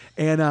Wax,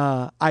 and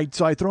I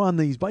throw on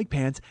these bike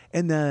pants,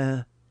 and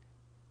they're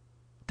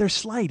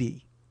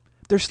slidey.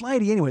 They're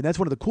slidey anyway. That's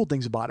one of the cool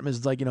things about them. Is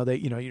it's like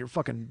your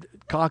fucking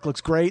cock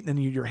looks great, and then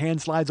your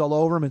hand slides all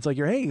over them. It's like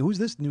hey, who's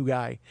this new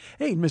guy?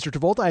 Hey, Mr.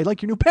 Travolta, I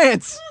like your new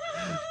pants.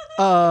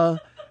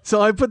 So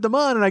I put them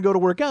on and I go to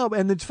work out,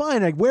 and it's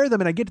fine. I wear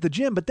them and I get to the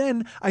gym, but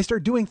then I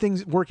start doing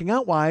things working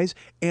out wise,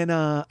 and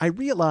I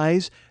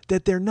realize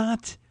that they're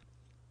not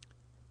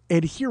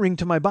adhering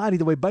to my body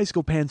the way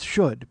bicycle pants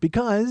should,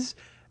 because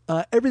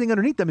everything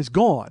underneath them is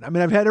gone. I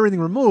mean, I've had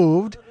everything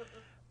removed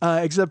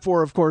except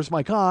for, of course,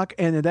 my cock,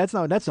 and that's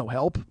no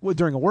help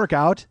during a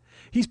workout.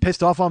 He's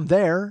pissed off I'm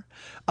there.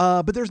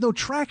 But there's no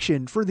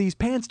traction for these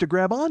pants to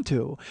grab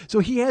onto. So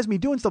he has me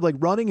doing stuff like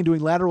running and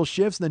doing lateral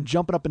shifts and then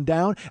jumping up and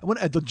down. And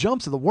the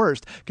jumps are the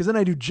worst, because then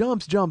I do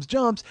jumps,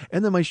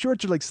 and then my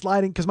shorts are like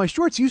sliding, because my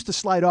shorts used to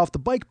slide off the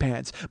bike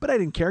pants, but I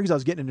didn't care because I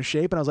was getting into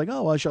shape, and I was like,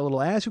 oh, well, I show a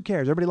little ass. Who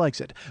cares? Everybody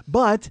likes it.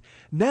 But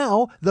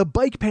now the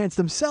bike pants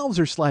themselves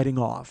are sliding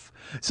off.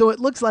 So it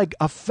looks like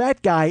a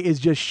fat guy is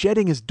just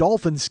shedding his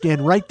dolphin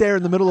skin right there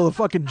in the middle of the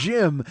fucking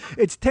gym.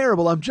 It's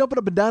terrible. I'm jumping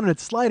up and down and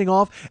it's sliding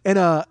off. And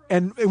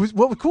it was,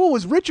 what was cool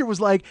was Richard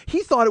was like,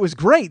 he thought it was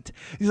great.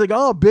 He's like,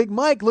 oh, Big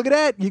Mike, look at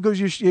that. He goes,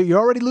 you're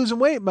already losing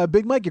weight. My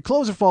Big Mike, your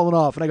clothes are falling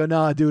off. And I go,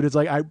 nah, dude, it's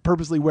like I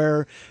purposely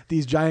wear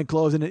these giant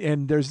clothes,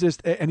 and there's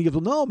just, and he goes,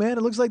 well, no, man,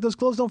 it looks like those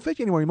clothes don't fit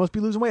you anymore. You must be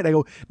losing weight. I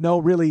go, no,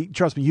 really,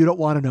 trust me, you don't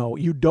want to know.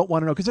 You don't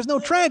want to know, because there's no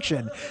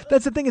traction.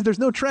 That's the thing, is there's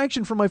no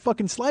traction for my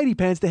fucking slidey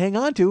pants to hang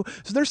on to,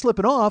 so they're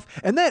slipping off.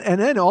 And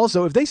then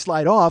also, if they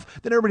slide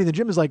off, then everybody in the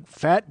gym is like,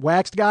 fat,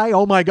 waxed guy,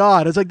 oh my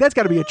God. It's like, that's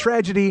got to be a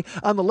tragedy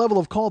on the level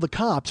of call the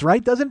cops,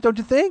 right? Don't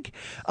you think?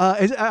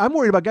 I'm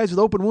worried about guys with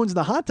open wounds in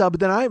the hot tub, but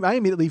then I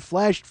immediately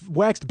flashed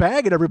waxed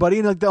bag at everybody,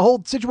 and like the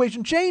whole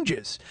situation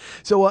changes.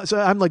 So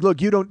I'm like,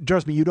 look, you don't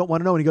trust me. You don't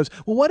want to know. And he goes,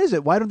 well, what is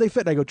it? Why don't they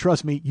fit? And I go,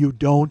 trust me, you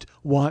don't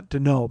want to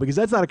know, because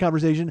that's not a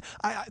conversation.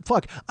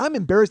 I'm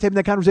embarrassed having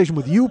that conversation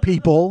with you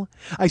people.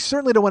 I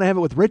certainly don't want to have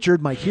it with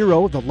Richard, my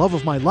hero, the love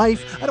of my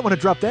life. I don't want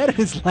to drop that in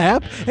his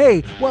lap.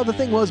 Hey, well, the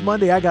thing was,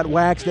 Monday I got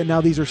waxed, and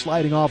now these are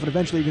sliding off, and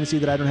eventually you're going to see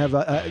that I don't have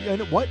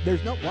what?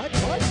 There's no what?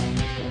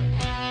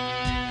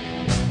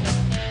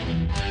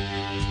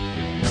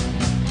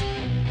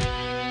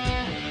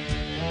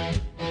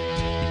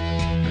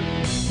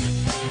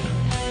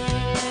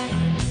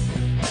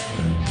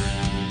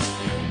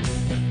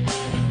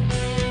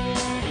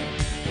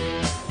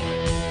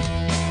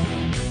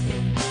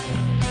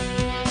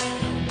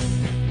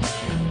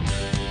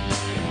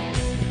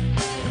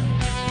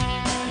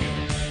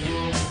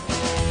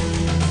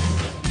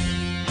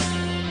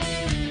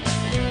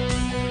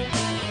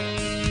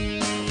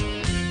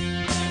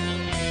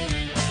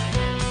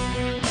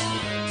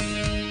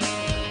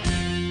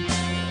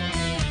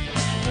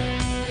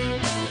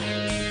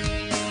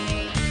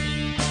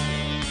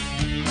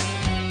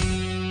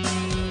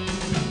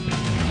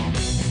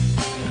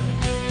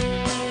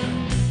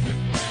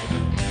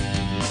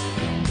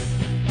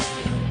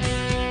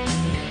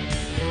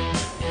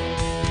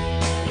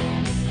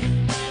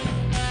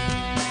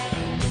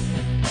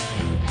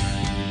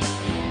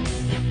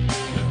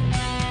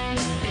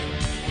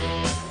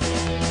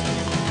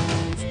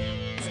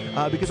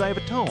 Because I have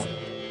a tone.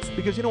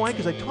 Because you know why?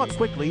 Because I talk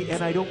quickly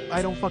and I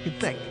don't fucking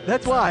think.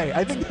 That's why.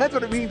 I think that's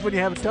what it means when you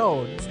have a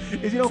tone.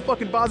 Is you don't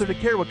fucking bother to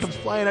care what comes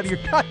flying out of your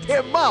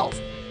goddamn mouth.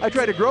 I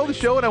try to grow the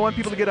show and I want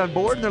people to get on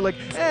board, and they're like,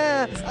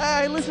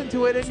 I listen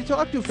to it and you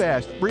talk too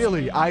fast.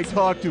 Really, I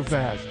talk too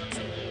fast.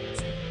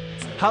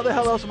 How the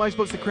hell else am I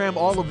supposed to cram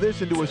all of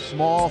this into a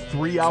small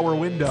 3-hour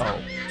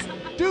window?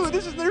 Dude,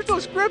 there's no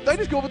script. I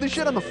just go over this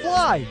shit on the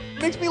fly.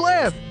 It makes me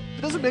laugh. If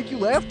it doesn't make you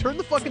laugh, turn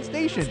the fucking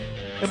station.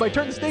 And by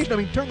turn the station, I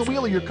mean turn the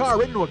wheel of your car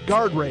right into a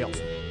guardrail.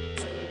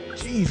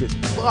 Jesus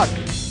fuck.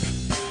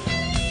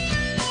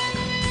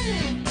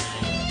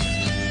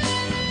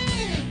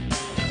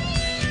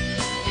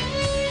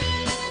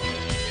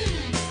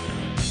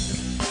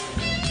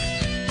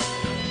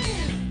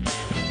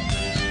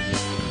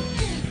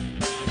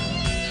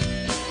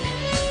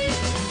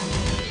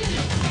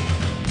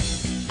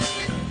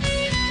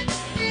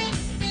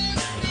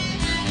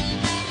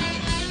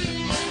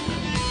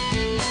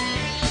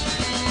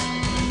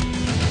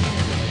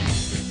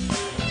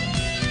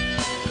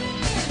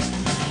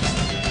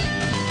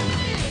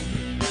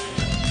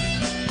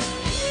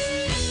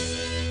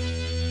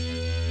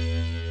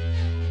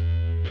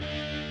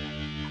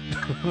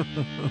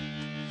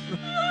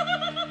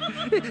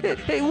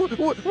 Hey,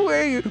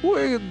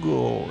 where are you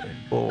going,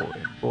 boy?